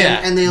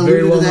 And they Very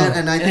alluded well to that, known.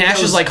 and I And think Ash that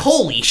is was like,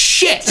 holy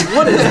shit!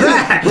 What is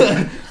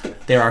that?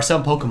 There are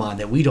some Pokemon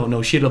that we don't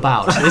know shit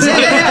about.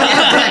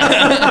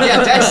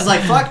 yeah, Dex is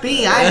like, fuck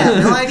me, I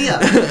have no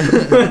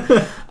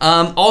idea.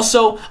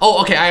 Also,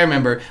 okay, I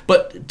remember.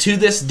 But to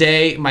this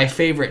day, my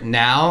favorite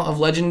now of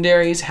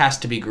legendaries has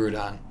to be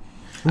Groudon.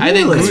 I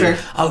think Really? Groudon, That's fair.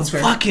 a That's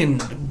fair.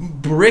 fucking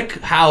brick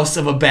house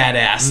of a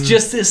badass.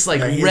 Just this like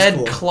Yeah, he is red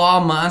cool. claw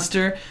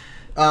monster.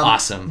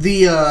 Awesome.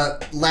 The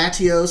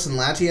Latios and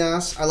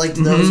Latias, I liked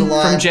those a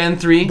lot. From Gen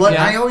 3. But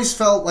yeah. I always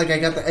felt like I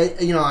got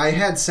I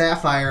had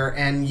Sapphire,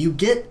 and you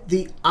get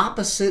the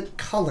opposite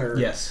color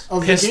Yes.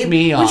 of Pissed the game,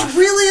 me off. which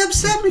really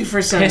upset me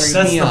for some Pissed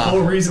reason. That's me the off.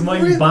 whole reason why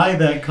you buy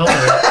that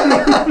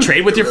color.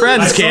 Trade with your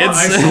friends, kids.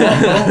 I saw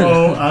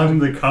Momo on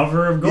the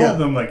cover of Gold. Yeah.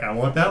 And I'm like, I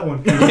want that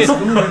one. It's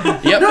cooler.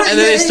 Yep, No, and then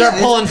they yeah, start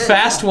yeah, pulling it's-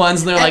 fast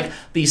ones, and they're and- like,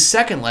 these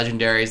second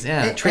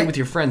legendaries, trade with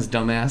your friends,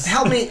 dumbass.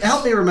 Help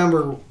me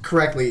remember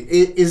correctly.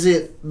 Is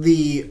it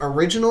the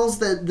originals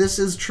that this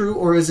is true,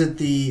 or is it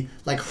the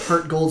like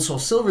Heart Gold Soul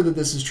Silver that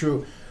this is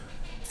true?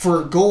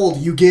 For Gold,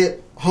 you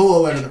get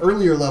Ho-Oh at an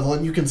earlier level,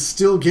 and you can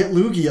still get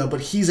Lugia,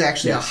 but he's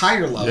actually a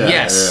higher level.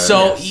 Yes.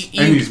 So and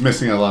he's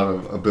missing a lot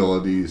of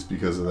abilities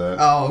because of that.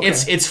 Oh, okay.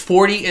 It's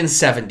 40 and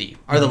 70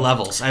 are the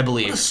levels, I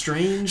believe. What a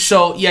strange.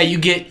 So yeah, you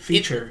get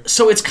feature.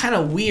 So it's kind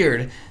of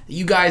weird.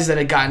 You guys that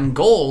had gotten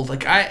gold,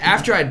 like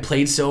after I'd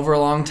played silver a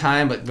long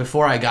time, but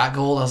before I got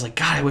gold, I was like,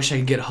 God, I wish I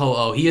could get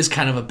Ho-Oh. He is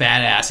kind of a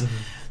badass. Mm-hmm.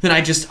 Then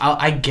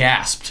I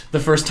gasped the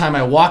first time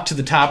I walked to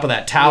the top of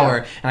that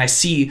tower and I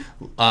see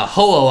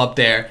Ho-Oh up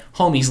there.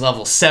 Homie's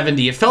level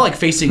 70. It felt like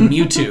facing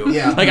Mewtwo.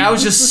 Yeah. Like I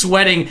was just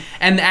sweating.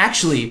 And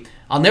actually,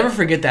 I'll never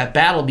forget that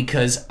battle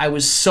because I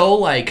was so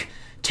like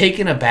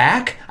taken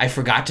aback, I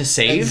forgot to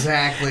save.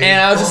 Exactly.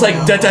 And I was just like,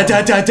 da da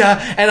da da da.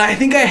 And I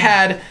think I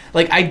had,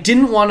 like, I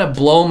didn't want to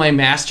blow my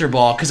Master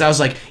Ball because I was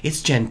like,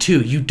 it's Gen 2.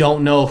 You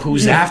don't know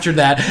who's after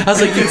that. I was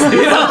like,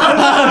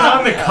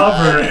 on the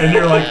cover, and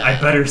you're like, I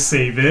better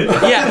save it.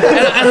 Yeah.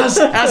 And I was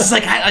just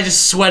like, I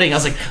just sweating. I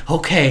was like,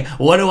 okay,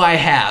 what do I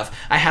have?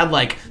 I had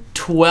like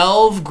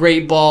 12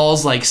 Great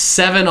Balls, like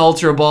 7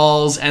 Ultra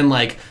Balls, and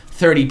like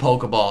 30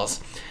 Pokeballs.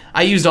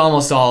 I used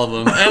almost all of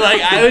them. And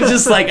like I was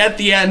just like at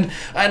the end,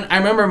 and I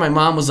remember my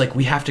mom was like,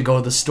 we have to go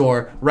to the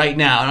store right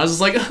now. And I was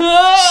just like,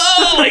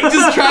 oh, like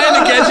just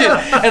trying to catch it.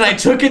 And I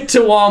took it to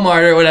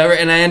Walmart or whatever,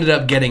 and I ended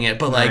up getting it.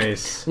 But like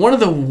one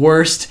of the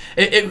worst,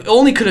 it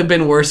only could have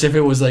been worse if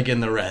it was like in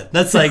the red.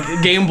 That's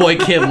like Game Boy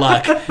Kid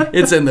luck.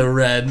 It's in the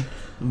red.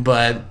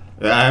 But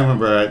yeah, I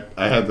remember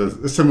I had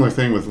a similar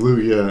thing with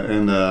Lugia,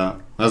 and I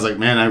was like,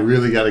 man, I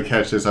really got to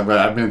catch this.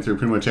 I've been through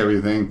pretty much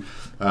everything.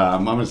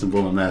 I'm just gonna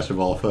blow my Master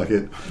Ball. Fuck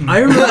it. I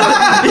remember.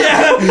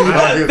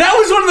 That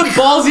was one of the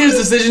ballsiest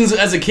decisions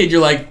as a kid.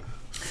 You're like,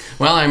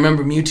 well, I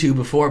remember Mewtwo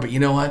before, but you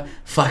know what?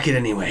 Fuck it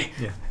anyway.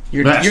 Yeah.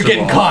 You're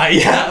getting caught.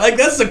 Yeah, like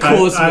that's the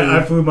coolest move.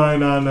 I flew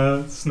mine on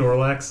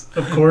Snorlax,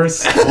 of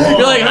course.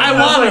 You're like, I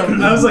want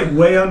him. I was like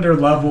way under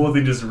leveled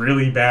and just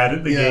really bad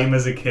at the game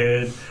as a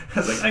kid. I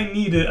was like, I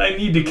need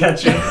to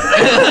catch it.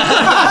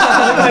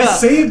 I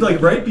saved like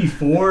right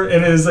before,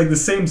 and it was like the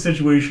same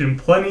situation.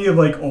 Plenty of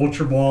like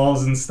Ultra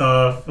Balls and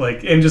stuff,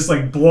 like, and just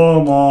like blow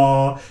them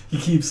all. He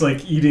keeps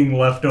like eating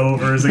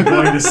leftovers and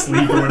going to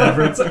sleep or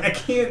whatever. It's like I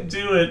can't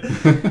do it.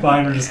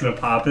 Fine, we're just gonna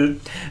pop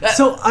it.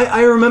 So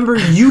I remember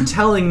you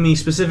telling me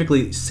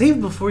specifically,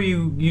 save before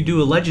you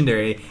do a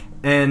legendary,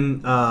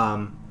 and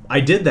I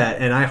did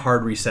that, and I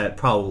hard reset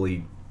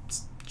probably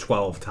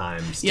 12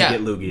 times to get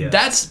Lugia.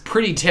 That's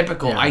pretty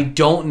typical. Yeah. I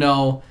don't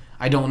know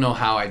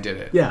how I did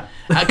it. Yeah.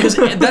 Because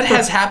that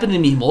has happened to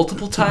me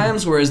multiple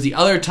times, whereas the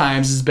other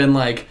times has been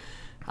like,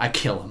 I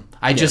kill him.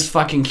 I just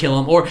fucking kill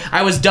him. Or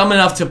I was dumb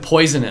enough to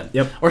poison him.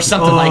 Yep. Or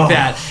something like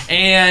that.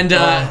 And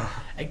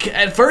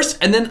at first,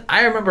 and then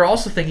I remember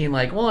also thinking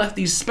like, well, if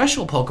these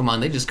special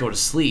Pokemon, they just go to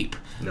sleep.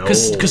 No.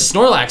 Because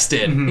Snorlax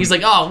did. Mm-hmm. He's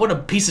like, oh, what a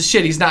piece of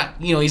shit. He's not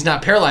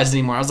paralyzed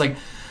anymore. I was like,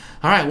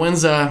 all right,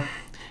 when's Lugia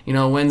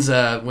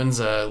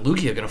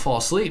gonna fall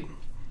asleep?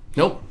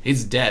 Nope,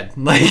 he's dead.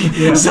 Like,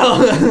 so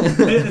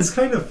it's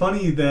kind of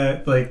funny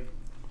that like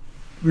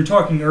we were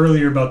talking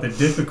earlier about the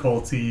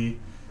difficulty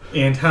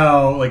and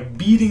how like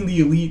beating the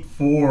Elite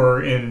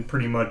Four in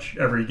pretty much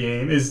every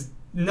game is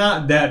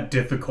not that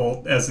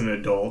difficult as an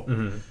adult.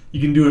 Mm-hmm. You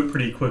can do it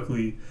pretty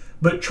quickly.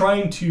 But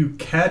trying to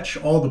catch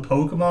all the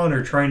Pokemon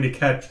or trying to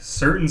catch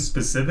certain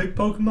specific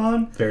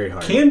Pokemon very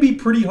hard. Can be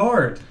pretty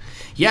hard.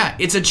 Yeah,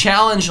 it's a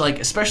challenge, like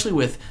especially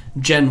with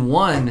Gen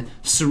 1,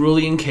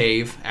 Cerulean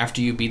Cave, after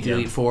you beat the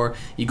Elite Four,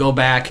 you go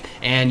back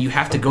and you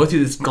have to go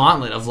through this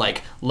gauntlet of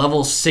like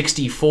level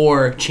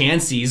 64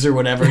 Chanseys or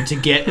whatever to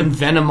get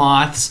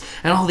Venomoths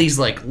and all these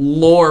like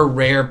lore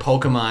rare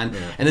Pokemon,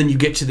 and then you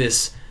get to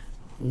this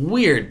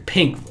weird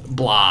pink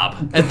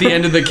blob at the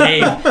end of the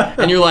cave,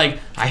 and you're like,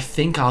 I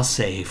think I'll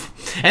save,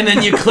 and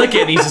then you click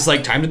it and he's just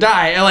like, time to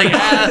die, and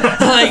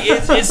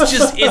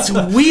it's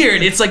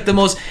weird. It's like the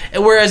most,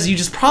 whereas you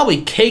just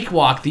probably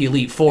cakewalk the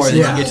Elite Four and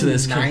then you get to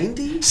this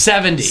 90?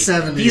 70.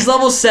 He's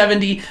level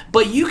 70,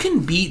 but you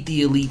can beat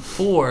the Elite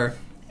Four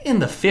in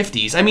the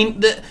 50s. I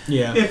mean,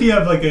 if you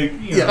have like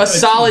a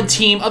solid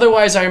team.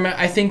 Otherwise,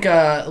 I think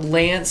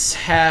Lance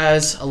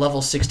has a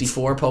level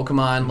 64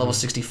 Pokemon, level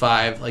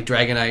 65, like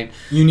Dragonite.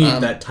 You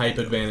need that type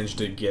advantage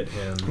to get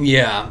him.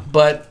 Yeah,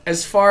 but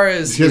as far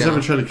as did you guys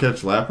ever try to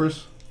catch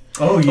Lapras?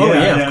 Oh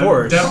yeah, of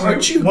course.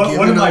 Aren't you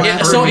one of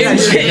my so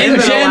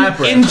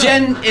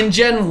in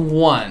Gen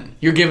 1,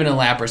 you're given a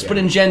Lapras, but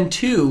in Gen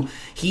 2,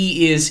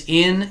 he is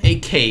in a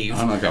cave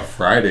on like a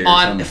Friday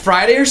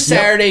or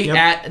Saturday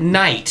at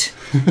night.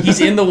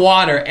 He's in the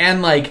water,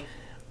 and like,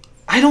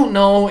 I don't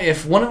know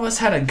if one of us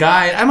had a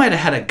guide. I might have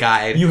had a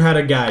guide. You had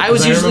a guide. I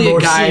was usually a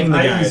guide.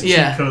 I used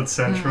Cheat Code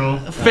Central.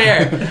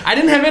 Fair. I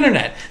didn't have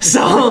internet,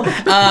 so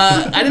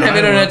I didn't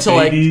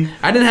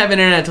have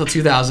internet till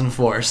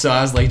 2004. So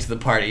I was late to the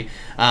party.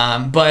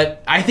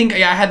 But I think I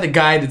had the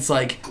guide. It's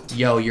like,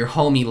 yo, your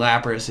homie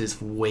Lapras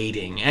is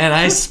waiting, and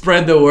I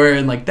spread the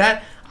word like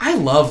that. I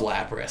love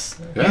Lapras.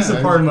 Yeah, he's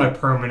a part of my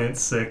permanent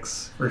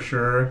 6 for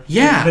sure.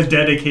 Yeah, the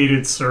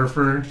dedicated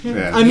surfer.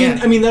 Yeah. I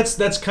mean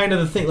that's kind of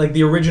the thing. Like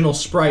the original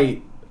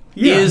sprite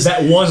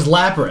that was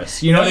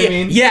Lapras. You know what I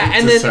mean? Yeah,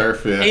 and To then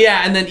surf,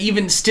 and then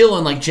even still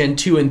in like Gen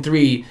 2 and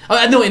 3.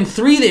 No, in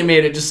 3 they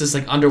made it just this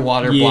like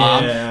underwater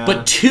blob.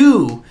 But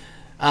 2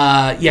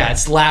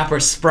 it's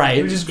Lapras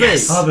Sprite. Which is great.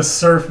 Yes. Oh, the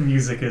surf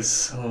music is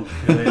so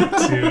good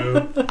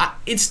too.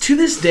 It's to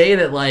this day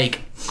that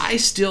like I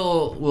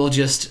still will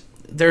just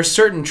there's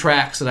certain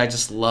tracks that I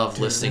just love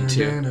listening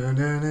to.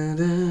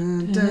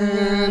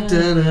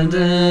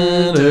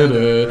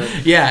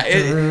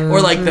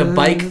 Or like the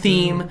bike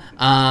theme,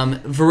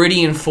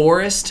 Viridian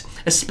Forest,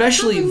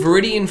 especially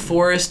Viridian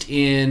Forest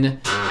in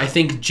I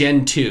think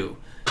Gen 2.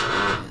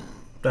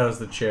 That was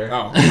the chair.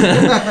 Oh.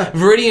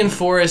 Viridian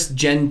Forest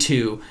Gen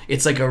 2.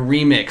 It's like a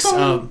remix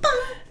of,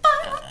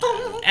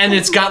 and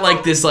it's got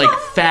like this like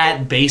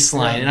fat bass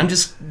line, and I'm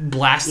just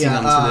blasting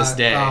them to this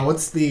day.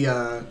 What's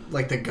the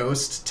like the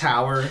ghost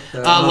tower?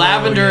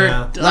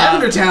 Lavender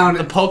Lavender Town,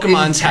 the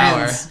Pokemon intense.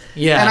 Tower.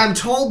 Yeah, and I'm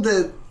told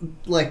that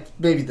like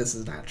maybe this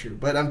is not true,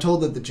 but I'm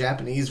told that the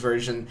Japanese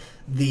version,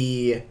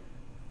 the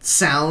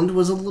sound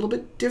was a little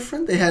bit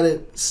different. They had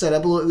it set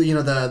up a little. You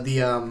know the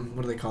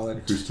what do they call it?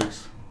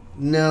 Acoustics.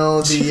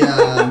 No,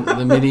 the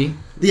the MIDI.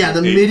 Yeah,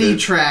 the MIDI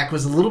track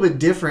was a little bit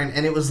different,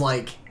 and it was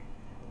like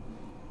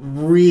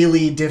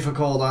really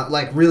difficult on,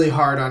 like really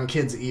hard on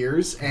kids'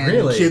 ears, and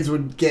kids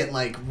would get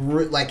like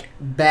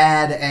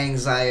bad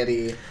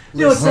anxiety.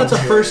 You know, it's not the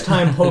first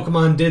time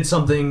Pokemon did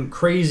something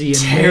crazy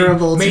and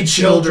terrible made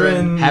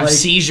children have like,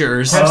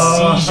 seizures. Have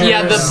seizures.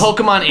 Yeah, the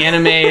Pokemon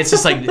anime. It's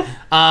just like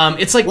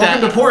it's like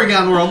Welcome to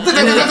Porygon World.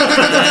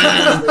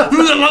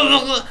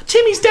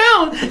 Timmy's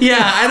down. Yeah,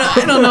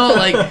 I don't know.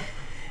 Like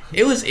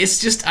it's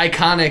just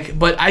iconic.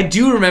 But I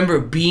do remember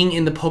being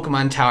in the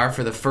Pokemon Tower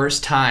for the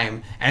first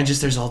time, and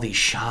just there's all these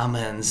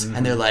shamans,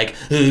 and they're like,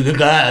 I'm gonna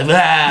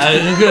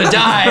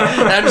die.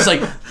 And I'm just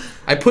like.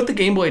 I put the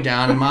Game Boy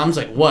down, and Mom's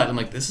like, "What?" I'm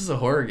like, "This is a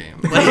horror game."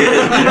 There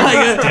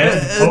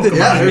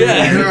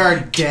are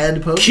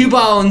dead Pokemon.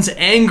 Cubone's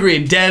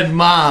angry dead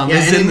mom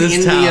is in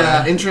this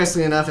tower.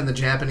 Interestingly enough, in the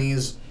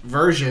Japanese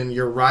version,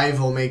 your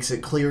rival makes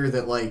it clear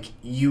that like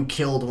you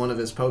killed one of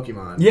his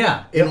Pokemon.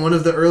 Yeah. In one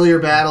of the earlier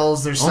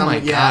battles, there's some. my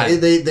God.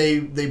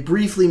 They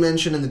briefly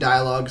mention in the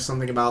dialogue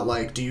something about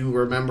like, do you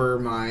remember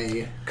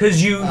my?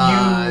 Because you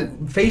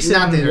face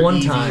him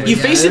one time. You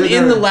face him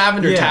in the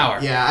Lavender Tower.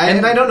 Yeah,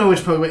 and I don't know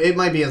which Pokemon. It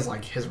might be as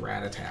like his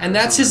Rattata. And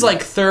that's his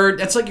like third.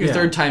 That's like your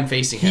third time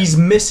facing him. He's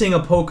missing a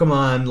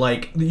Pokemon.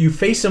 Like you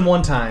face him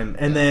one time,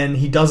 and then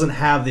he doesn't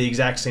have the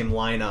exact same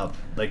lineup.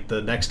 Like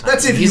the next time.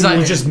 That's if he's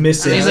like, just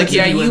missing. He's like,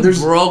 you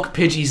broke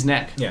Pidgey's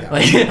neck. Yeah.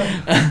 Like,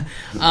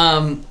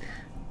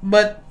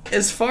 but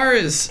as far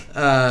as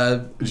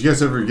did you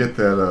guys ever get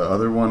that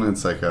other one?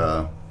 It's like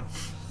I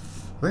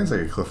think it's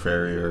like a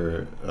Clefairy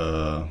or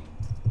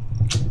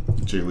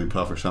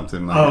Jigglypuff or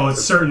something. Like a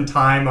certain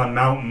time on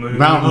Mount Moon.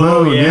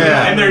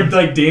 Yeah. And they're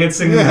like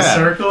dancing in a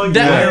circle. I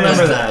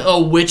remember that. A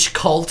witch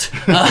cult.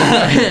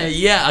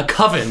 A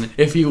coven,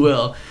 if you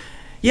will.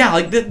 Yeah,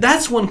 like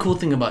that's one cool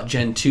thing about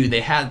Gen 2.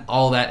 They had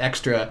all that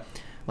extra,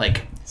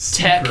 like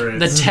tech,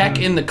 the tech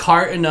in the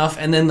cart enough,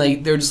 and then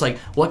they're just like,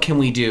 what can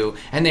we do?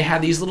 And they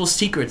had these little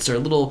secrets or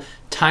little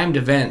timed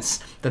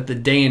events that the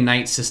day and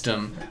night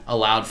system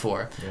allowed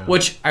for. Yeah.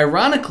 Which,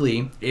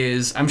 ironically,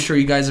 is I'm sure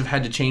you guys have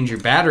had to change your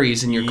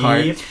batteries in your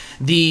cart.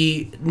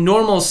 The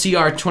normal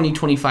CR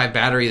 2025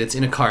 battery that's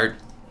in a cart,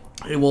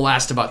 it will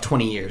last about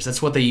 20 years.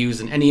 That's what they use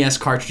in NES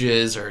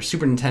cartridges or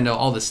Super Nintendo,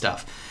 all this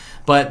stuff.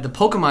 But the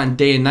Pokemon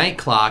day and night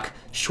clock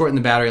shortened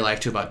the battery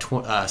life to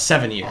about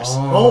 7 years.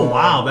 Oh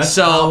wow, that's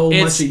so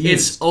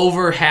it's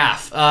over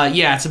half.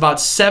 It's about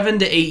 7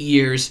 to 8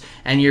 years,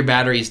 and your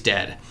battery's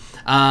dead.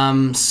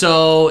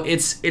 So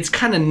it's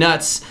kind of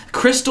nuts.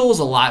 Crystal's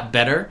a lot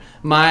better.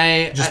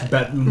 More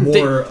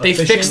they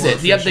fixed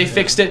it. Yep, they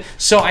fixed it.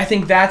 So I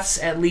think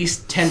that's at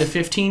least 10 to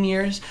 15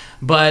 years.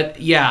 But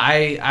yeah,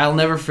 I'll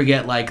never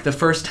forget like the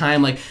first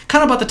time, like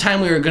kind of about the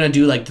time we were gonna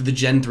do like the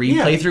Gen 3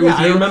 playthrough with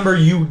you. I remember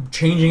you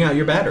changing out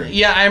your battery.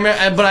 Yeah, I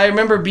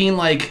remember being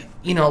like,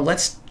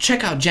 let's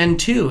check out Gen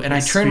 2, and I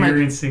turned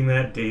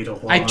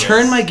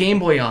my Game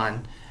Boy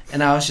on,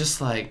 and I was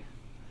just like,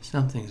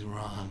 something's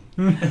wrong.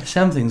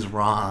 Something's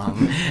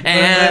wrong.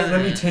 And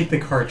let me take the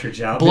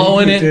cartridge out.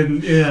 Blowing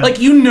it. Like,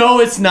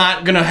 it's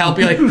not going to help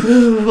you.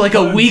 Like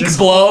a weak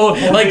blow.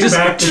 Like, just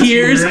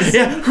tears.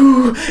 Yeah.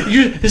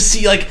 You just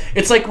see, like,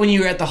 it's like when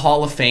you're at the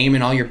Hall of Fame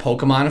and all your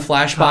Pokemon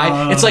flash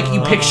by. It's like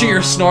you picture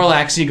your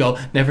Snorlax and you go,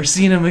 never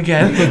seen him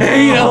again.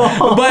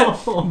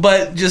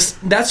 But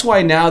just, that's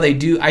why now I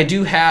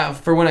do have,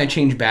 for when I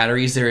change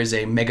batteries, there is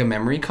a Mega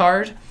Memory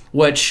card.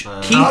 Which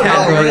Keith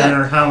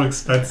had. How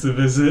expensive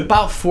is it?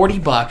 About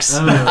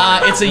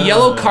 $40. It's a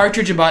yellow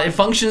cartridge. It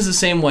functions the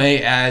same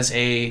way as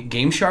a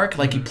Game Shark.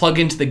 Like you plug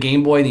into the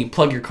Game Boy, and you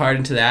plug your card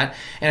into that,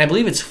 and I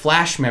believe it's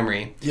flash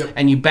memory. Yep.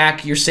 And you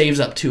back your saves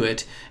up to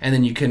it, and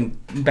then you can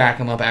back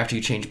them up after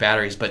you change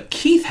batteries. But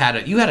Keith had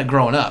it. You had it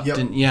growing up,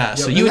 didn't? Yeah. Yep.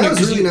 So and that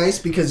was really nice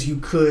because you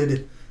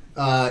could,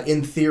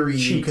 in theory,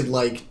 you could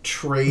like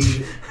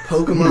trade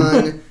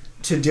Pokemon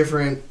to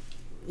different.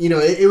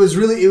 It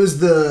was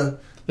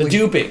The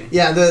duping.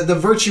 Yeah, the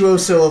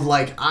virtuoso of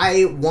like,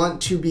 I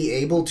want to be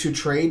able to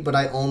trade, but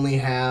I only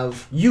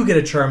have... You get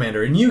a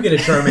Charmander, and you get a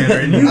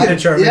Charmander, and you get a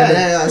Charmander.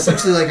 Yeah.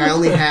 Essentially, like, I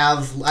only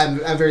have... I'm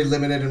very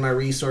limited in my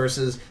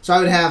resources. So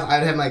I'd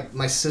have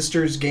my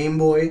sister's Game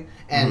Boy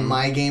and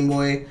my Game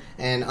Boy,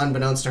 and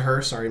unbeknownst to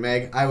her, sorry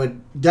Meg, I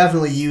would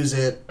definitely use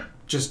it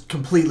just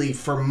completely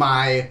for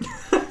my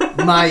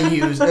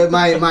use.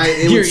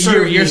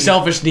 Your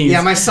selfish needs.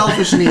 Yeah, my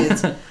selfish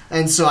needs.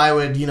 And so I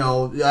would,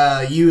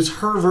 use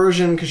her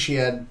version because she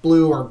had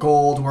blue or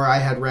gold where I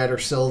had red or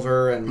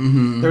silver.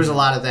 And there's a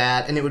lot of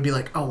that. And it would be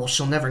like, oh, well,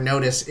 she'll never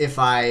notice if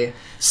I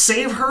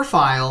save her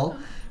file,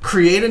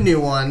 create a new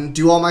one,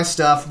 do all my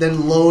stuff,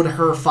 then load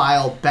her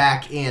file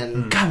back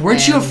in. God,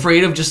 weren't you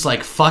afraid of just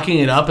like fucking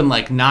it up and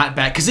like not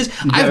back? Because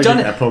I've done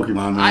it. That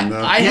Pokemon man,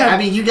 though.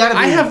 You gotta.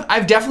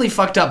 I've definitely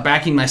fucked up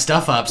backing my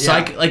stuff up. So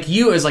like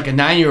you as like a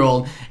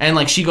 9-year-old, and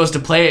like she goes to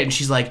play it and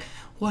she's like,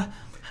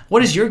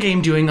 what is your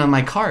game doing on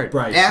my cart?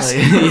 Right. Ask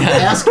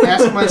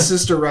my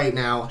sister right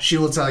now. She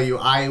will tell you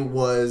I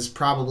was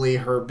probably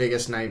her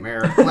biggest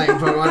nightmare playing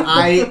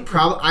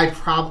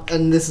Pokemon.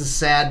 And this is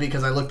sad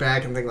because I look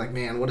back and think like,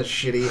 man, what a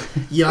shitty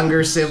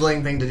younger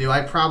sibling thing to do.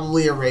 I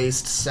probably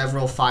erased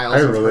several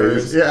files of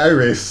hers. Yeah, I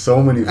erased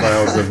so many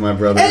files of my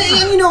brother. And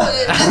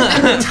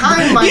at the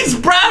time, he's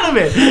proud of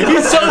it.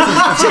 He's so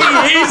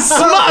he's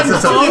smug.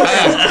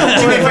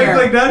 To be fair,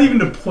 like not even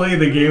to play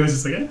the game. It's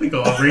just like I think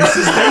I'll erase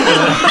this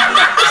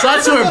data. So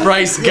that's where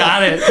Bryce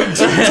got it.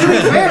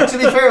 To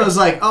be fair, it was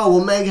like, oh,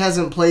 well, Meg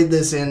hasn't played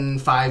this in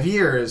 5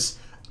 years.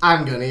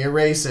 I'm going to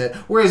erase it.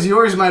 Whereas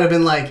yours might have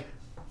been like,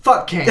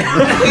 fuck Kane.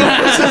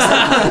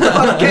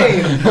 Fuck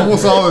Kane.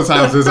 Almost all the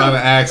times it was on an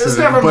accident. It's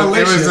never but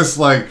malicious. It was just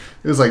like,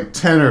 it was like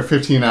 10 or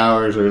 15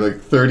 hours or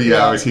like 30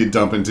 hours he'd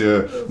dump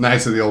into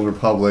Knights of the Old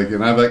Republic.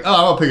 And I'd be like,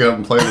 oh, I'll pick it up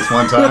and play this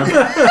one time.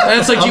 And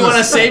it's like, do you want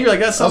to save? You're like,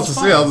 that sounds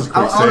fun. I'll just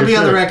quick save. I want to be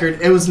on the record.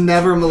 It was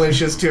never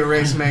malicious to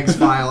erase Meg's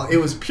file. It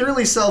was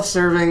purely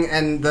self-serving,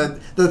 and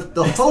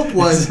the hope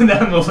was... Isn't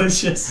that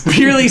malicious?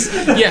 Purely,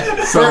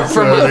 yeah,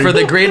 for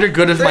the greater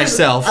good of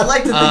myself. I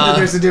like to think that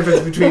there's a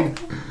difference between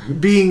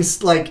being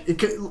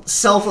like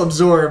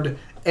self-absorbed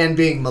and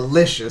being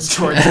malicious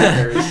towards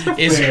others.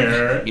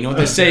 You know what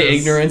they say,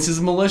 ignorance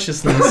is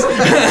maliciousness.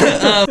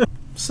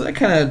 So that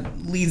kind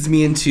of leads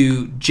me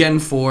into Gen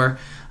 4.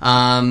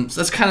 So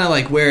that's kind of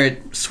like where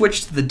it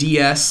switched to the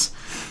DS,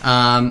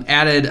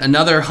 added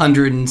another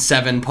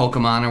 107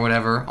 Pokemon or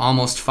whatever,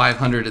 almost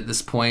 500 at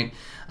this point.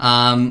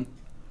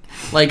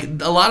 Like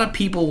a lot of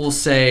people will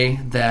say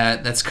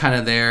that that's kind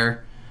of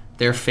their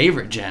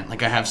favorite gen.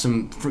 Like I have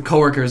some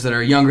coworkers that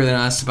are younger than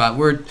us,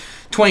 we're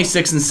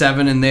 26 and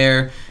 7, and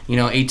they're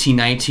 18,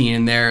 19,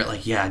 and they're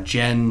like, yeah,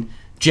 Gen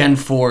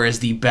 4 is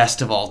the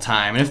best of all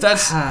time. And if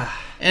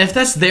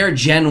that's their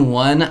Gen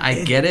 1,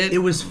 I get it. It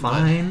was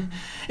fine.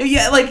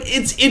 Yeah, like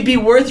it'd be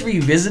worth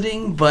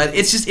revisiting, but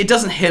it's just it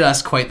doesn't hit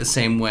us quite the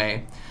same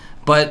way.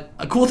 But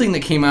a cool thing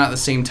that came out at the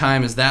same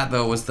time as that,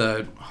 though, was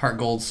the Heart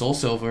Gold Soul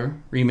Silver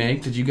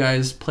remake. Did you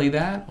guys play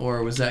that,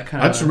 or was that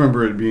kind of... I just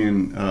remember it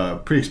being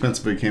pretty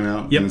expensive when it came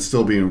out, and it's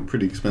still being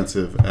pretty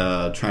expensive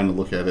trying to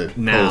look at it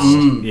now.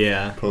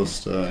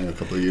 Post in a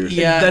couple of years.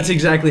 Yeah, that's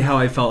exactly how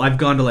I felt. I've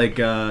gone to like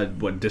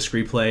Disc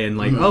Replay and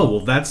like, oh,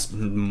 well, that's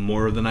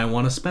more than I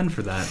want to spend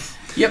for that.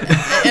 Yep,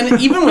 and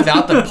even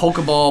without the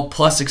Pokeball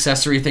Plus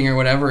accessory thing or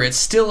whatever, it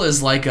still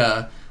is like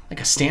a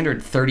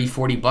standard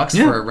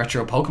 $30-$40 for a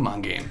retro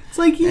Pokemon game. It's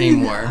like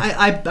anymore.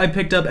 I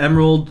picked up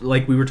Emerald,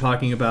 like we were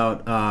talking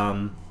about,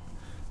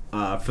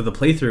 for the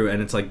playthrough,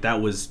 and it's like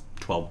that was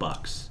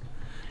 $12.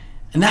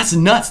 And that's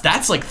nuts.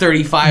 That's like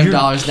 $35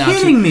 now. You're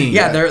kidding me.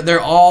 Yeah,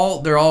 they're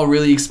all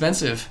really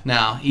expensive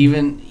now.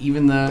 Even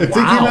the if they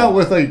came out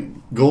with like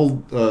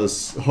Gold,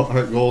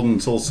 Heart Gold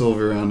and Soul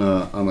Silver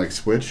on like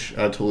Switch,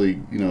 I'd totally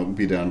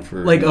be down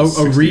for like a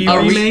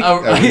remake.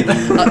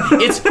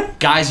 It's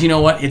guys, you know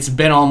what? It's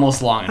been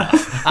almost long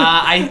enough.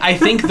 I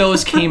think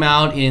those came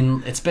out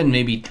it's been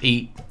maybe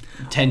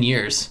 8-10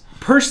 years.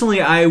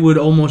 Personally, I would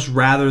almost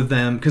rather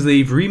them, because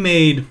they've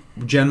remade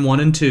Gen 1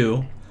 and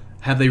 2.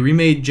 Have they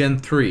remade Gen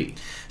 3?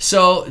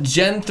 So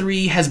Gen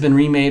 3 has been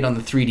remade on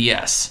the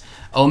 3DS.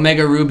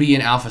 Omega Ruby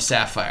and Alpha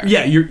Sapphire.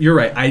 Yeah, you're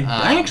right.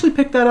 I actually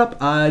picked that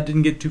up. I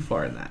didn't get too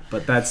far in that,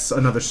 but that's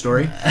another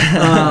story.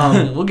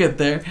 We'll get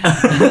there.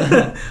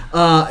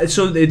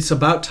 So it's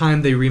about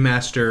time they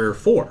remaster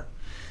 4.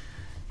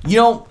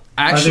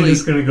 Actually, are they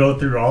just going to go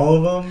through all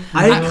of them?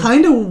 I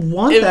kind of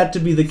want that to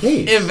be the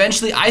case.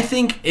 Eventually, I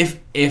think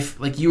if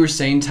like you were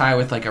saying, Ty,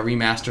 with like a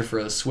remaster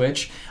for the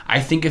Switch, I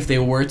think if they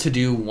were to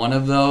do one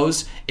of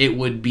those, it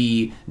would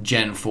be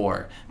Gen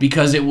 4.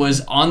 Because it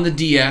was on the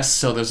DS,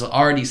 so there's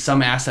already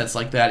some assets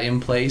like that in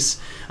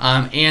place,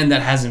 and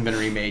that hasn't been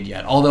remade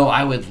yet. Although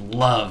I would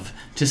love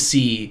to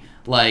see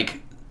like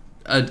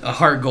a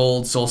Heart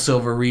Gold, Soul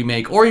Silver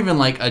remake, or even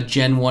like a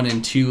Gen 1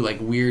 and 2 like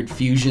weird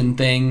fusion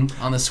thing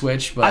on the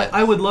Switch. But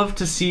I would love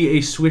to see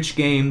a Switch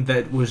game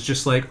that was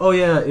just like, oh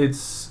yeah,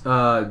 it's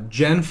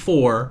Gen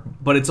 4,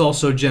 but it's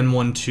also Gen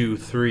 1, 2,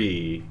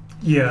 3.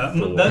 Yeah,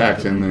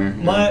 packed in there.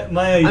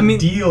 My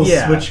ideal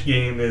Switch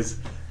game is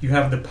you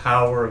have the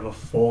power of a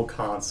full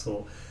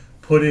console.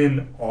 Put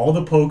in all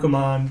the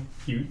Pokemon,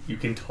 you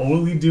can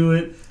totally do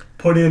it.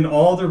 Put in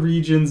all the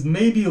regions,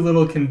 maybe a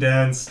little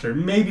condensed, or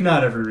maybe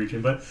not every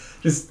region, but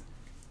just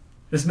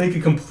make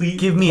a complete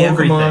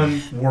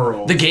Pokemon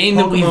world. The game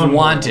that we've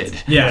wanted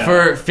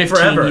for 15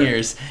 Forever.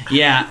 years.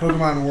 Yeah.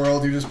 Pokemon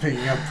world, you're just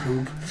picking up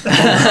poop.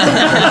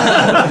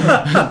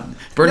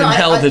 Burning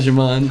hell,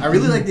 Digimon. I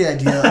really like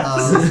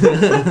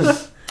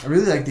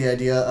the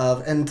idea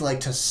of, and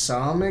like to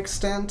some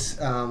extent,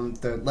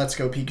 the Let's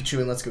Go Pikachu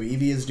and Let's Go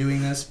Eevee is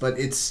doing this, but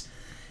it's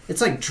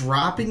like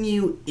dropping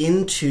you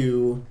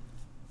into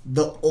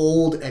the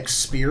old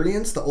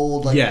experience, the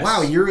old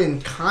wow, you're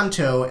in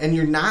Kanto and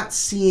you're not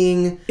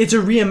seeing. It's a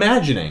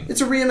reimagining.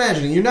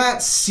 You're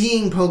not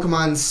seeing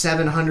Pokemon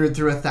 700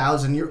 through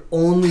 1,000. You're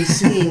only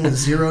seeing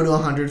 0 to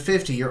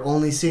 150. You're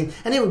only seeing,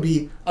 and it would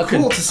be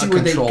cool to see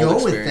where they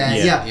go with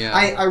that. Yeah.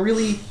 I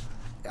really.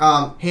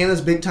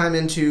 Hannah's big time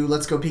into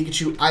Let's Go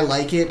Pikachu. I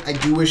like it. I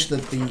do wish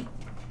that the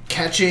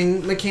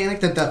catching mechanic,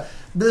 that the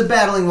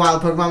battling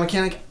wild Pokemon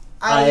mechanic,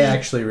 I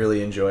actually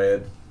really enjoy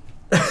it.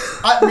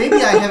 Maybe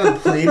I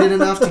haven't played it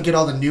enough to get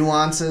all the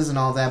nuances and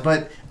all that,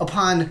 but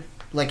upon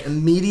like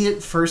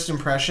immediate first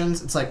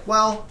impressions, it's like,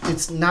 well,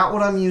 it's not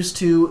what I'm used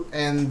to,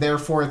 and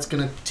therefore it's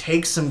going to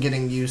take some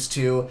getting used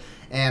to,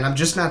 and I'm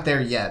just not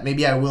there yet.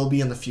 Maybe I will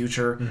be in the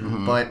future,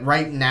 but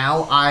right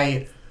now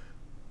I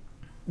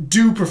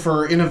do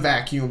prefer, in a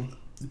vacuum,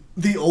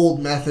 the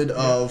old method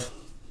of,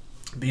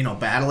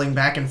 battling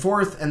back and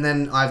forth, and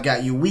then I've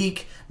got you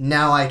weak,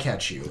 now I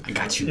catch you. I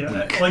got you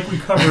weak. Like we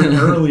covered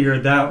earlier,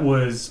 that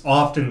was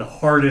often the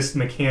hardest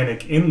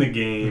mechanic in the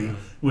game,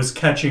 was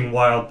catching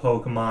wild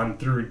Pokemon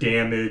through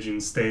damage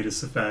and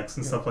status effects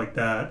and stuff like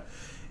that.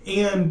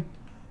 And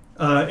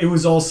it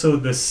was also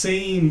the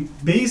same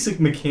basic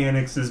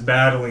mechanics as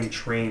battling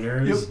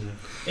trainers. Yep.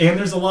 And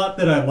there's a lot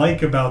that I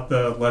like about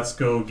the Let's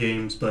Go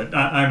games, but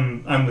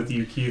I'm with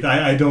you, Keith.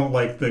 I don't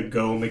like the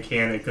Go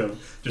mechanic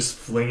of just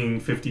flinging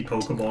 50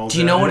 Pokeballs. Do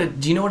you know what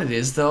it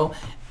is though?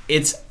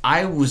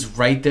 I was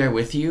right there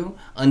with you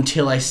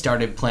until I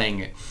started playing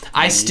it.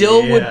 I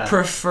still would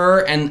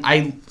prefer, and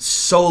I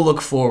so look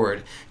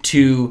forward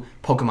to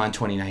Pokemon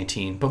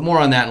 2019, but more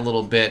on that in a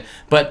little bit.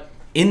 But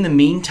in the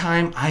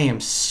meantime, I am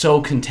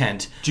so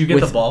content. Do you get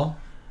the ball?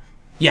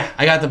 Yeah,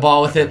 I got the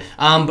ball with it,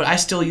 but I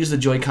still use the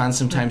Joy-Con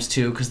sometimes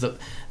too, because the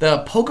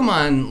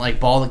Pokemon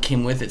ball that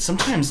came with it,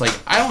 sometimes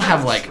I don't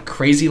have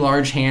crazy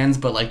large hands,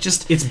 but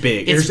just it's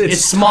big. It's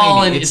small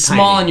tiny. And it's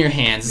small in your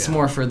hands. It's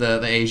more for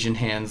the Asian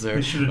hands. Or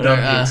we should have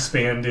done the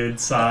expanded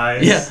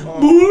size. Yeah,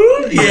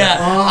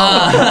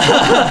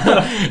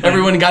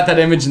 everyone got that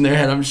image in their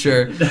head, I'm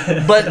sure.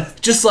 But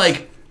just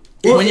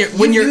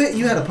when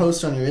you had a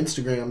post on your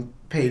Instagram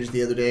page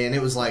the other day, and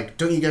it was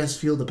don't you guys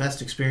feel the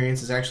best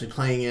experience is actually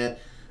playing it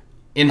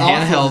in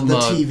handheld the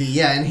mode? TV,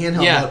 in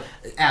handheld mode,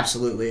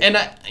 absolutely.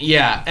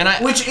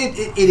 Which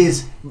it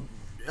is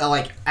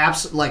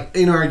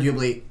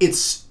inarguably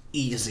it's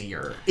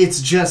easier.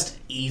 It's just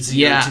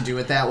easier to do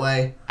it that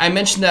way. I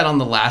mentioned that on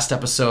the last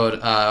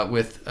episode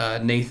with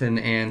Nathan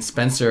and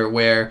Spencer,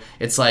 where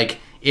it's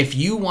if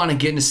you want to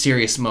get into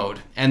serious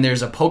mode and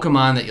there's a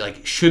Pokemon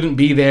that shouldn't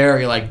be there,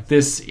 or you're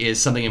this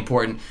is something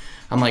important,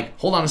 I'm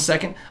hold on a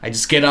second. I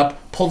just get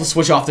up, pull the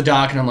switch off the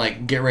dock, and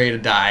I'm get ready to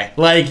die.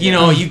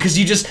 Because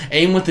you just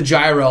aim with the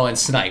gyro and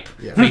snipe,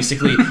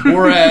 basically.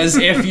 Whereas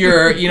if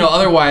you're,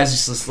 otherwise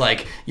it's just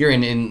you're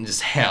in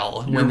just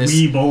hell. You're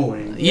Wii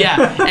bowling.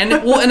 Yeah, and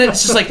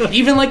it's just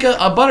even a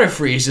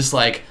Butterfree is just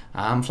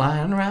I'm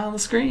flying around the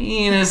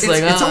screen.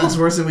 It's almost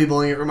worse than Wii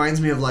bowling. It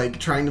reminds me of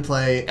trying to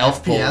play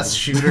Elf FPS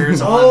shooters.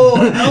 Elf.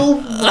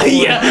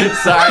 Yeah,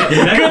 sorry.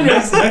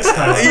 Next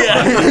time.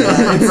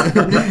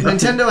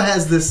 Nintendo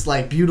has this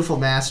beautiful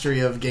mastery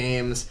of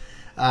games,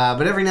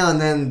 but every now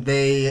and then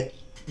they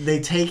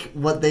take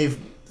what they've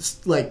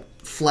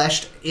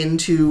fleshed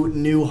into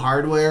new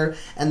hardware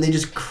and they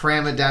just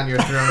cram it down your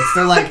throats.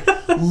 They're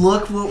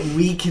look what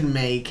we can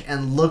make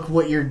and look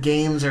what your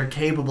games are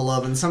capable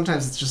of, and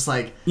sometimes it's just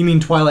You mean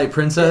Twilight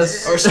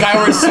Princess? Or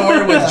Skyward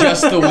Sword with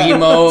just the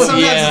Wiimote.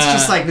 Sometimes it's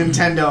just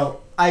Nintendo,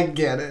 I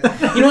get it.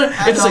 You know what?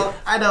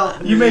 I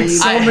don't. You make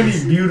so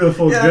many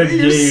beautiful good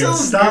games. So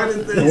Stop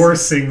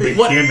forcing the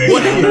gimmick.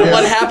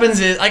 What happens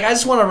is, I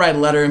just want to write a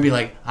letter and be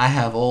I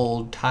have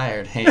old,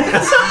 tired hands,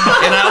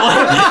 and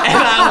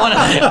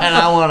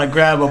I want to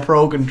grab a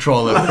Pro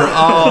Controller for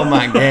all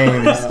my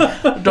games.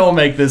 Don't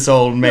make this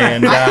old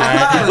man die.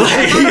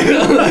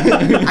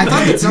 I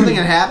thought that something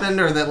had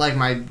happened, or that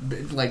my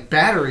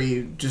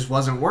battery just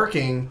wasn't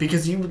working,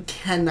 because you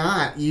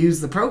cannot use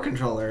the Pro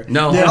Controller.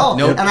 No, at all.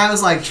 Nope. And I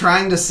was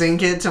trying to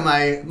sync it to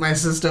my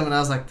system, and I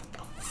was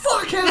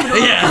fuck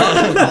happened?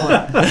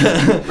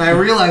 And I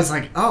realized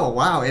oh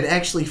wow, it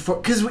actually,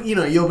 because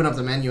you open up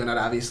the menu and it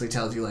obviously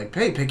tells you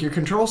hey, pick your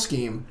control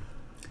scheme.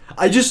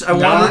 I want it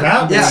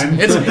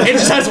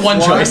just has one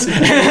choice. 2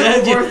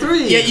 or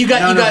 3. Yeah, you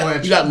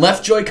got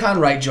left Joy-Con,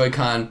 right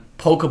Joy-Con,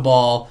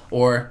 Pokeball,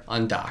 or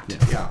undocked.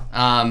 Yeah.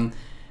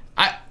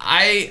 I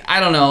I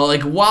don't know.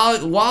 Like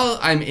while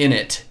I'm in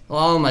it,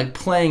 while I'm like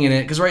playing in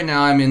it, because right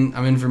now I'm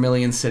in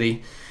Vermilion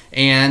City,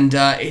 and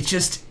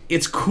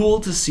it's cool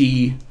to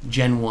see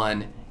Gen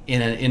 1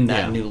 in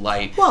that new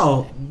light.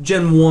 Well,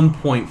 Gen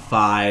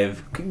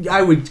 1.5,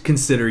 I would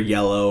consider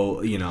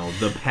Yellow,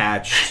 the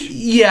patch.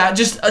 Yeah,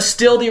 just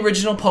still the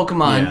original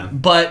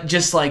Pokemon, but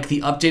just like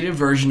the updated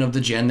version of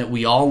the gen that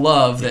we all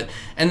love.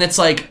 And it's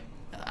like,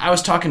 I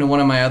was talking to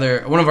one of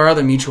our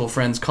other mutual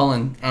friends,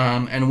 Cullen,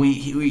 and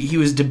he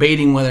was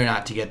debating whether or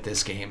not to get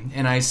this game,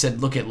 and I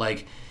said, look at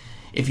like,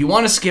 if you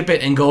want to skip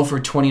it and go for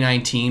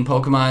 2019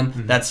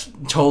 Pokemon, that's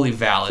totally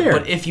valid. Fair.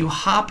 But if you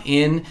hop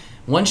in,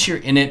 once you're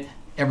in it,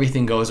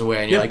 everything goes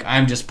away, and you're like,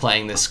 I'm just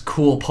playing this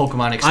cool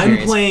Pokemon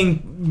experience. I'm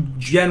playing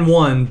Gen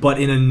 1, but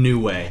in a new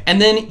way.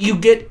 And then you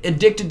get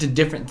addicted to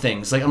different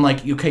things. Like, I'm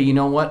like, okay, you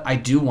know what? I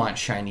do want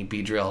Shiny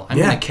Beedrill. I'm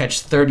going to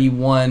catch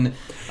 31.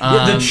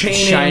 The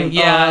chaining.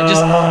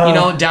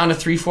 Down to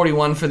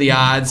 341 for the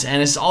odds.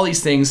 And it's all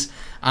these things.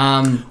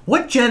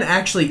 What gen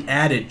actually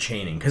added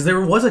chaining? Because there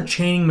was a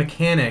chaining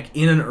mechanic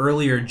in an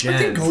earlier gen. I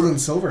think Gold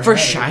and Silver for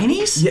had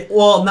shinies? Yeah,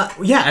 well,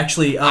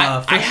 actually, for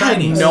I had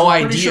shinies. no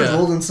I'm idea. pretty sure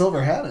Gold and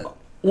Silver had it.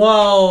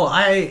 Well,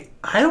 I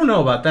don't know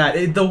about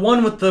that. The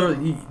one with the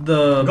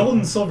Gold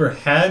and Silver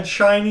had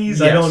shinies.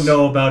 Yes. I don't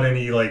know about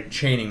any like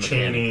chaining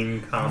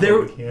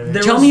combo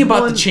mechanics. Tell me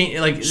about the chain.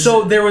 Like,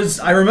 so there was.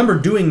 I remember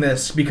doing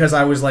this because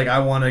I was like, I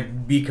want to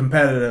be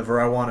competitive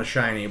or I want a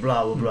shiny.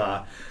 Blah blah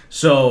blah.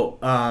 So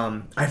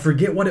I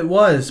forget what it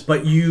was,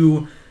 but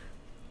you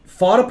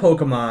fought a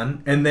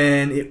Pokemon and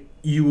then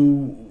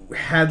you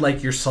had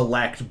like your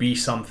select be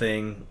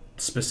something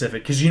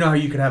specific, because you know how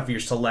you could have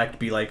your select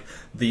be like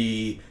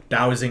the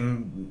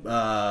dowsing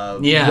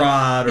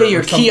rod or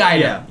your key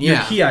item. Your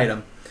key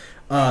item.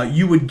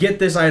 You would get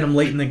this item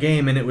late in the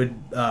game, and it would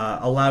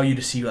allow you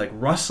to see like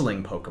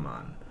rustling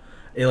Pokemon,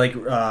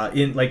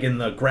 in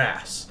the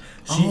grass.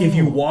 So if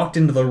you walked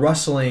into the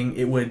rustling,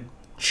 it would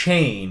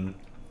chain.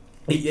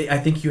 I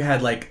think you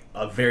had like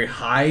a very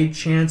high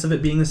chance of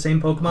it being the same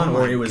Pokemon,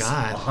 or it was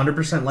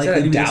 100% likely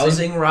to be a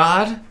dowsing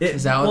rod?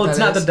 Is that what that is? It's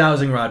not the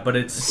dowsing rod, but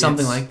it's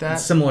something like that.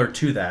 It's similar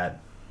to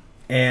that,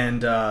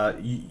 and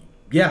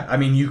I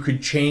mean, you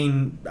could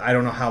chain. I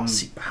don't know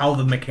how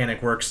the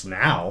mechanic works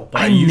now,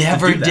 but I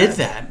never did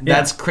that. Yeah.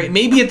 That's crazy.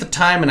 Maybe at the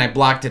time, and I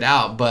blocked it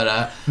out,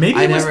 but maybe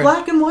it was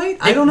black and white.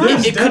 I don't know.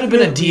 It could have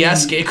been a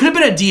DS game. It could have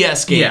been a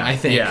DS game. I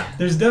think. Yeah.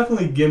 There's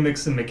definitely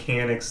gimmicks and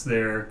mechanics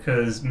there,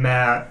 because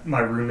Matt, my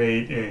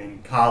roommate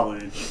in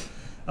college,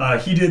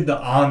 he did the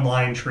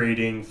online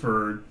trading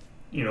for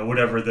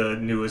whatever the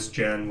newest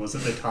gen was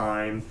at the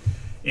time.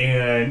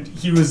 And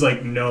he was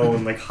like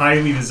known, like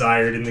highly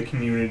desired in the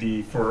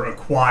community for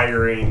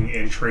acquiring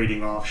and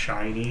trading off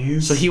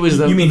shinies. So he was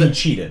You mean he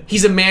cheated?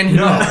 He's a man who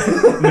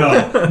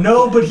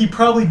No, but he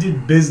probably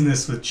did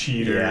business with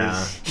cheaters.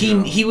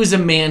 Yeah. He was a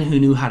man who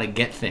knew how to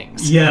get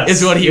things. Yes,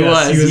 is what he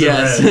was. He was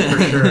yes, a red,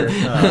 for sure.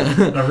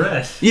 A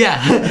red. Yeah.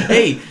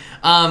 Hey,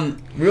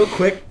 real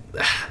quick.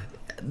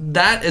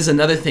 That is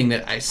another thing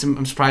that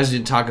I'm surprised we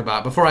didn't talk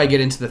about before I get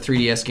into the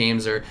 3DS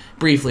games, or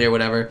briefly or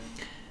whatever.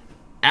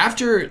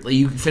 After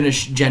you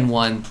finish Gen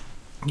 1,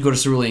 you go to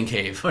Cerulean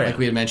Cave, like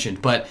we had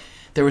mentioned. But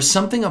there was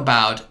something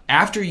about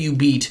after you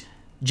beat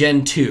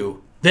Gen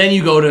 2, then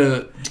you go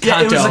to Kanto.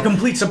 Yeah, it was a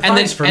complete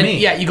surprise for me.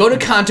 Yeah, you go to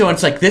Kanto and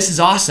it's like, this is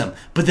awesome.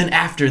 But then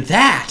after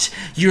that,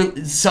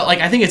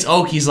 I think it's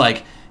Oak, he's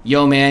like,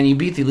 yo man, you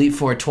beat the Elite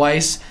Four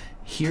twice.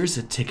 Here's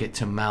a ticket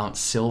to Mount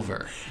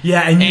Silver.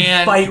 Yeah, and you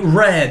fight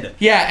Red.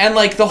 Yeah, and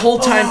like the whole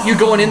time you're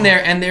going in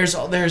there, and there's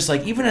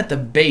like, even at the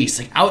base,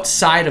 like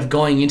outside of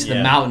going into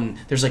the mountain,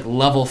 there's like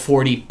level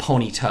 40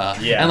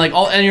 Ponyta. Yeah. And like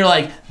and you're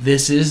like,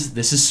 this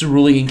is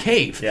Cerulean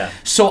Cave. Yeah.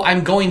 So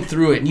I'm going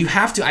through it, and you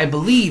have to, I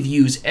believe,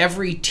 use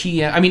every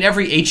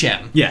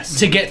HM. Yes.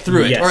 To get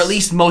through it, Yes. or at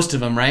least most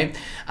of them, right?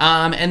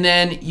 And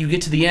then you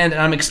get to the end,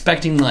 and I'm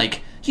expecting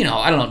like,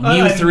 I don't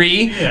know, Mew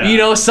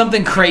 3,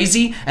 something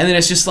crazy, and then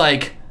it's just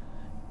like,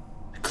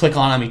 click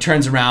on him, he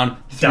turns around,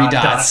 three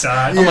dots.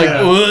 I'm like,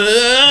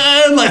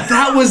 I'm like,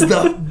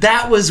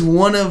 that was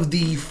one of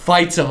the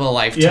fights of a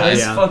lifetime. Yeah,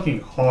 it's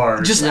fucking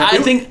hard. I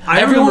think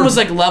everyone was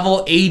like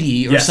level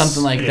 80 or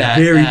something like that.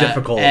 Very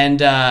difficult. And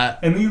the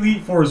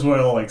Elite Four is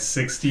like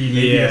 60,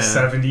 maybe a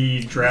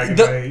 70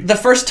 Dragonite. The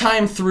first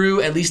time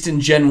through, at least in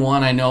Gen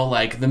 1, I know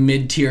like the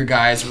mid-tier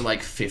guys were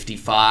like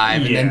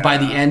 55, and then by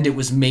the end it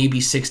was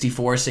maybe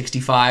 64,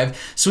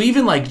 65. So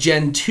even like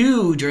Gen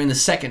 2 during the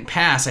second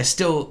pass, I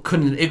still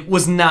couldn't, it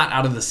was not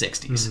out of the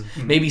 60s.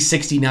 Mm-hmm. Maybe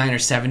 69 or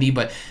 70,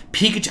 but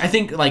Pikachu, I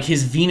think like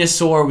his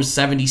Venusaur was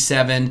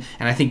 77,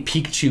 and I think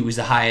Pikachu was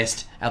the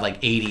highest at like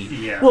 80.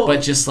 Yeah. Well,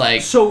 but just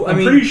like,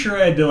 I'm pretty sure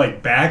I had to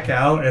like back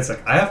out, and it's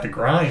like, I have to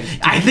grind.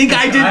 I think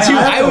I did too.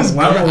 I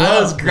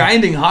was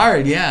grinding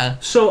hard, yeah.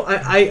 So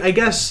I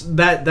guess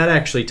that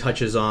actually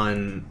touches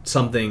on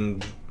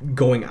something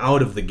going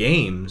out of the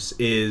games,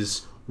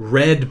 is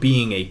Red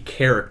being a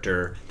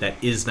character that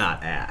is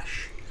not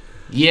Ash.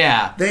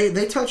 Yeah.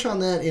 They touch on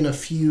that in a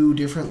few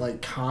different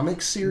like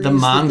comic series. The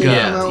manga,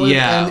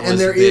 and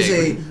there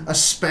is a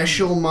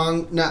special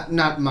not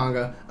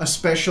manga, a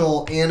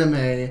special anime,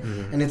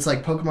 and it's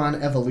like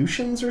Pokemon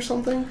Evolutions or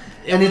something.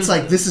 And it's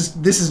like this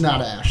is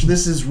not Ash.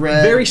 This is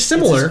Red. Very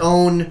similar. It's his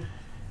own,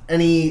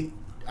 and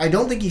I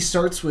don't think he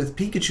starts with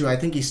Pikachu. I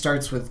think he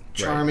starts with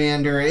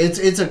Charmander. Right.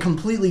 It's a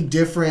completely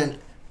different.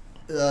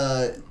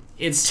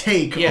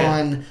 Take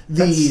on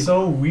the. That's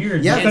so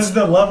weird. Yeah, because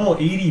the level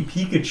 80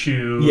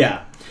 Pikachu.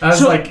 Yeah. I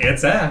was like,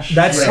 it's Ash.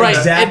 That's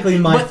exactly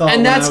my thought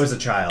when I was a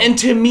child. And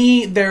to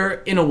me,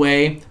 they're, in a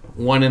way,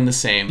 one and the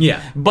same.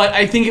 Yeah. But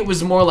I think it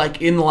was more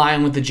like in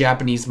line with the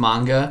Japanese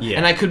manga. Yeah.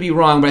 And I could be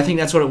wrong, but I think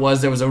that's what it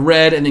was. There was a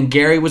red, and then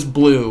Gary was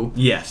blue.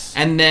 Yes.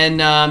 And then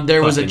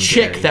there was a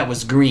chick Gary. that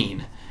was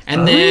green.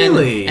 And then,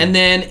 really? And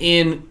then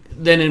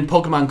in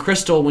Pokemon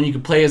Crystal, when you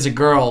could play as a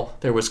girl,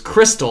 there was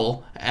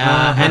Crystal,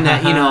 and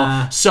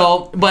that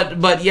So,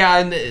 but yeah,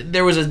 and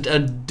there was a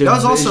that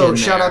was also there.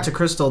 shout out to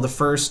Crystal, the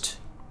first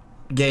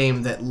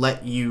game that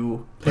let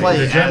you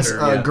play as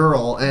a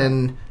girl,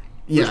 and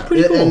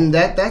cool. And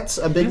that's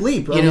a big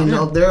leap. I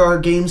mean, there are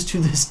games to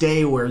this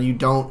day where you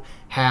don't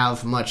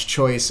have much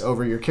choice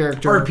over your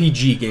character.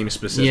 RPG games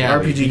specifically. Yeah,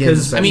 RPG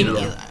games. I mean,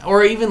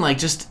 or even like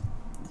just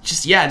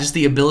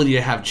the ability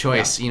to have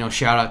choice. Yeah.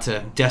 Shout out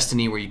to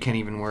Destiny, where you can't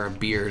even wear a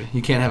beard.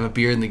 You can't have a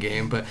beard in the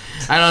game, but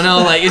I don't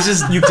know, like it's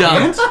just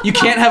dumb. You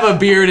can't have a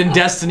beard in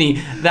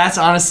Destiny. That's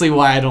honestly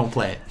why I don't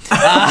play it.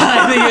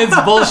 I think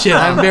it's bullshit.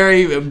 I'm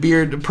very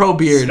pro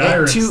beard.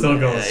 Still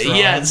going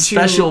strong.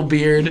 Special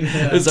beard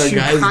is our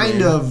guy's kind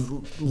name.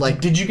 of like.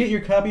 Did you get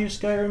your copy of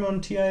Skyrim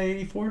on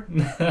TI-84?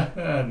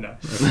 No.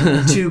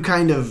 To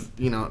kind of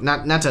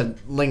not to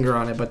linger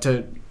on it, but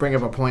to bring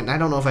up a point. And I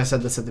don't know if I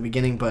said this at the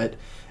beginning, but.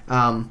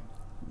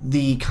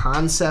 The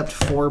concept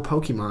for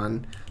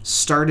Pokemon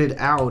started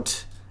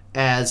out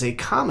as a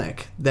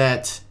comic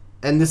that,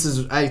 and this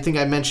is, I think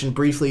I mentioned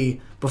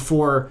briefly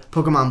before,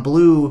 Pokemon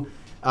Blue,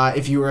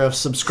 if you were a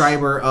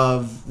subscriber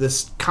of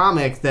this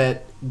comic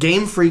that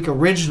Game Freak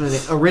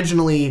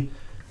originally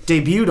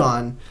debuted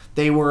on.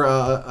 They were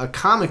a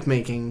comic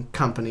making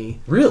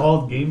company. Really?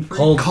 Called Game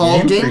Freak?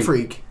 Called Game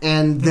Freak.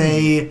 And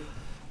they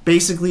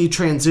basically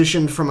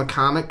transitioned from a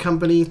comic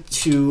company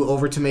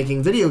over to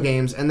making video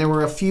games, and there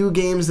were a few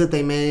games that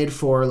they made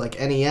for like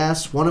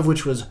NES, one of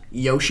which was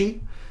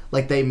Yoshi.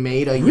 Like they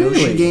made a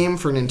Yoshi game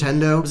for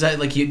Nintendo. Was that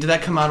like did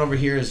that come out over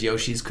here as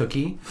Yoshi's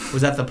Cookie?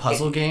 Was that the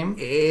puzzle game?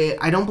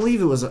 I don't believe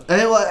it was.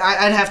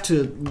 I'd have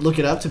to look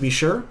it up to be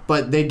sure,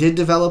 but they did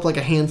develop like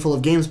a handful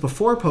of games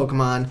before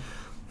Pokemon.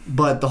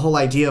 But the whole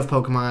idea of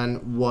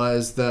Pokemon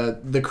was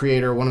the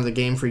creator, one of the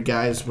Game Freak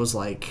guys, was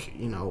like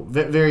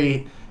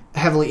very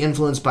heavily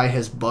influenced by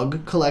his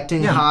bug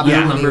collecting hobby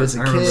when he was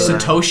a kid.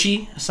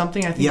 Satoshi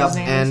something, I think his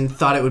name is. And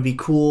thought it would be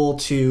cool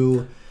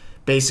to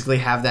basically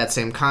have that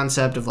same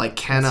concept of like,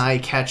 can I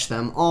catch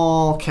them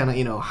all? Can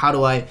I, how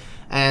do I?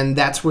 And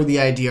that's where the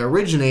idea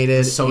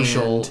originated. The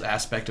social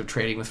aspect of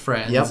trading with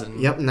friends.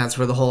 Yep, and that's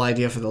where the whole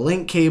idea for the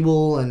link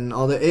cable and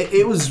all that.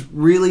 It was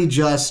really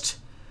just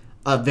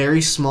a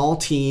very small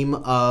team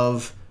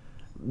of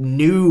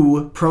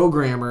new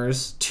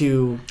programmers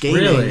to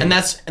gaming. Really? And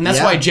that's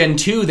why Gen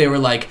 2, they were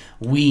like,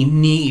 we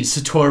need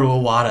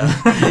Satoru Iwata.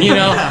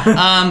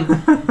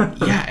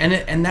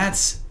 And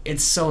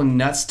it's so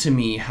nuts to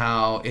me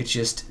how it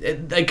just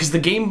because the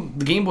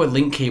Game Boy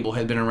link cable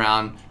had been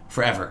around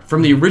forever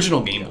from the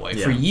original Game Boy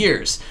for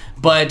years,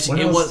 but what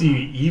else do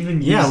you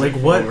even use like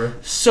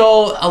what?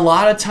 So a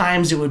lot of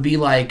times it would be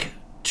like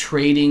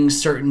trading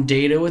certain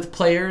data with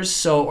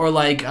players, or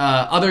like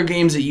other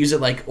games that use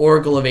it, like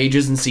Oracle of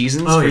Ages and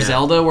Seasons for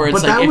Zelda, where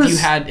it's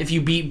like if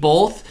you beat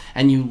both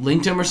and you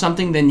linked them or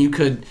something, then you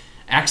could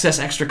access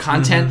extra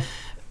content. Mm-hmm.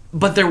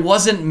 But there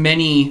wasn't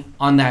many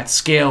on that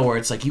scale where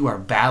it's like you are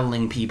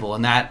battling people,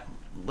 and that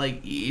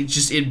like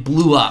it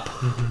blew up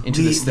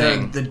into this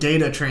thing. The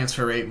data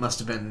transfer rate must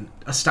have been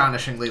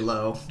astonishingly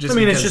low.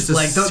 It's just a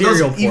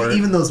serial port.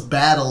 Even those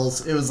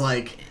battles, it was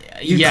like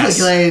you'd click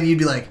play and you'd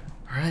be like,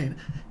 all right.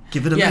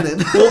 Give it a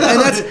minute. Well,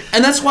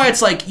 and that's why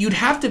it's like you'd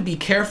have to be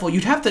careful.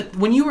 You'd have to,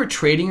 when you were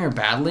trading or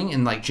battling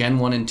in like Gen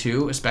 1 and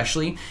 2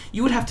 especially,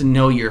 you would have to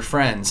know your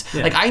friends.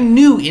 Yeah. Like I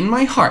knew in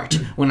my heart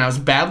when I was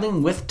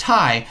battling with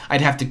Ty,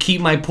 I'd have to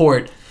keep my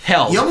port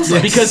held.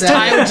 Because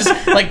Ty would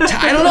just like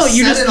I don't know,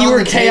 you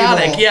were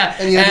chaotic. Yeah.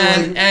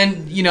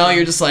 And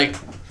you're just like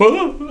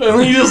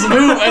and you just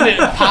move and it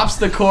pops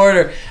the cord.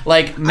 Or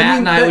like Matt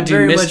and I would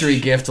do mystery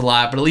gift a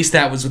lot, but at least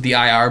that was with the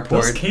IR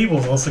port. Those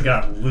cables also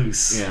got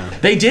loose. Yeah,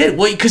 they did.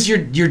 Well, because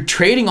you're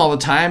trading all the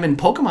time, and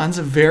Pokemon's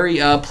a very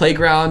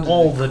playground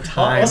all the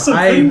time. Also,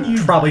 I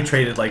probably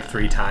traded like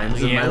 3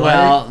 times in my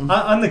life.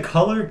 On the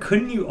Color,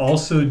 couldn't you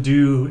also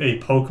do a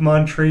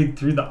Pokemon trade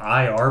through the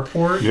IR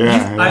port?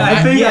 Yeah,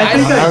 I think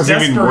that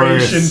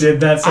Desperation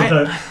did that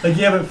sometimes. Like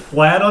you have it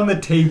flat on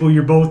the table,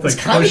 you're both like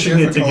pushing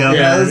it together.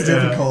 Yeah, it's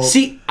difficult.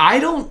 See, I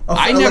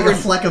never like a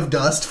fleck of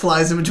dust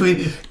flies in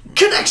between.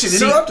 Connection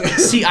interrupted.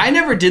 See, I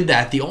never did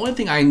that. The only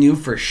thing I knew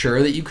for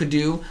sure that you could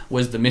do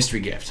was the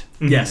mystery gift.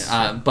 Yes.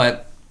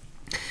 But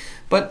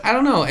But I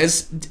don't know.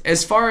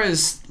 As far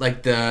as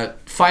like the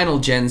final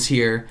gens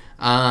here,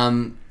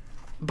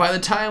 by the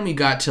time we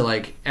got to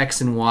like X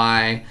and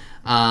Y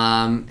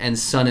and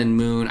Sun and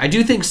Moon, I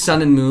do think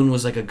Sun and Moon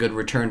was like a good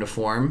return to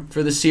form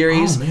for the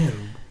series. Oh man,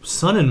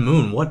 Sun and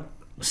Moon. What?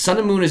 Sun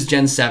and Moon is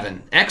Gen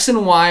 7. X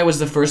and Y was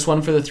the first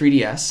one for the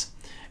 3DS,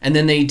 and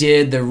then they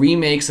did the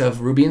remakes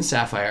of Ruby and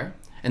Sapphire,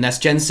 and that's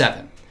Gen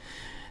 7.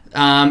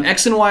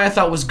 X and Y I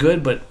thought was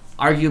good, but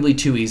arguably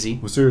too easy.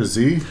 Was there a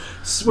Z?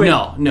 Wait,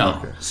 No.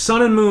 Okay.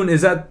 Sun and Moon,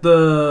 is that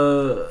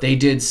the... They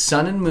did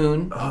Sun and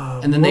Moon,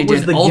 and then what they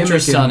was did the Ultra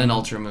gimmick Sun in- and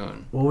Ultra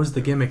Moon. What was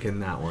the gimmick in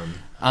that one?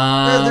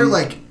 They're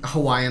like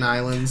Hawaiian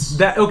Islands.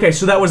 Okay,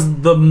 so that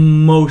was the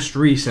most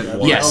recent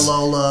one. Yes.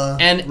 Alola.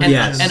 And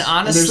Yes. and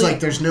honestly,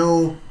 there's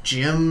no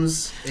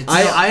gyms. It's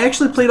I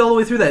actually played all the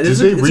way through that. Did It's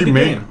they a good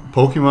remake game.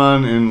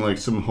 Pokemon in like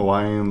some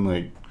Hawaiian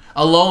like?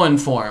 Alolan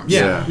forms.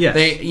 Yeah. Yes.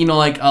 They,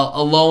 like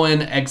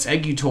Alolan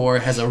Executor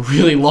has a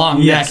really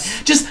long Yes.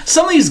 neck. Just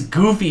some of these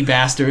goofy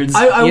bastards.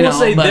 I will know,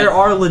 say but there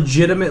are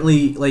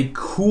legitimately like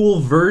cool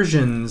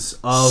versions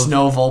of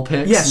Snow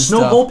Vulpix. Yeah, and Snow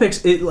stuff.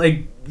 Vulpix. It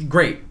like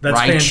great. That's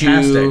Raichu.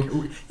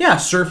 fantastic. Yeah,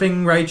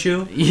 surfing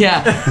Raichu.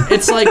 Yeah,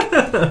 it's like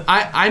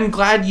I'm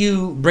glad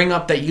you bring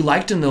up that you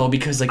liked them though,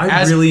 because like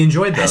I really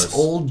enjoyed those. as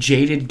old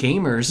jaded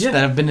gamers Yeah.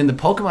 that have been in the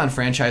Pokemon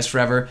franchise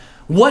forever.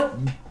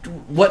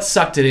 What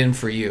sucked it in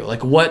for you?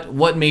 Like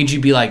what made you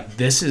be like,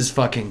 this is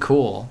fucking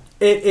cool?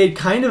 It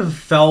kind of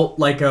felt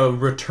like a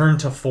return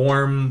to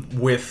form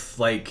with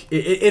like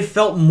it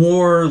felt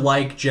more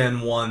like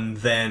Gen 1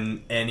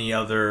 than any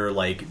other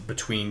like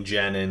between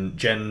Gen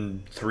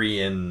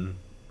 3 and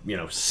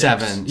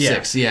 6.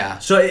 6, yeah.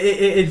 So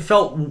it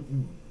felt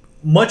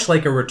much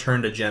like a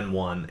return to Gen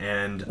 1,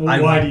 and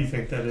Why do you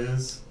think that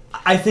is?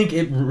 I think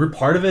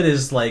part of it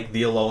is like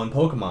the Alolan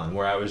Pokemon,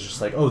 where I was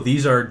just like, oh,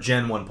 these are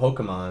Gen 1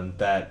 Pokemon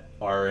that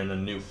are in a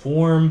new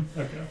form.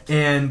 Okay.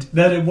 And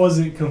That it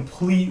wasn't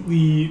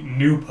completely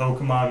new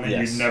Pokemon that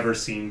Yes. you'd never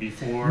seen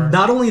before.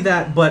 not only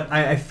that, but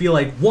I feel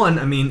like, one,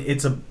 I mean,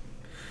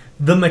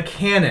 the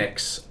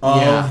mechanics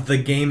of Yeah. the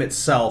game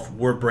itself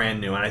were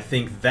brand new, and I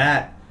think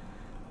that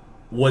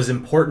was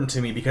important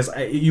to me because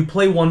you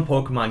play one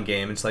Pokemon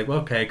game, it's like, well,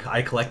 okay,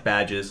 I collect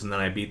badges, and then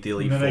I beat the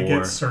Elite and then Four. I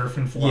get Surf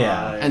and Fly.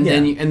 Yeah. And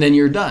then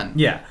you're done.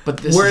 Yeah, But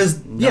this whereas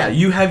is yeah, nothing.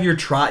 you have your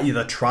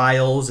the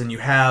trials, and you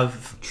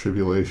have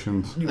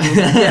Tribulations.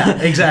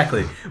 yeah,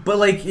 exactly. But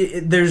like,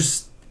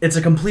 it's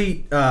a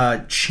complete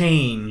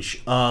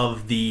change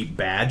of the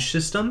badge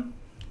system,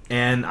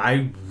 and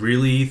I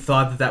really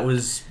thought that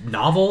was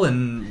novel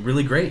and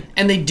really great.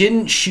 And they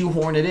didn't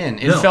shoehorn it in.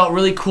 It No. felt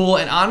really cool,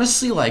 and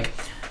honestly, like,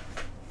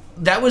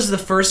 that was the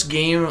first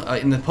game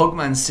in the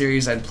Pokemon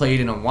series I'd played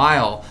in a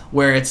while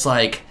where it's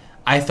like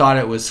I thought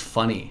it was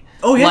funny.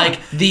 Oh, yeah. Like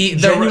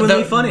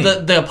Genuinely funny.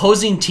 The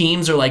opposing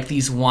teams are like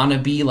these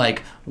wannabe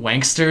like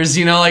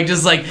wanksters, like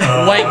just like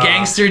white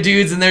gangster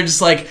dudes, and they're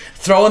just like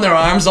throwing their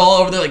arms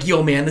all over. They're like,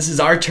 "Yo, man, this is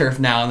our turf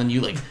now," and then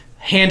you like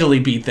handily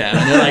beat them,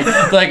 and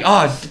they're like,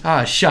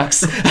 oh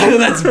shucks,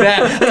 that's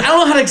bad. Like, I don't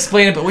know how to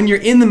explain it, but when you're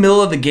in the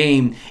middle of the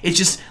game, it's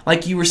just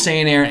like you were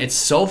saying, Aaron. It's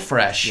so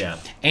fresh, Yeah.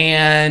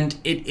 And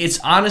it's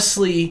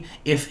honestly,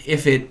 if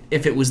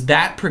it was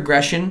that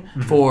progression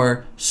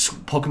for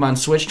Pokemon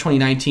Switch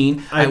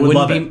 2019, I would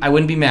love it. I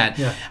wouldn't be mad.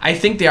 Yeah. I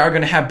think they are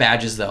going to have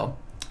badges though.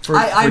 For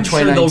I'm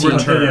sure 2019. they'll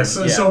return. Okay,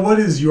 yeah, so what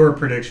is your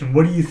prediction?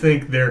 What do you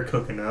think they're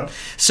cooking up?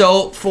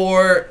 So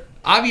for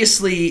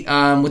obviously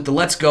with the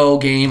Let's Go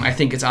game, I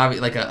think it's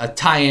obvious like a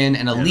tie-in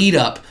and a lead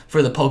up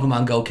for the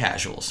Pokemon Go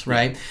casuals,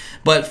 right?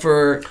 But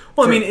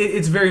I mean,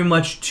 it's very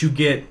much to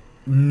get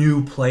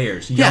new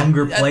players,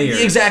 younger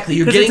players. Exactly.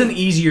 You're Because getting it's an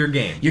easier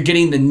game. You're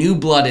getting the new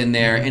blood in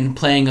there and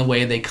playing a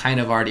way they kind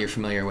of already are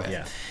familiar with.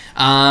 Yeah.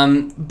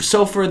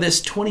 So for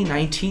this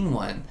 2019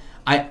 one,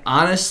 I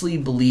honestly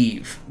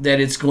believe that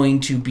it's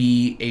going to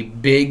be a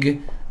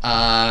big.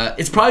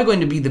 It's probably going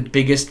to be the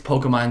biggest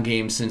Pokemon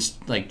game since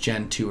like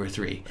Gen 2 or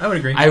 3. I would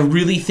agree. I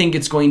really think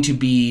it's going to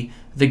be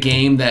the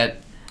game that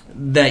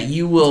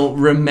you will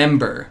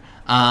remember,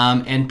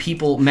 and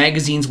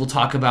magazines will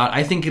talk about.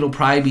 I think it'll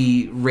probably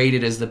be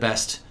rated as the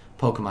best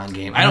Pokemon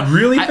game. I don't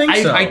really think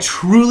so. I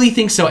truly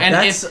think so. And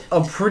That's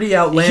a pretty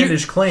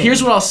outlandish claim.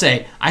 Here's what I'll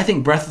say. I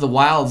think Breath of the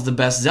Wild is the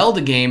best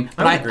Zelda game,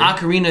 but I would agree.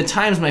 Ocarina of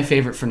Time is my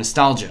favorite for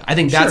nostalgia. I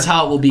think that's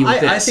how it will be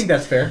with this. I think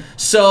that's fair.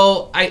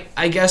 So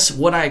I guess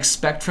what I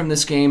expect from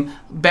this game,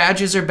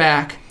 badges are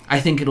back. I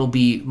think it'll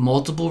be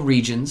multiple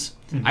regions.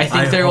 I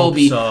think there will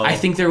be. so. I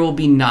think there will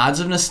be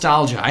nods of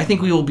nostalgia. I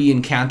think we will be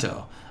in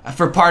Kanto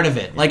for part of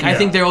it. Like I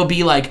think there will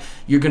be like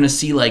you're gonna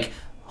see like.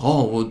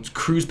 Oh, we'll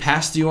cruise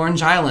past the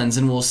Orange Islands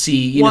and we'll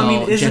see,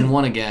 Gen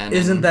 1 again.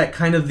 Isn't that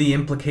kind of the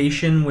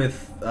implication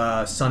with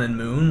Sun and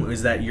Moon?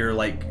 Is that you're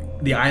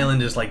like, the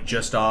island is like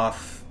just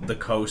off the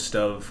coast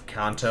of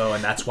Kanto,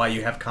 and that's why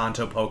you have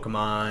Kanto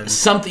Pokemon?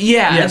 Something,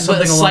 something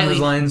but along slightly, those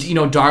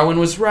lines. Darwin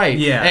was right.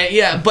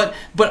 Yeah. But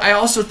I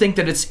also think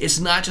that it's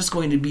not just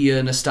going to be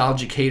a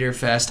nostalgic hater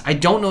fest. I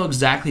don't know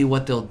exactly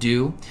what they'll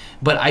do,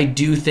 but I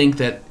do think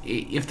that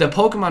if the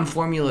Pokemon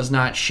formula is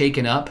not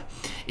shaken up,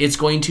 it's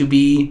going to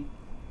be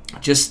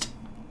just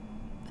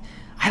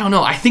I don't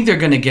know. I think they're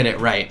going to get it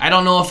right. I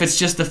don't know if it's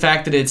just the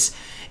fact that it's.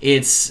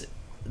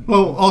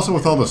 Well, also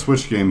with all the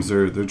Switch games,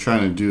 they're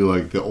trying to do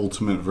like the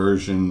ultimate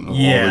version of all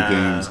the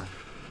games.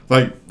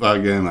 Like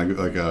again,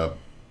 like a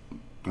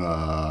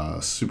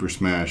Super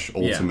Smash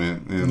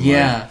Ultimate, and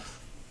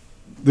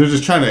they're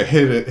just trying to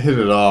hit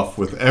it off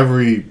with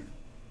every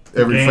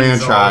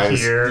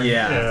franchise.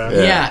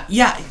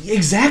 Yeah,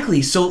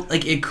 exactly. So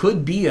like it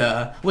could be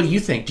what do you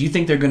think? Do you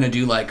think they're going to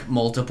do like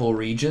multiple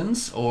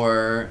regions,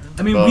 or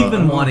I mean, we've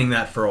been wanting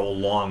that for a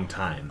long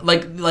time.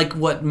 Like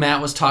what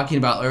Matt was talking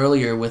about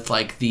earlier with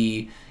like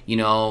the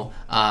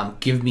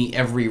give me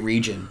every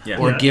region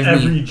or give me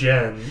every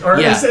gen or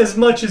as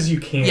much as you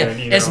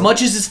can. As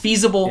much as is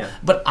feasible. Yeah.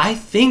 But I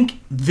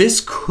think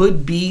this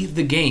could be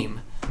the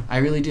game. I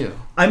really do.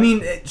 I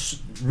mean,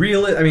 it's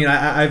really. I mean,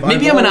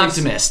 I'm an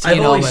optimist.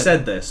 I've always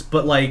said this,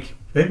 but like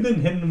they've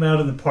been hitting them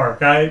out of the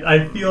park.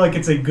 I feel like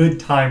it's a good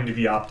time to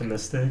be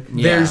optimistic.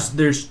 Yeah.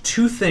 There's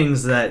two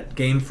things that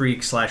Game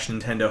Freak /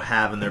 Nintendo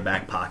have in their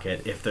back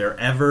pocket if they're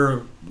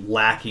ever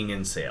lacking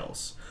in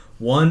sales.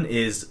 One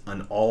is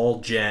an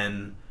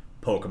all-gen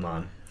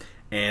Pokemon,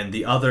 and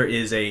the other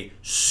is a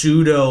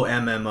pseudo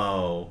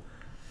MMO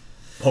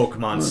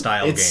Pokemon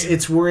style game.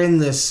 We're in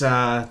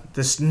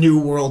this new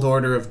world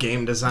order of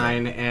game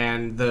design,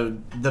 and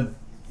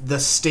the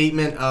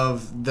statement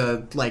of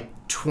the like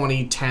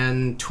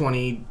 2010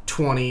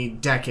 2020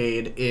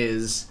 decade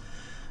is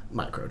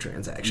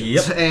microtransactions.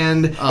 Yep.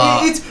 And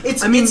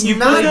it's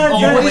not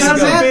always a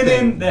bad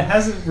thing. That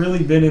hasn't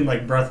really been in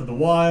like Breath of the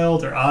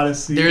Wild or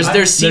Odyssey.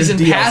 There's season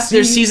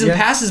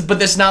passes,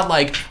 but it's not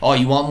like, oh,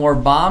 you want more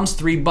bombs,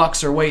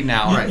 $3 or wait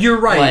now. Right. You're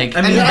right. Like,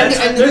 I mean,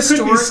 there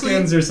could be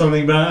skins or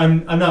something, but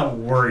I'm not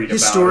worried about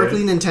it.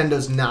 Historically,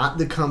 Nintendo's not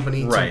the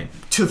company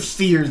to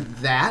fear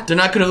that. They're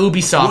not going to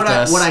Ubisoft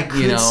us. What I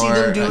could see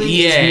them doing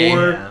is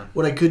more.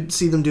 What I could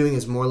see them doing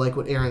is more like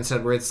what Aaron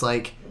said, where it's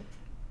like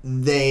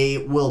they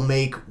will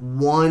make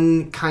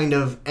one kind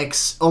of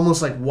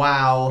almost like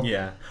WoW.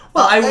 Yeah.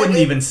 Well, I wouldn't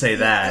even say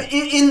that.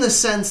 In the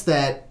sense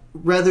that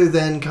rather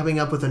than coming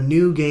up with a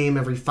new game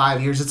every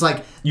 5 years, it's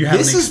like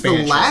this is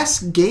the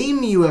last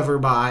game you ever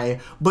buy,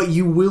 but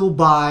you will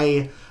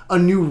buy a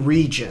new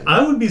region.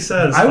 I would be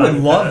satisfied. I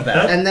would love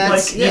that. And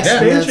that's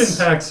expansion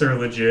packs are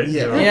legit.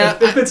 Yeah.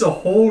 If it's a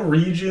whole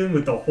region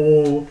with the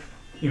whole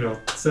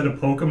set of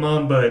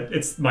Pokemon, but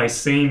it's my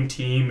same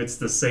team, it's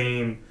the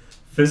same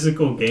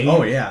physical game.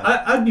 Oh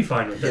yeah, I'd be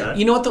fine with that.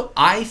 You know what though?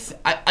 I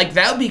like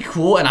that would be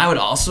cool, and I would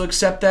also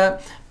accept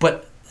that.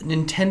 But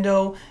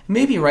Nintendo,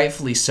 maybe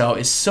rightfully so,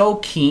 is so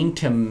keen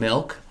to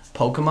milk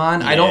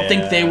Pokemon. I don't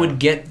think they would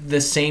get the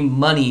same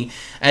money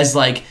as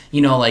they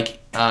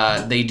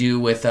do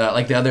with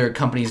like the other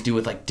companies do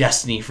with like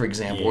Destiny, for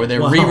example, where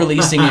they're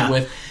re-releasing it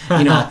with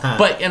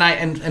But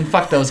and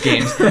fuck those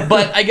games.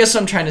 But I guess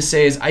what I'm trying to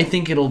say is I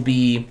think it'll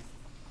be.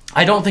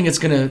 I don't think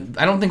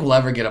we'll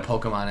ever get a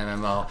Pokemon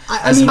MMO.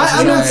 I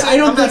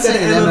don't think that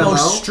an MMO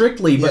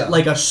strictly, but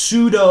like a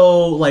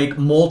pseudo like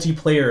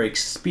multiplayer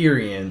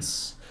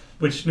experience,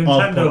 which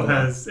Nintendo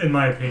has, in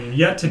my opinion,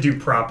 yet to do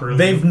properly.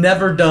 They've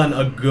never done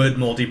a good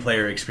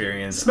multiplayer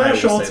experience.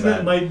 Smash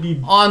Ultimate might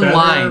be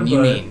online. Better, you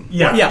mean?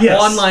 Yeah,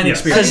 online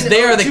experience because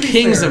they are the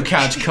kings of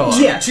couch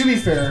co-op. Yeah. To be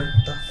fair,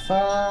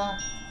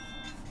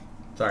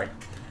 sorry.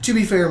 To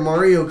be fair,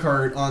 Mario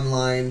Kart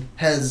Online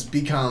has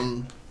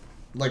become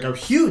like a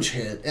huge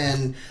hit,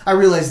 and I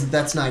realize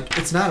it's not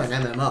an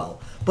MMO,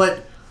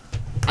 but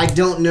I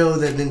don't know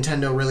that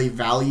Nintendo really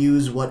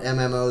values what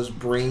MMOs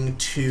bring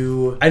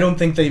to. I don't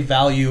think they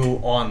value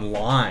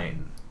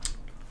online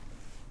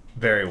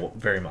very,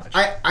 very much.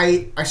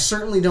 I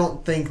certainly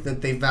don't think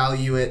that they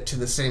value it to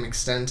the same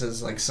extent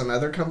as like some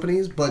other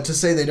companies, but to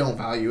say they don't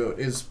value it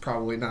is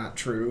probably not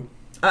true.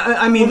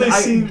 I mean,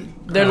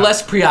 they're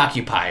less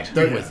preoccupied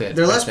with it.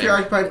 They're less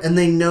preoccupied, and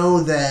they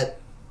know that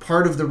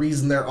part of the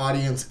reason their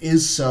audience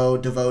is so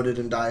devoted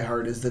and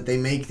diehard is that they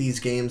make these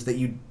games that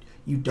you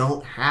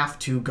don't have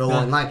to go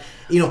online.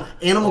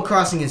 Animal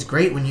Crossing is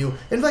great when you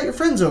invite your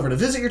friends over to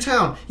visit your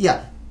town.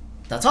 Yeah,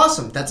 that's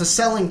awesome. That's a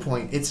selling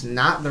point. It's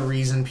not the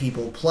reason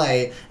people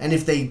play, and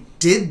if they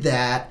did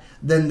that,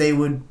 then they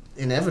would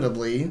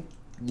inevitably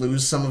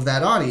lose some of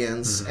that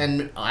audience,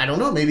 and I don't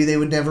know, maybe they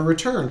would never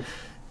return.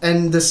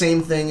 And the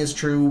same thing is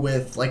true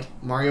with like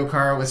Mario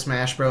Kart, with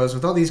Smash Bros,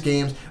 with all these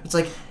games. It's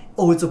like,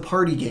 oh, it's a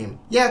party game.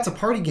 Yeah, it's a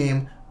party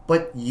game,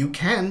 but you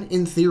can,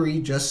 in theory,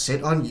 just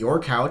sit on your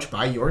couch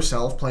by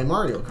yourself, play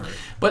Mario Kart.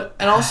 But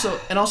and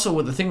also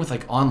with the thing with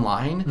like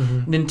online,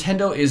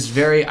 Nintendo is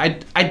very.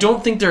 I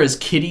don't think they're as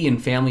kiddie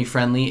and family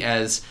friendly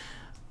as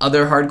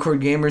other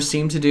hardcore gamers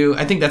seem to do.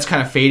 I think that's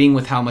kind of fading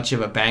with how much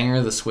of a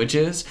banger the Switch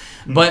is.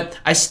 But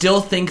I still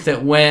think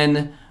that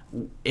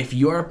if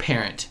you're a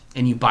parent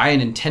and you buy a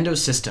Nintendo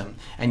system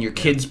and your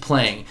kid's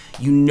playing,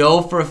 you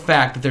know for a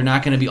fact that they're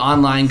not going to be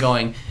online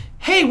going,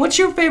 hey, what's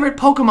your favorite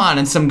Pokemon?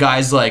 And some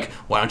guy's like,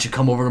 why don't you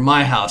come over to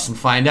my house and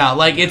find out?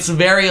 Like, it's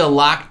very a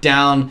locked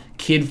down,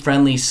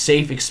 kid-friendly,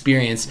 safe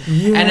experience.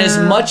 Yeah. And as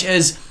much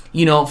as,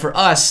 for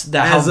us,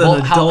 that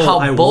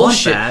how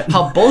bullshit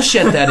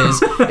that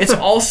is, it's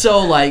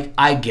also like,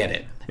 I get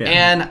it.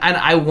 and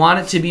I want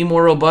it to be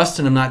more robust,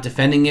 and I'm not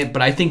defending it,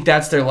 but I think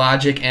that's their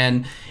logic.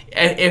 And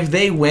if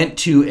they went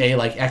to a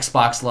like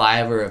Xbox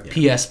Live or a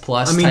PS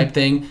Plus type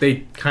thing,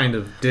 they kind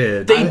of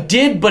did. They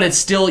did, but it's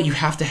still you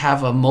have to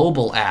have a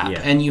mobile app,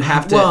 and you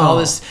have to all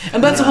this,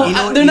 and that's a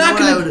whole. They're not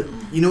going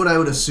to. You know what I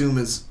would assume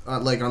is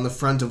like on the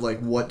front of like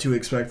what to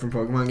expect from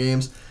Pokemon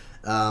games,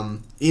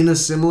 in a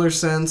similar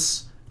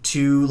sense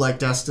to like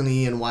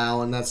Destiny and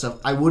WoW and that stuff.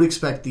 I would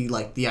expect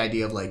the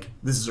idea of like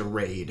this is a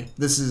raid.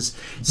 This is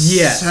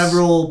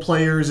several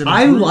players.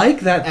 I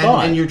like that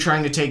thought. And you're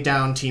trying to take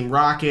down Team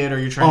Rocket, or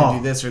you're trying to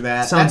do this or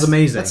that. Sounds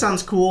amazing. That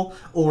sounds cool.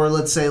 Or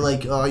let's say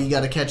like you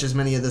got to catch as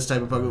many of this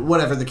type of Pokemon,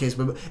 whatever the case.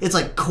 But it's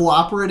like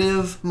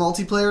cooperative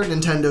multiplayer.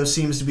 Nintendo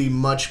seems to be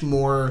much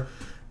more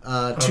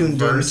tuned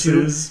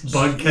versus into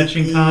bug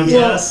catching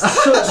contest.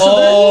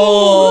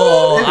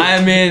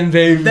 I'm in,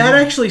 baby. That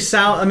actually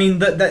sound. I mean,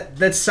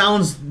 that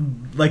sounds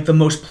like the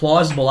most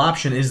plausible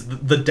option is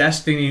the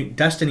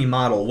Destiny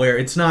model, where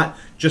it's not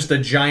just a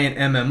giant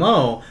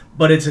MMO,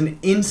 but it's an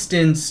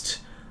instanced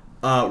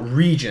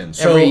region.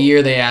 So every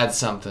year they add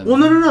something. Well,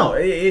 no.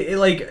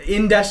 Like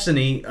in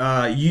Destiny,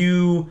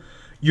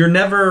 you're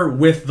never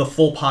with the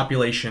full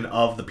population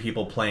of the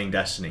people playing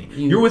Destiny.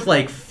 You're with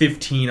like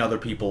 15 other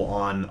people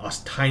on a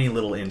tiny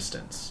little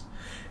instance.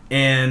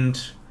 And,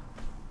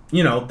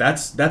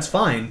 that's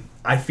fine.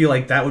 I feel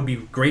like that would be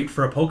great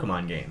for a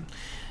Pokemon game.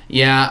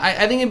 Yeah,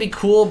 I think it'd be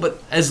cool,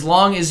 but as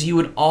long as you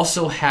would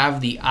also have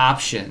the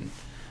option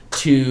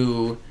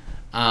to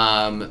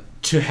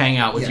hang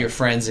out with your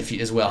friends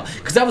as well.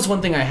 Because that was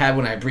one thing I had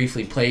when I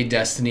briefly played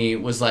Destiny,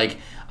 was like,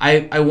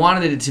 I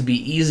wanted it to be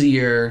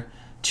easier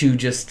to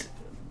just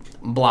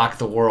block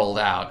the world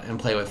out and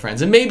play with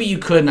friends, and maybe you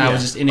could, and I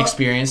was just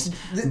inexperienced.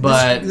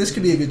 But this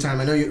could be a good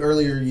time. I know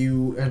earlier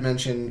you had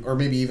mentioned, or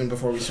maybe even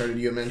before we started,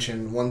 you had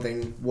mentioned one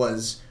thing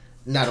was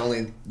not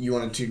only you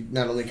wanted to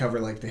not only cover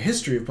like the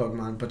history of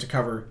Pokemon, but to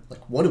cover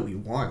like what do we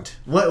want?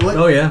 What?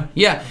 Oh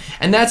yeah,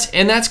 and that's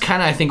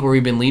kind of I think where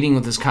we've been leading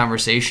with this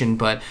conversation.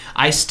 But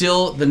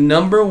the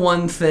number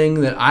one thing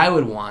that I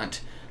would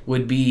want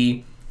would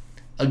be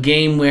a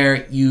game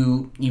where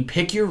you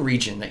pick your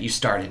region that you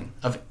start in,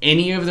 of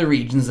any of the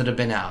regions that have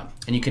been out,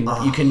 and you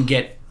can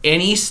get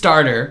any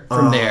starter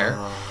from there,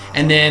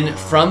 and then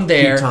from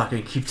there,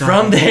 keep talking.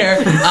 From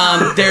there,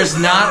 there's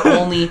not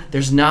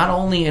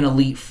only an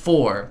Elite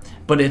Four,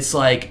 but it's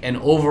like an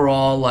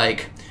overall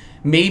like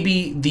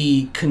maybe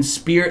the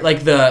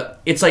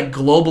it's like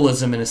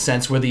globalism in a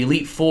sense, where the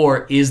Elite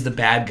Four is the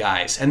bad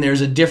guys, and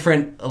there's a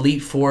different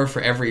Elite Four for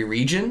every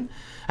region.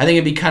 I think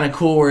it'd be kind of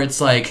cool where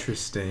it's like,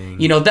 interesting.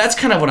 That's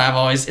kind of what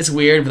it's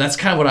weird, but that's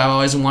kind of what I've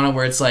always wanted,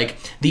 where it's like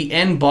the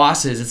end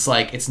bosses, it's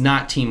like, it's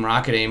not Team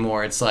Rocket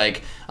anymore. It's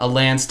like a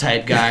Lance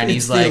type guy, and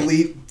he's like,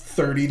 Elite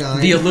 39.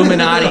 The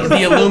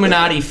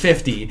Illuminati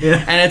 50.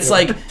 Yeah. And it's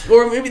like,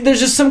 or maybe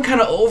there's just some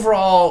kind of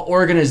overall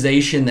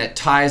organization that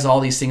ties all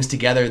these things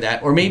together,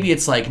 or maybe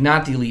it's like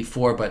not the Elite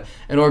Four, but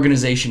an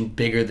organization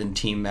bigger than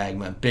Team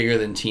Magma, bigger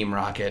than Team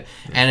Rocket.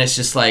 And it's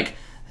just like,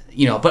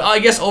 but I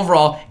guess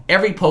overall,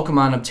 every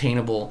Pokemon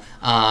obtainable,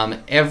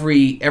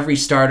 every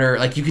starter,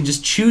 like you can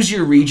just choose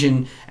your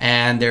region,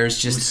 and there's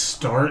just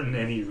start in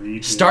any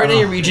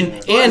region.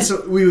 And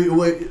so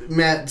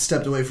Matt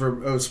stepped away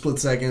for a split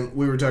second.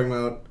 We were talking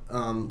about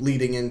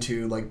leading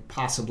into like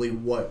possibly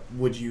what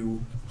would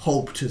you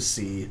hope to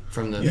see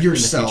from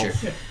yourself. In the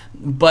future.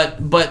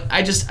 But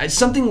I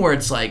something where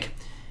it's like,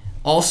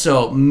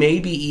 also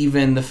maybe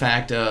even the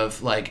fact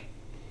of like,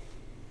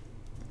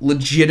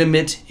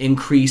 legitimate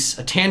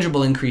a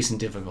tangible increase in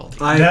difficulty.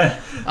 That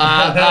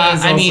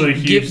is also a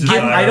huge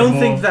I don't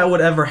think that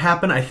would ever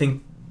happen. I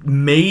think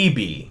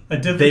maybe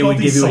they would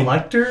give you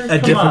a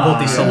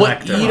difficulty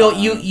selector.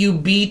 You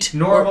beat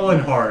normal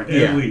and hard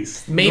at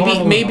least.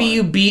 Maybe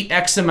you beat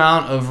X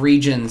amount of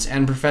regions,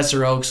 and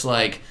Professor Oak's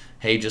like,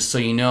 hey, just so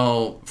you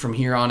know, from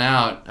here on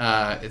out,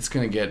 it's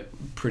gonna get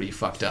pretty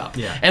fucked up.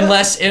 Yeah.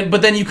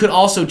 But then you could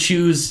also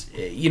choose,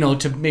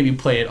 to maybe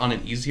play it on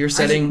an easier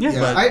setting.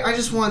 I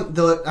just want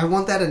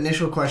that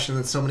initial question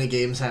that so many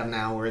games have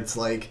now, where it's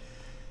like,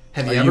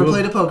 have you ever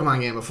played a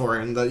Pokemon game before?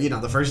 And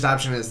the first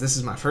option is, this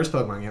is my first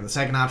Pokemon game. The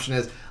second option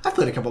is, I've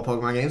played a couple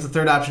Pokemon games. The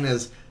third option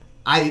is,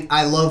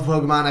 I love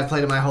Pokemon. I've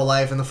played it my whole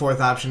life. And the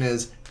fourth option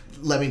is,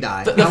 let me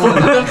die. The fourth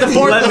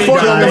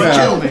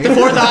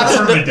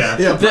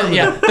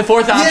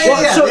option.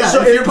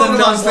 So if you're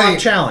Pokemon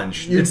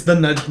challenge, it's the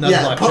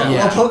Nuzlocke challenge.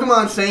 Well,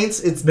 Pokemon faints,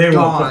 they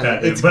won't put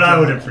that in, but I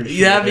would appreciate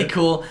it. That'd be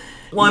cool.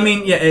 Well, I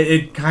mean,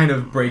 it kind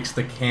of breaks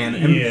the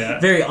canon. Yeah.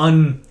 Very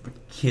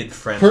kid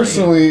friendly.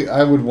 Personally,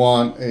 I would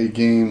want a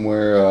game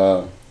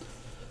where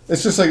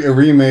it's just like a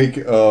remake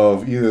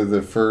of either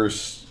the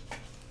first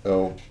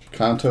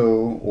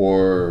Kanto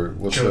or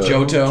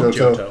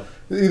Johto.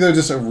 Either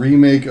just a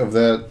remake of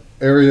that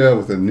area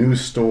with a new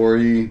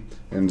story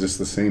and just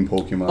the same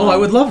Pokemon. Oh, I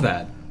would love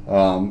that.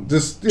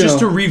 Just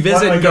to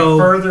revisit, like go a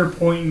further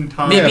point in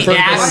time. Maybe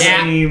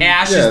Yeah,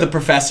 Ash is the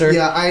professor.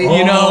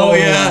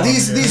 Yeah,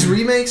 These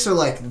remakes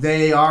are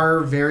they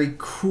are very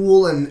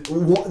cool, and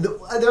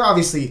they're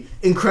obviously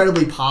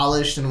incredibly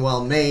polished and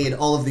well made.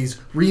 All of these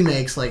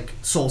remakes, like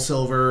Soul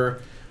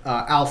Silver,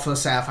 Alpha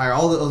Sapphire,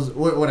 all those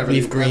whatever.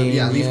 Leaf Green,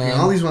 Leaf Green,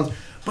 all these ones.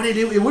 But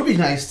it would be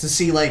nice to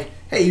see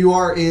hey, you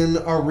are in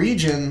a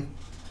region,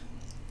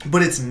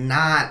 but it's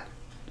not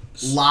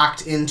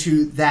locked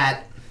into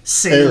that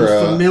same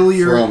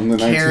familiar from the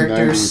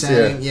character 1990s,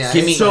 setting. yeah.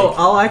 So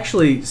I'll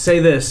actually say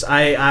this.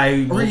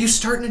 Or you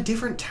start in a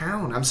different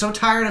town. I'm so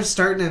tired of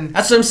starting in...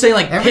 That's what I'm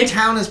saying. Every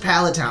town is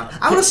Pallet Town.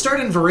 I want to start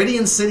in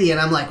Viridian City, and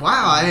I'm like,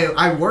 wow,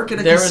 I work at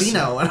a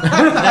casino.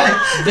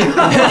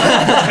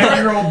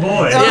 10-year-old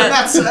boy.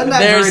 Not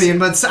Viridian,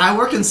 but I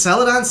work in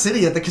Celadon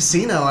City at the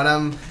casino, and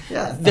I'm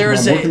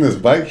working this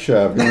bike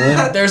shop. You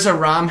know? There's a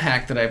ROM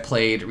hack that I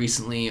played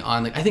recently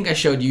on. I think I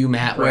showed you,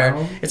 Matt, where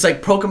it's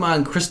like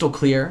Pokemon Crystal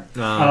Clear.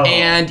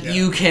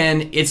 You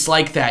can, it's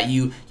like that.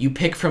 You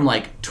pick from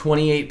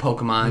 28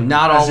 Pokemon,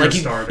 not all,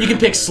 you can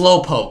pick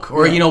Slowpoke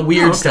or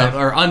weird stuff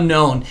or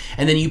unknown,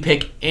 and then you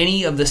pick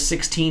any of the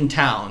 16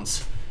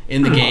 towns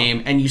in the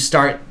game, and you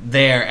start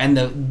there, and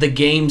the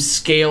game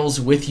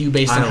scales with you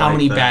based on how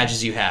many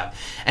badges you have.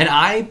 And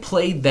I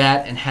played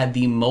that and had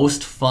the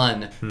most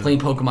fun playing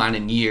Pokemon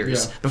in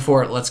years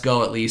before Let's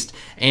Go, at least.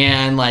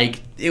 And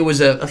it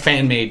was a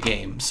fan-made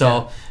game.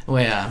 So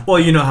well,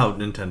 you know how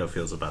Nintendo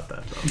feels about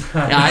that, though.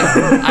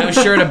 I was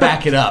sure to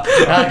back it up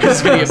because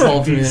it's gonna get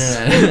pulled from the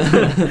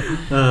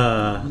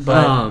internet.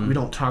 But we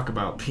don't talk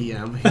about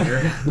PM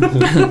here. All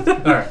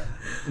right.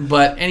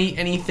 But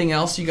anything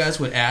else you guys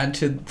would add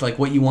to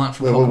what you want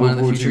from Pokemon in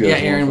the future? Yeah,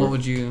 Aaron, what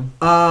would you?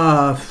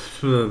 I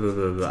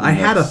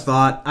had a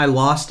thought. I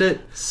lost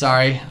it.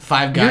 Sorry,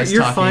 five guys.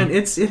 You're talking. fine.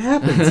 It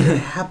happens. It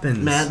happens.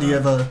 Matt, do you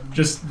have a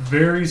just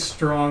very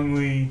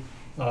strongly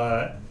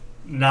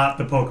not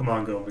the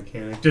Pokemon Go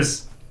mechanic?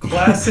 Just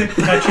classic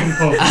catching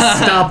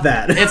Pokemon. Stop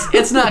that.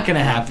 It's not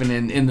gonna happen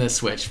in the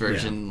Switch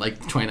version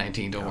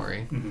 2019. Don't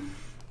worry. Mm-hmm.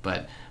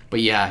 But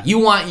yeah, you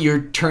want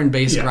your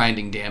turn-based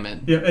grinding, damn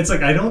it. Yeah, it's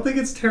I don't think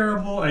it's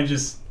terrible, I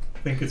just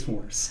think it's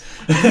worse.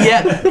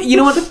 Yeah, you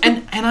know what?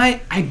 And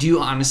I do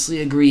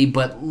honestly agree,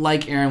 but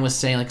like Aaron was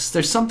saying,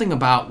 there's something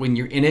about when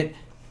you're in it,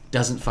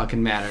 doesn't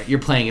fucking matter. You're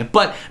playing it.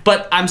 But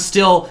I'm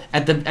still,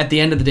 at the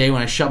end of the day,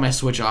 when I shut my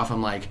Switch off,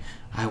 I'm like,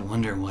 I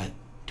wonder what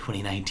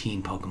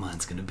 2019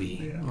 Pokemon's going to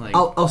be. Yeah.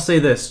 I'll say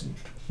this.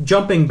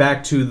 Jumping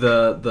back to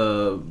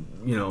the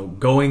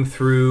going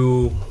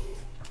through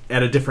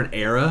at a different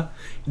era,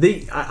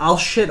 I'll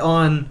shit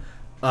on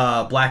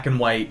Black and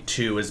White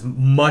 2 as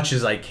much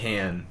as I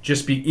can,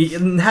 just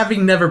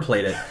having never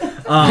played it.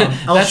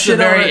 That's a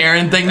very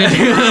Aaron thing to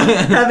do.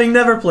 Having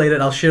never played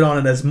it, I'll shit on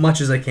it as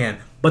much as I can.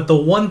 But the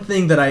one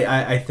thing that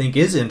I think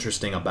is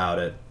interesting about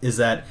it is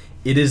that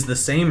it is the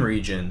same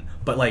region,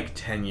 but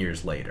 10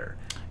 years later.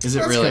 Is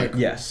it really?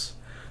 Yes.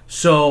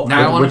 So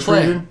now I want to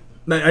play it.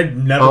 I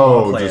never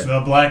want to play it.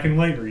 The Black and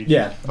White region.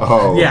 Yeah.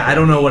 Oh. Yeah, I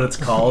don't know what it's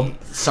called.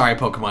 Sorry,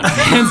 Pokemon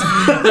fans.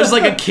 There's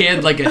a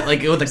kid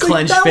with a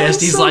clenched fist.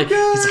 He's like,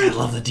 I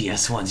love the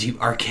DS ones, you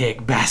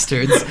archaic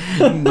bastards.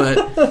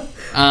 But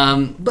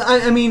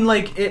I mean,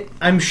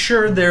 I'm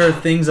sure there are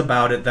things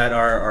about it that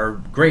are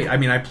great. I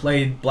mean, I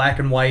played Black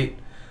and White,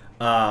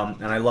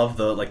 and I love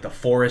the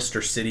forest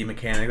or city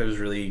mechanic. That was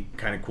really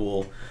kind of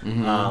cool.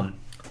 Mm-hmm.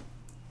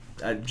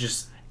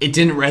 It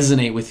didn't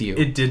resonate with you.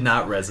 It did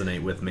not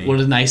resonate with me.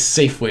 What a nice,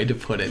 safe way to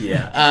put it.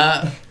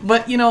 Yeah.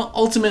 But,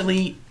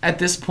 ultimately, at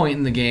this point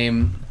in the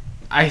game,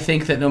 I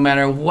think that no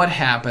matter what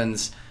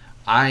happens,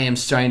 I am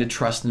starting to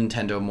trust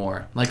Nintendo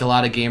more, like a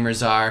lot of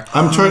gamers are.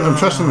 I'm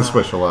trusting the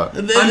Switch a lot.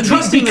 I'm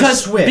trusting the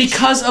Switch.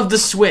 Because of the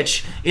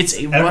Switch. It's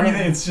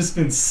just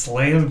been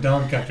slam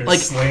dunk after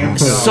slam dunk.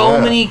 So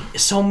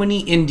many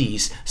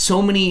indies,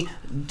 so many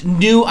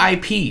new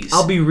IPs.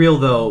 I'll be real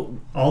though.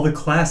 All the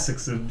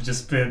classics have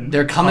just been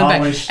they're coming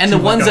back, and the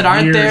ones that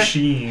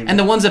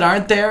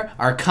aren't there,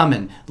 are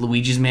coming.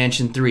 Luigi's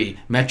Mansion 3,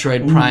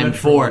 Metroid Prime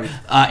 4,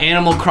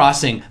 Animal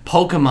Crossing,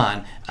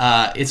 Pokemon.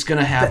 It's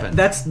gonna happen.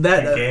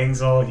 The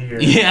gang's all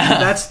here. Yeah,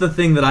 that's the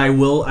thing that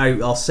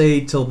I'll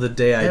say till the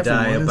day I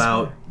die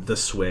about the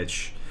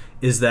Switch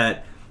is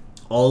that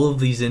all of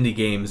these indie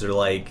games are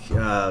roguelike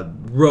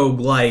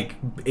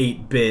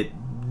 8-bit,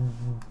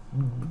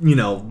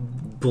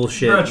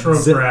 bullshit. Retro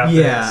graphics.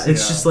 Yeah,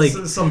 it's just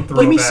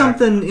give me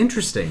something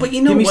interesting. But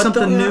give me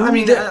something new. I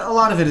mean, a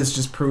lot of it is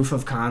just proof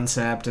of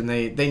concept, and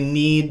they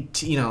need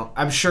to,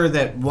 I'm sure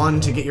that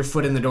to get your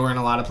foot in the door in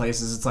a lot of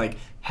places, it's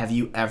have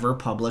you ever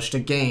published a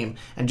game?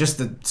 And just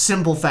the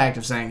simple fact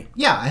of saying,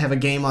 yeah, I have a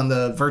game on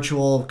the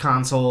virtual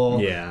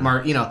console.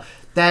 Yeah.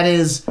 That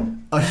is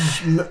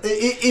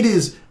it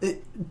is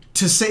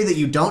to say that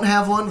you don't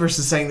have one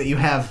versus saying that you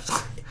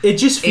have. It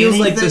just feels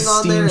like the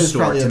Steam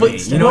store to me.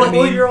 You know what I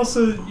mean? Well,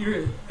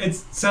 it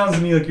sounds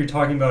to me like you're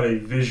talking about a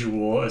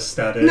visual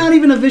aesthetic. Not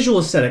even a visual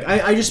aesthetic.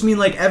 I just mean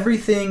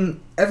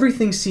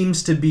everything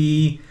seems to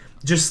be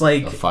just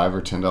like a $5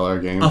 or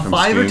 $10 game. A from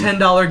 $5 or Steam.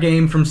 $10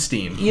 game from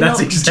Steam. That's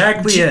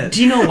exactly it.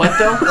 Do you know what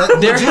though?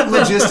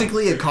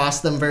 Logistically, it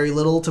costs them very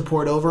little to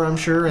port over, I'm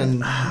sure. And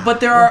but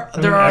there are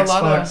a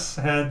lot of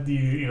Xbox had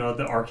the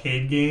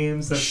arcade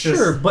games. That's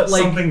Sure, just but,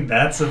 like, something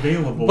that's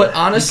available. But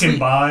honestly, you can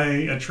buy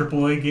a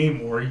AAA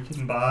game, or you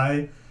can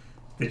buy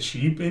the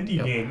cheap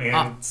indie game,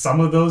 and some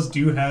of those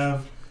do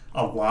have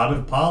a lot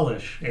of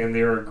polish, and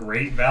they're a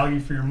great value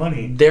for your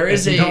money.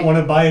 If you don't want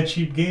to buy a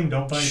cheap game,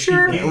 don't buy a cheap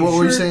game. What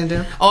were you saying,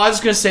 Dan? Oh, I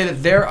was going to say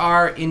that there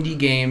are indie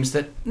games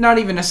that not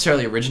even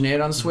necessarily originated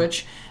on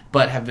Switch,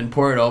 but have been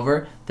ported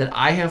over that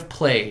I have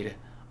played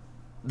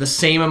the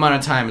same amount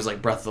of time as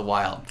like Breath of the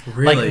Wild.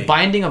 Really? Like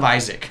Binding of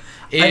Isaac.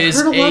 I've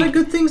heard a lot of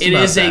good things about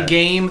It is that. a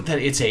game that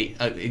it's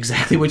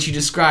exactly what you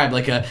described,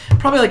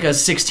 probably like a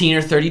 16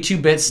 or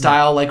 32-bit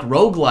style like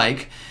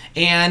roguelike,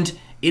 and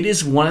it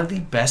is one of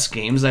the best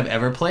games I've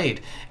ever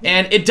played.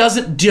 And does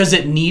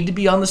it need to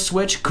be on the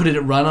Switch? Could it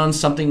run on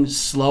something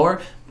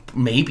slower?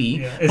 Maybe.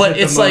 Yeah. Is but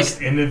it it's the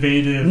most like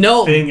innovative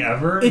thing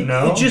ever?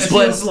 It just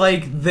feels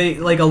like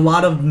a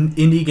lot of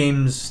indie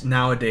games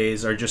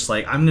nowadays are just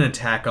like, I'm going to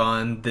tack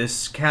on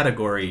this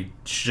category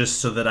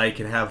just so that I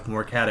can have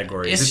more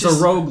categories. It's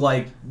a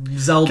roguelike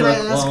Zelda Can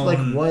I ask,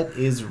 clone. What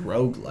is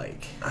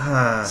roguelike?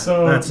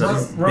 So that's a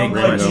big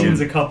roguelike question.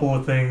 means a couple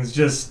of things.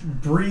 Just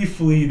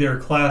briefly, they're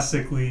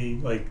classically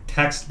like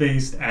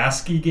text-based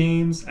ASCII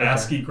games,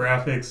 ASCII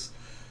graphics,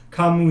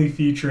 commonly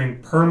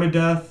featuring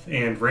permadeath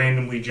and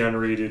randomly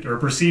generated or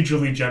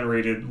procedurally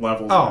generated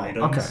levels and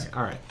items. Okay,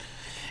 all right.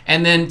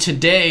 And then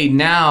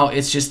now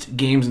it's just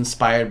games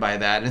inspired by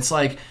that. And it's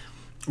like,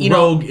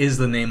 Rogue is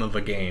the name of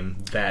a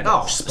game that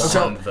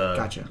spawned the...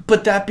 Gotcha.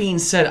 But that being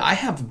said, I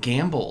have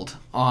gambled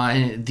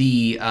on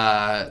the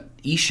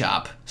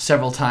eShop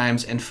several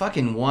times and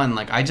fucking won.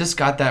 Like, I just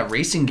got that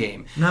racing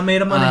game. Not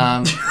made of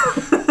money.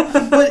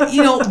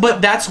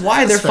 But that's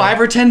why they're $5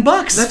 or $10.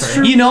 That's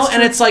true.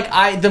 And it's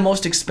like the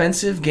most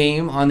expensive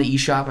game on the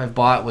eShop I've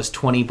bought was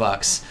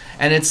 $20,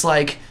 and it's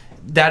like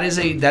that is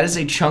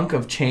a chunk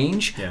of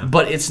change. Yeah.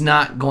 But it's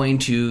not going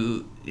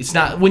to. It's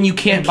not when you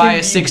can't It buy can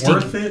a 60. be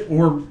worth it,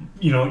 or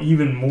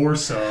even more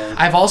so.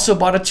 I've also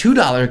bought a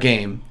 $2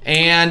 game,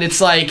 and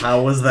it's like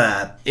How was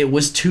that? it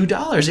was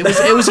 $2.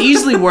 It was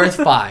easily worth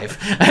 $5.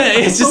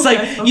 It's just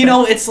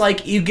it's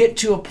like you get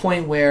to a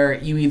point where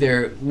you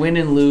either win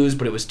and lose,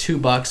 but it was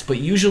 $2. But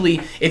usually,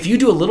 if you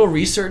do a little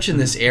research in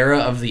this era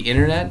of the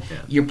internet,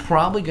 you're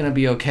probably going to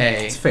be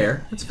okay. It's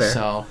fair.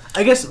 So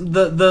I guess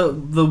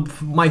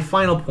my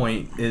final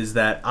point is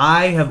that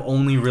I have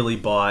only really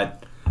bought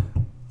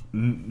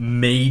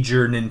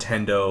major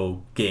Nintendo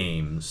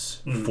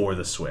games for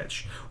the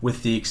Switch,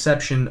 with the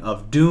exception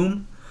of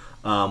Doom,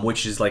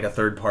 which is like a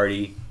third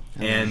party,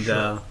 and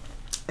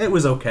it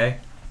was okay.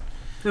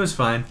 It was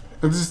fine.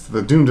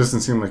 The Doom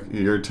doesn't seem like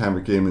your type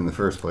of game in the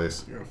first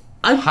place.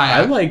 I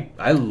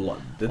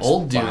love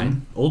Old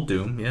Doom. Old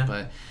Doom, yeah.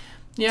 But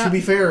yeah. To be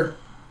fair,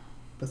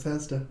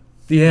 Bethesda.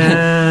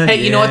 Yeah.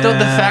 Hey, you know what though? The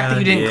fact that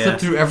you didn't clip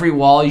through every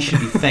wall, you should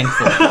be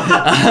thankful.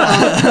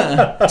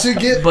 To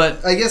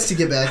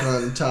get back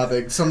on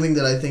topic, something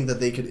that I think that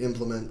they could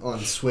implement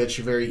on Switch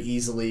very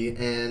easily,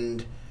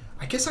 and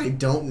I guess I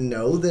don't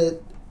know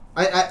that.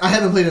 I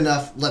haven't played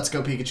enough Let's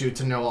Go Pikachu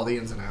to know all the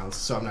ins and outs,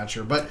 so I'm not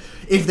sure. But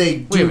if they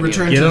do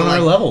return get to on our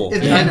level, I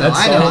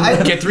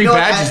know. Get 3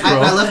 badges, bro.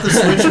 I left the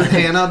Switch with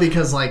Hannah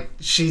because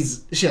she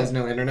has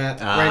no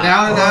internet right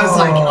now, and I was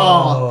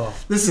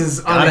like, this is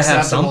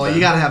unacceptable.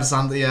 You gotta have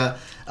something, yeah.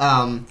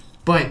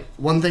 But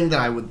one thing that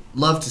I would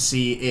love to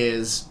see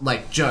is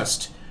like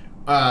just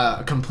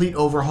a complete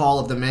overhaul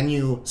of the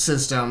menu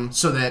system,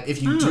 so that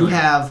if you do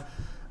have,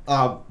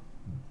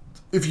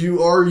 if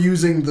you are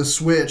using the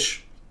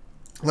Switch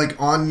like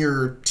on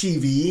your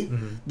TV,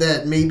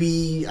 that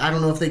maybe, I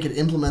don't know if they could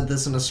implement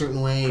this in a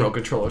certain way. Pro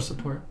controller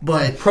support.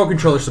 But Pro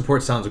controller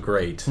support sounds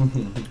great.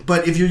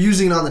 But if you're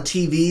using it on the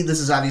TV,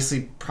 this is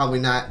obviously probably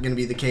not going to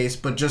be the case,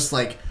 but just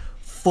like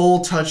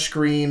full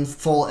touchscreen,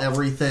 full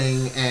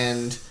everything,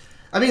 and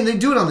I mean, they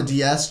do it on the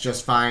DS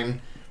just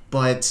fine,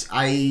 but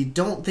I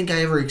don't think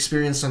I ever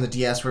experienced on the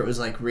DS where it was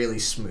like really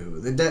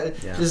smooth. It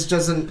just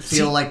doesn't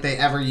feel like they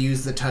ever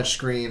used the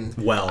touchscreen.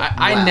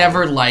 I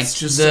never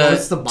liked it's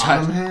the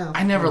bottom half.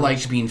 I never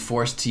liked being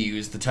forced to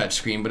use the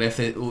touchscreen, but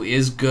if it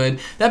is good.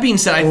 That being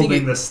said, I think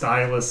holding the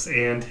stylus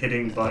and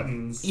hitting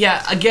buttons.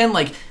 Yeah, again,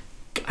 like,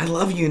 I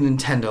love you,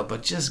 Nintendo,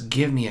 but just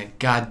give me a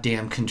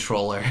goddamn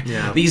controller.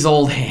 Yeah. These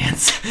old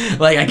hands.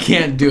 Like, I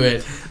can't do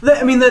it.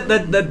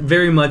 That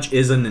very much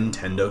is a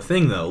Nintendo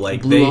thing, though.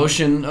 Like Blue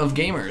ocean of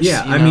gamers.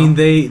 Yeah, I mean,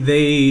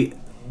 they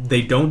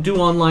don't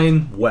do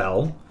online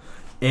well,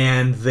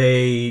 and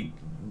they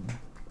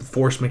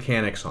force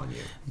mechanics on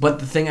you. But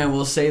the thing I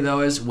will say,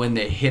 though, is when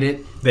they hit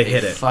it, they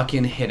hit it.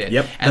 Fucking hit it.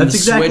 Yep, and that's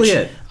exactly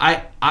Switch, it.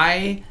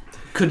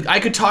 I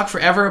could talk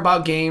forever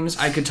about games.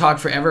 I could talk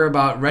forever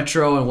about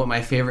retro and what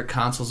my favorite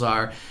consoles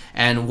are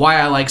and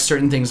why I like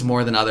certain things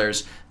more than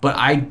others. But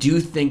I do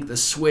think the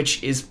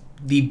Switch is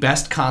the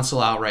best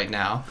console out right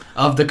now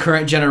of the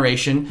current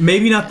generation.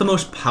 Maybe not the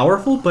most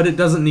powerful, but it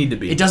doesn't need to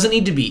be. It doesn't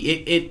need to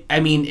be. I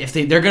mean, if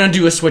they're gonna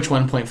do a Switch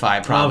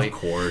 1.5 probably. Of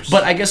course.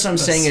 But I guess what I'm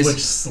saying Switch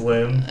is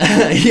Slim.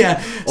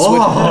 yeah.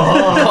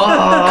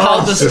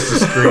 Call the Just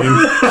a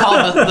screen.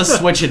 call the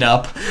Switch it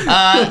up.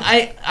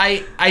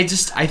 I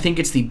think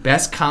it's the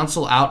best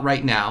console out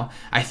right now.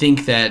 I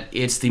think that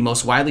it's the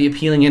most widely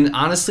appealing, and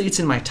honestly, it's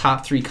in my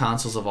top 3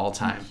 consoles of all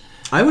time.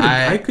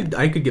 I could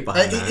get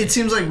behind that. It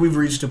seems like we've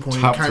reached a point.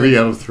 Top 3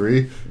 out of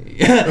 3.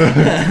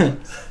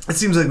 It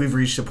seems like we've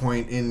reached a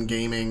point in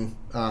gaming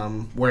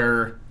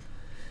where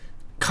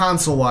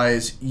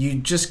console-wise, you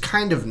just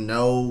kind of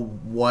know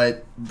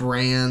what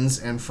brands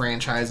and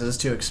franchises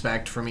to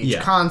expect from each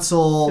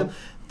console. Yep.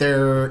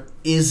 There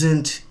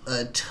isn't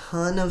a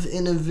ton of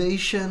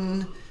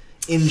innovation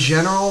in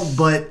general,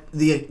 but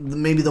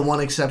maybe the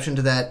one exception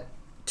to that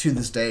to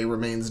this day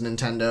remains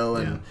Nintendo,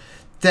 and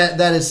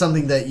that is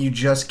something that you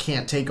just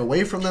can't take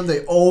away from them.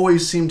 They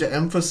always seem to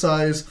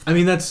emphasize. I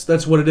mean,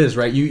 that's what it is,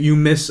 right? You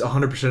miss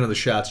 100% of the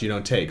shots you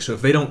don't take. So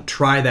if they don't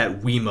try that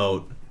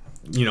Wiimote,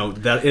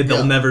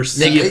 they'll never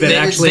see if it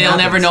actually they'll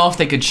happens. never know if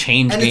they could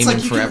change and gaming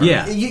forever.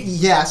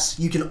 Yes,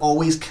 you can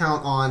always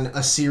count on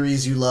a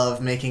series you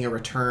love making a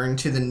return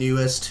to the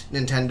newest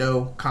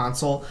Nintendo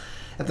console.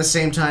 At the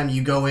same time,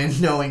 you go in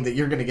knowing that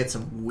you're going to get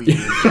some weird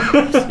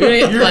games.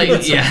 Weird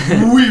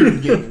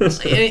games.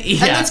 And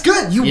that's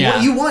good.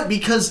 You want,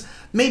 because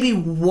maybe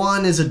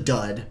one is a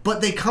dud,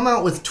 but they come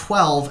out with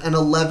 12 and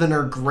 11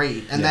 are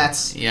great, and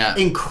that's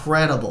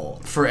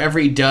incredible. For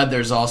every dud,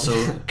 there's also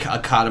a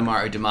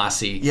Katamari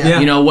Damacy.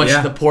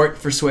 The port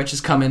for Switch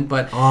is coming,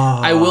 but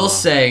I will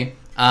say,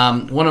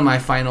 one of my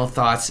final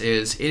thoughts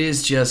is it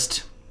is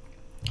just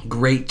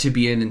great to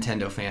be a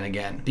Nintendo fan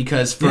again,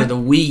 because for the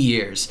Wii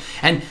years,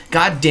 and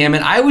god damn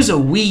it, I was a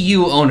Wii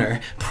U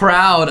owner,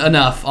 proud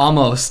enough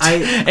almost,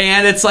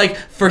 and it's like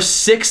for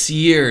 6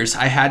 years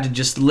I had to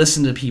just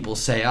listen to people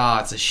say, "Oh,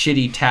 it's a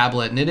shitty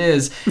tablet," and it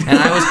is, and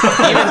I was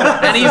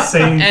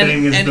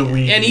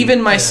and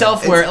even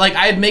myself, where like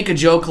I'd make a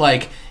joke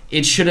like,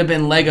 it should have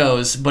been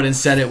Legos, but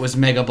instead it was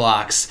Mega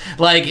Blocks.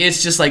 Like,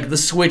 it's just like the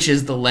Switch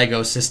is the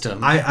Lego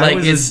system.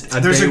 There's a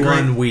day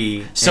one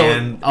Wii. So,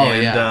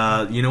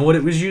 you know what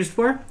it was used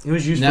for? It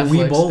was used Netflix for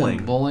Wii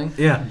bowling. Bowling.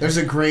 Yeah. There's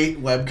a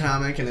great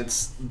webcomic, and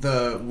it's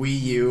the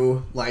Wii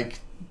U like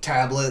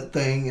tablet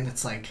thing, and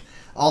it's like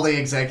all the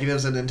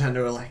executives at Nintendo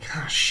are like,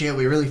 "Oh shit,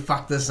 we really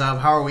fucked this up.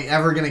 How are we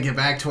ever gonna get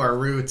back to our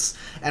roots?"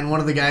 And one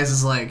of the guys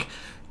is like,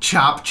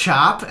 chop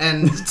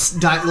and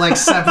like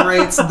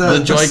separates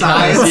the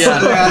Joy-Cons,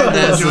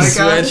 the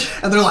Joy-Cons,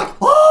 and they're like,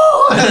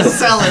 "Oh, and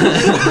sell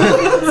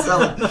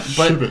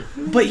it."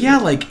 But yeah,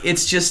 like,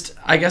 it's just,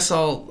 I guess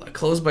I'll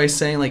close by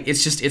saying, like,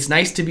 it's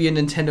nice to be a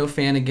Nintendo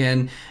fan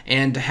again,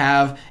 and to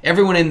have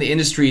everyone in the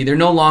industry, they're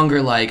no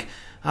longer like,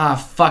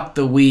 fuck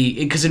the Wii,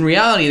 because in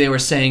reality they were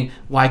saying,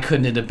 why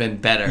couldn't it have been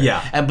better?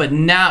 Yeah. But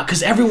now,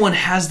 because everyone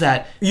has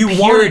that you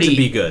purity, want it to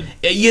be good.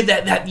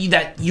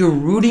 That you're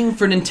rooting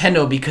for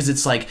Nintendo because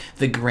it's like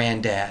the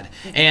granddad,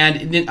 and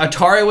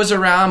Atari was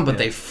around, but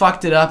they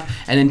fucked it up,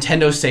 and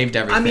Nintendo saved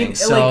everything. I mean,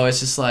 so it's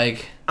just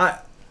like, I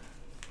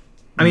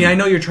mean, I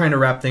know you're trying to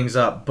wrap things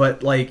up,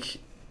 but like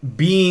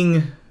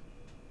being,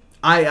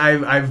 I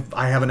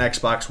have an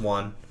Xbox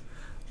One.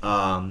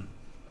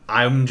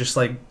 I'm just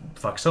like,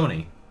 fuck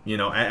Sony.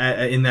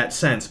 In that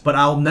sense, but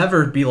I'll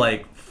never be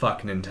like,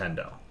 fuck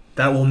Nintendo.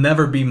 That will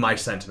never be my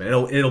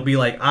sentiment. It'll be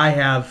like, I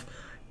have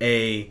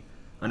an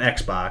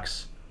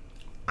Xbox,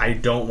 I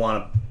don't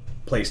want a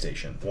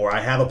PlayStation, or I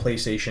have a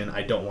PlayStation,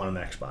 I don't want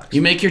an Xbox.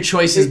 You make your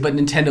choices, but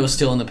Nintendo's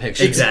still in the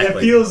picture.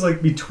 Exactly. It feels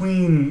like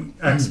between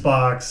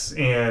Xbox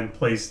and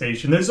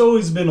PlayStation, there's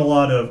always been a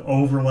lot of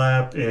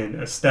overlap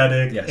in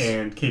aesthetic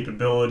and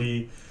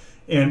capability.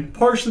 And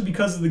partially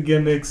because of the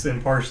gimmicks,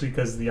 and partially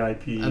because of the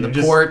IP. And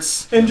the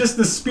ports. And just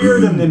the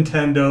spirit of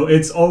Nintendo,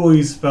 it's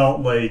always felt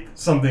like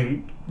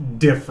something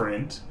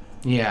different.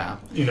 Yeah.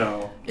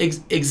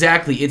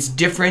 Exactly. It's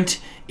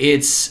different.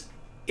 It's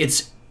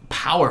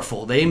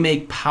powerful. They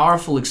make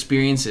powerful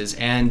experiences,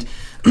 and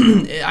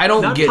I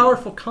don't Not get...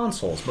 powerful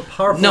consoles, but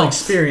powerful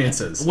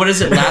experiences. What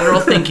is it?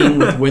 Lateral thinking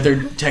with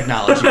withered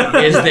technology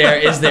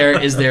is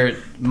their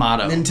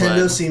motto.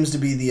 Nintendo seems to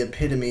be the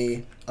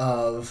epitome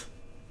of...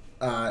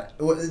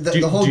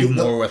 the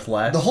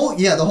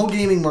whole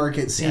gaming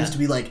market seems to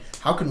be like,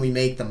 how can we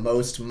make the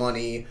most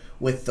money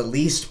with the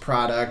least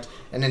product?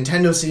 And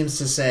Nintendo seems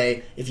to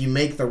say, if you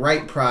make the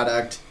right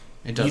product,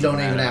 you don't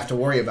even have to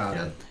worry about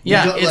it.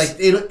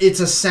 It's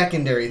a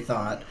secondary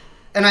thought.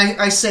 And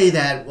I say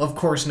that, of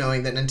course,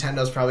 knowing that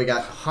Nintendo's probably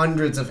got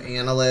hundreds of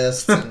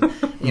analysts and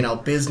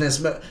business,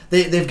 but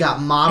they've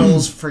got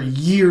models for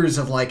years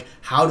of like,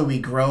 how do we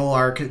grow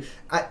our?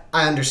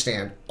 I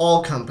understand,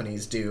 all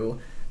companies do.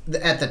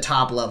 At the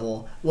top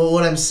level. Well,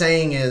 what I'm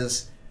saying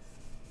is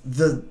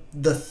the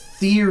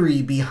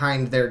theory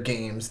behind their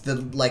games, the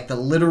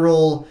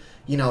literal,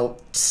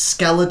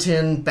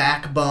 skeleton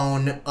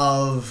backbone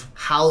of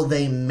how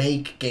they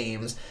make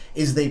games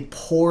is they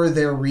pour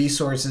their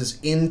resources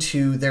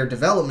into their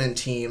development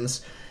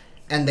teams,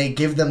 and they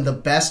give them the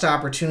best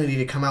opportunity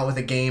to come out with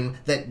a game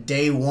that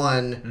day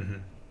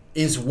one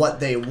is what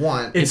they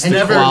want. It's And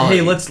never, quality.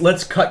 hey,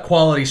 let's cut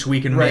quality so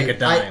we can Right. make a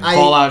dime.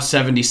 Fallout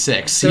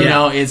 76. You Yeah.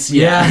 know, it's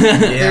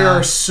There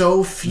are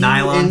so few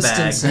Nylon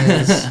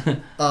instances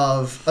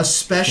of,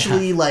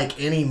 especially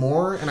like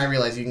anymore, and I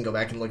realize you can go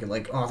back and look at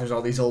like, oh, there's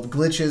all these old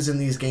glitches in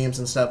these games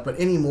and stuff, but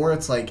anymore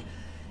it's like,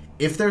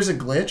 if there's a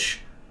glitch,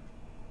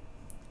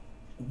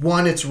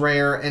 one, it's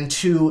rare, and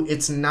two,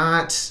 it's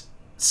not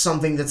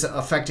something that's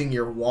affecting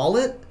your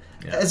wallet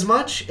as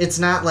much. It's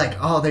not like,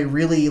 oh, they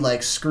really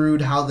like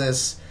screwed how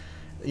this,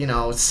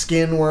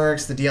 skin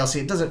works, the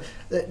DLC. It doesn't.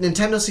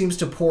 Nintendo seems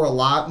to pour a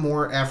lot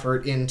more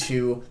effort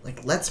into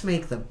like, let's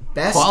make the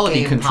best Quality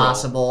game control.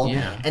 possible,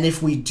 and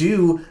if we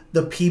do,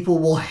 the people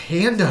will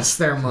hand us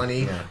their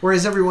money.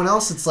 Whereas everyone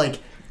else, it's like,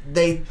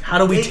 how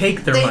do we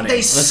take their money?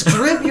 They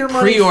strip your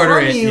money Pre-order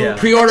from it. you. Yeah.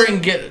 Pre-order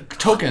and get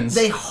tokens.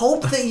 They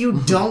hope that you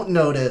don't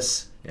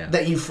notice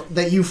that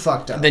you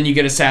fucked up. Then you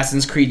get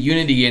Assassin's Creed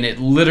Unity and it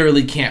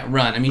literally can't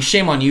run. I mean,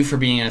 shame on you for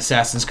being an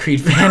Assassin's Creed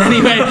fan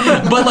anyway.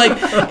 But like,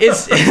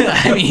 it's,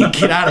 I mean,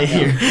 get out of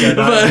here.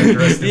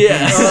 But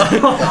yes,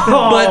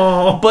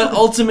 but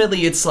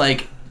ultimately, it's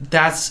like,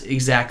 that's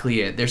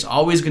exactly it. There's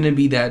always going to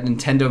be that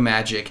Nintendo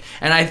magic,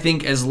 and I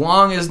think as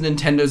long as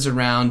Nintendo's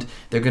around,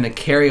 they're going to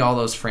carry all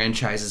those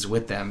franchises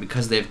with them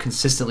because they've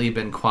consistently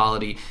been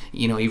quality.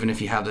 Even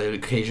if you have the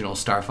occasional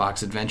Star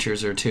Fox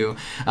Adventures or two.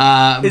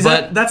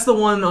 That's the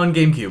one on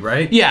GameCube,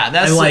 right? Yeah,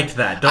 I liked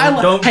that.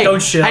 Don't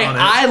shit on it.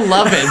 I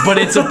love it, but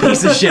it's a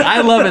piece of shit.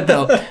 I love it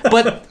though.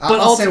 But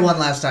I'll say one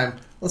last time.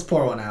 Let's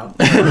pour one out.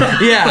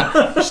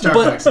 Yeah, Star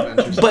Fox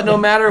Adventures. but no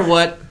matter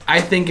what,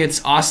 I think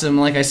it's awesome.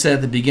 Like I said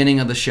at the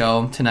beginning of the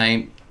show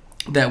tonight,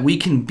 that we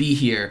can be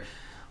here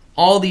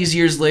all these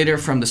years later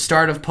from the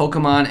start of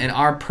Pokemon and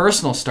our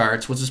personal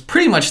starts, which is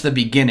pretty much the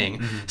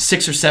beginning,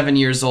 6 or 7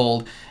 years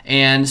old,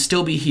 and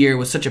still be here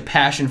with such a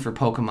passion for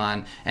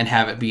Pokemon and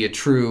have it be a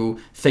true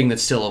thing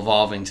that's still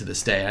evolving to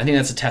this day. I think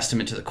that's a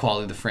testament to the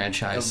quality of the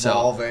franchise.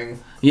 Evolving.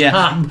 So,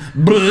 yeah.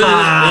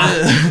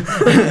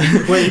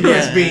 Wait, you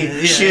guys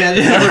be shit.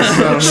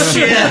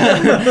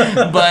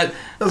 But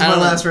That was my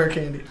last rare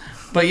candy.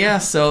 But yeah,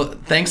 so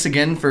thanks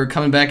again for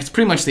coming back. It's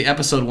pretty much the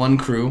episode 1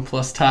 crew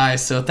plus Ty.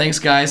 So thanks,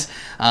 guys.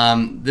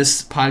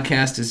 This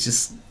podcast is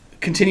just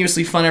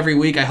continuously fun every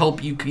week. I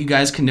hope you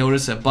guys can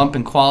notice a bump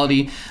in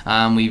quality.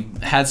 We've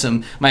had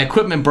my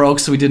equipment broke,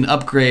 so we did an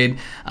upgrade.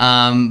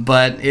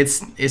 But it's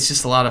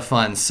just a lot of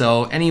fun.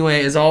 So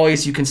anyway, as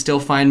always, you can still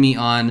find me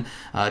on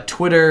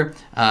Twitter,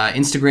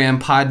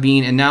 Instagram,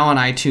 Podbean, and now on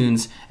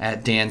iTunes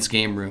at Dan's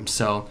Game Room.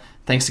 So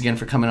thanks again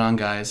for coming on,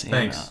 guys. And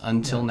Thanks.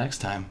 Until next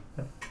time.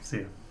 See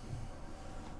you.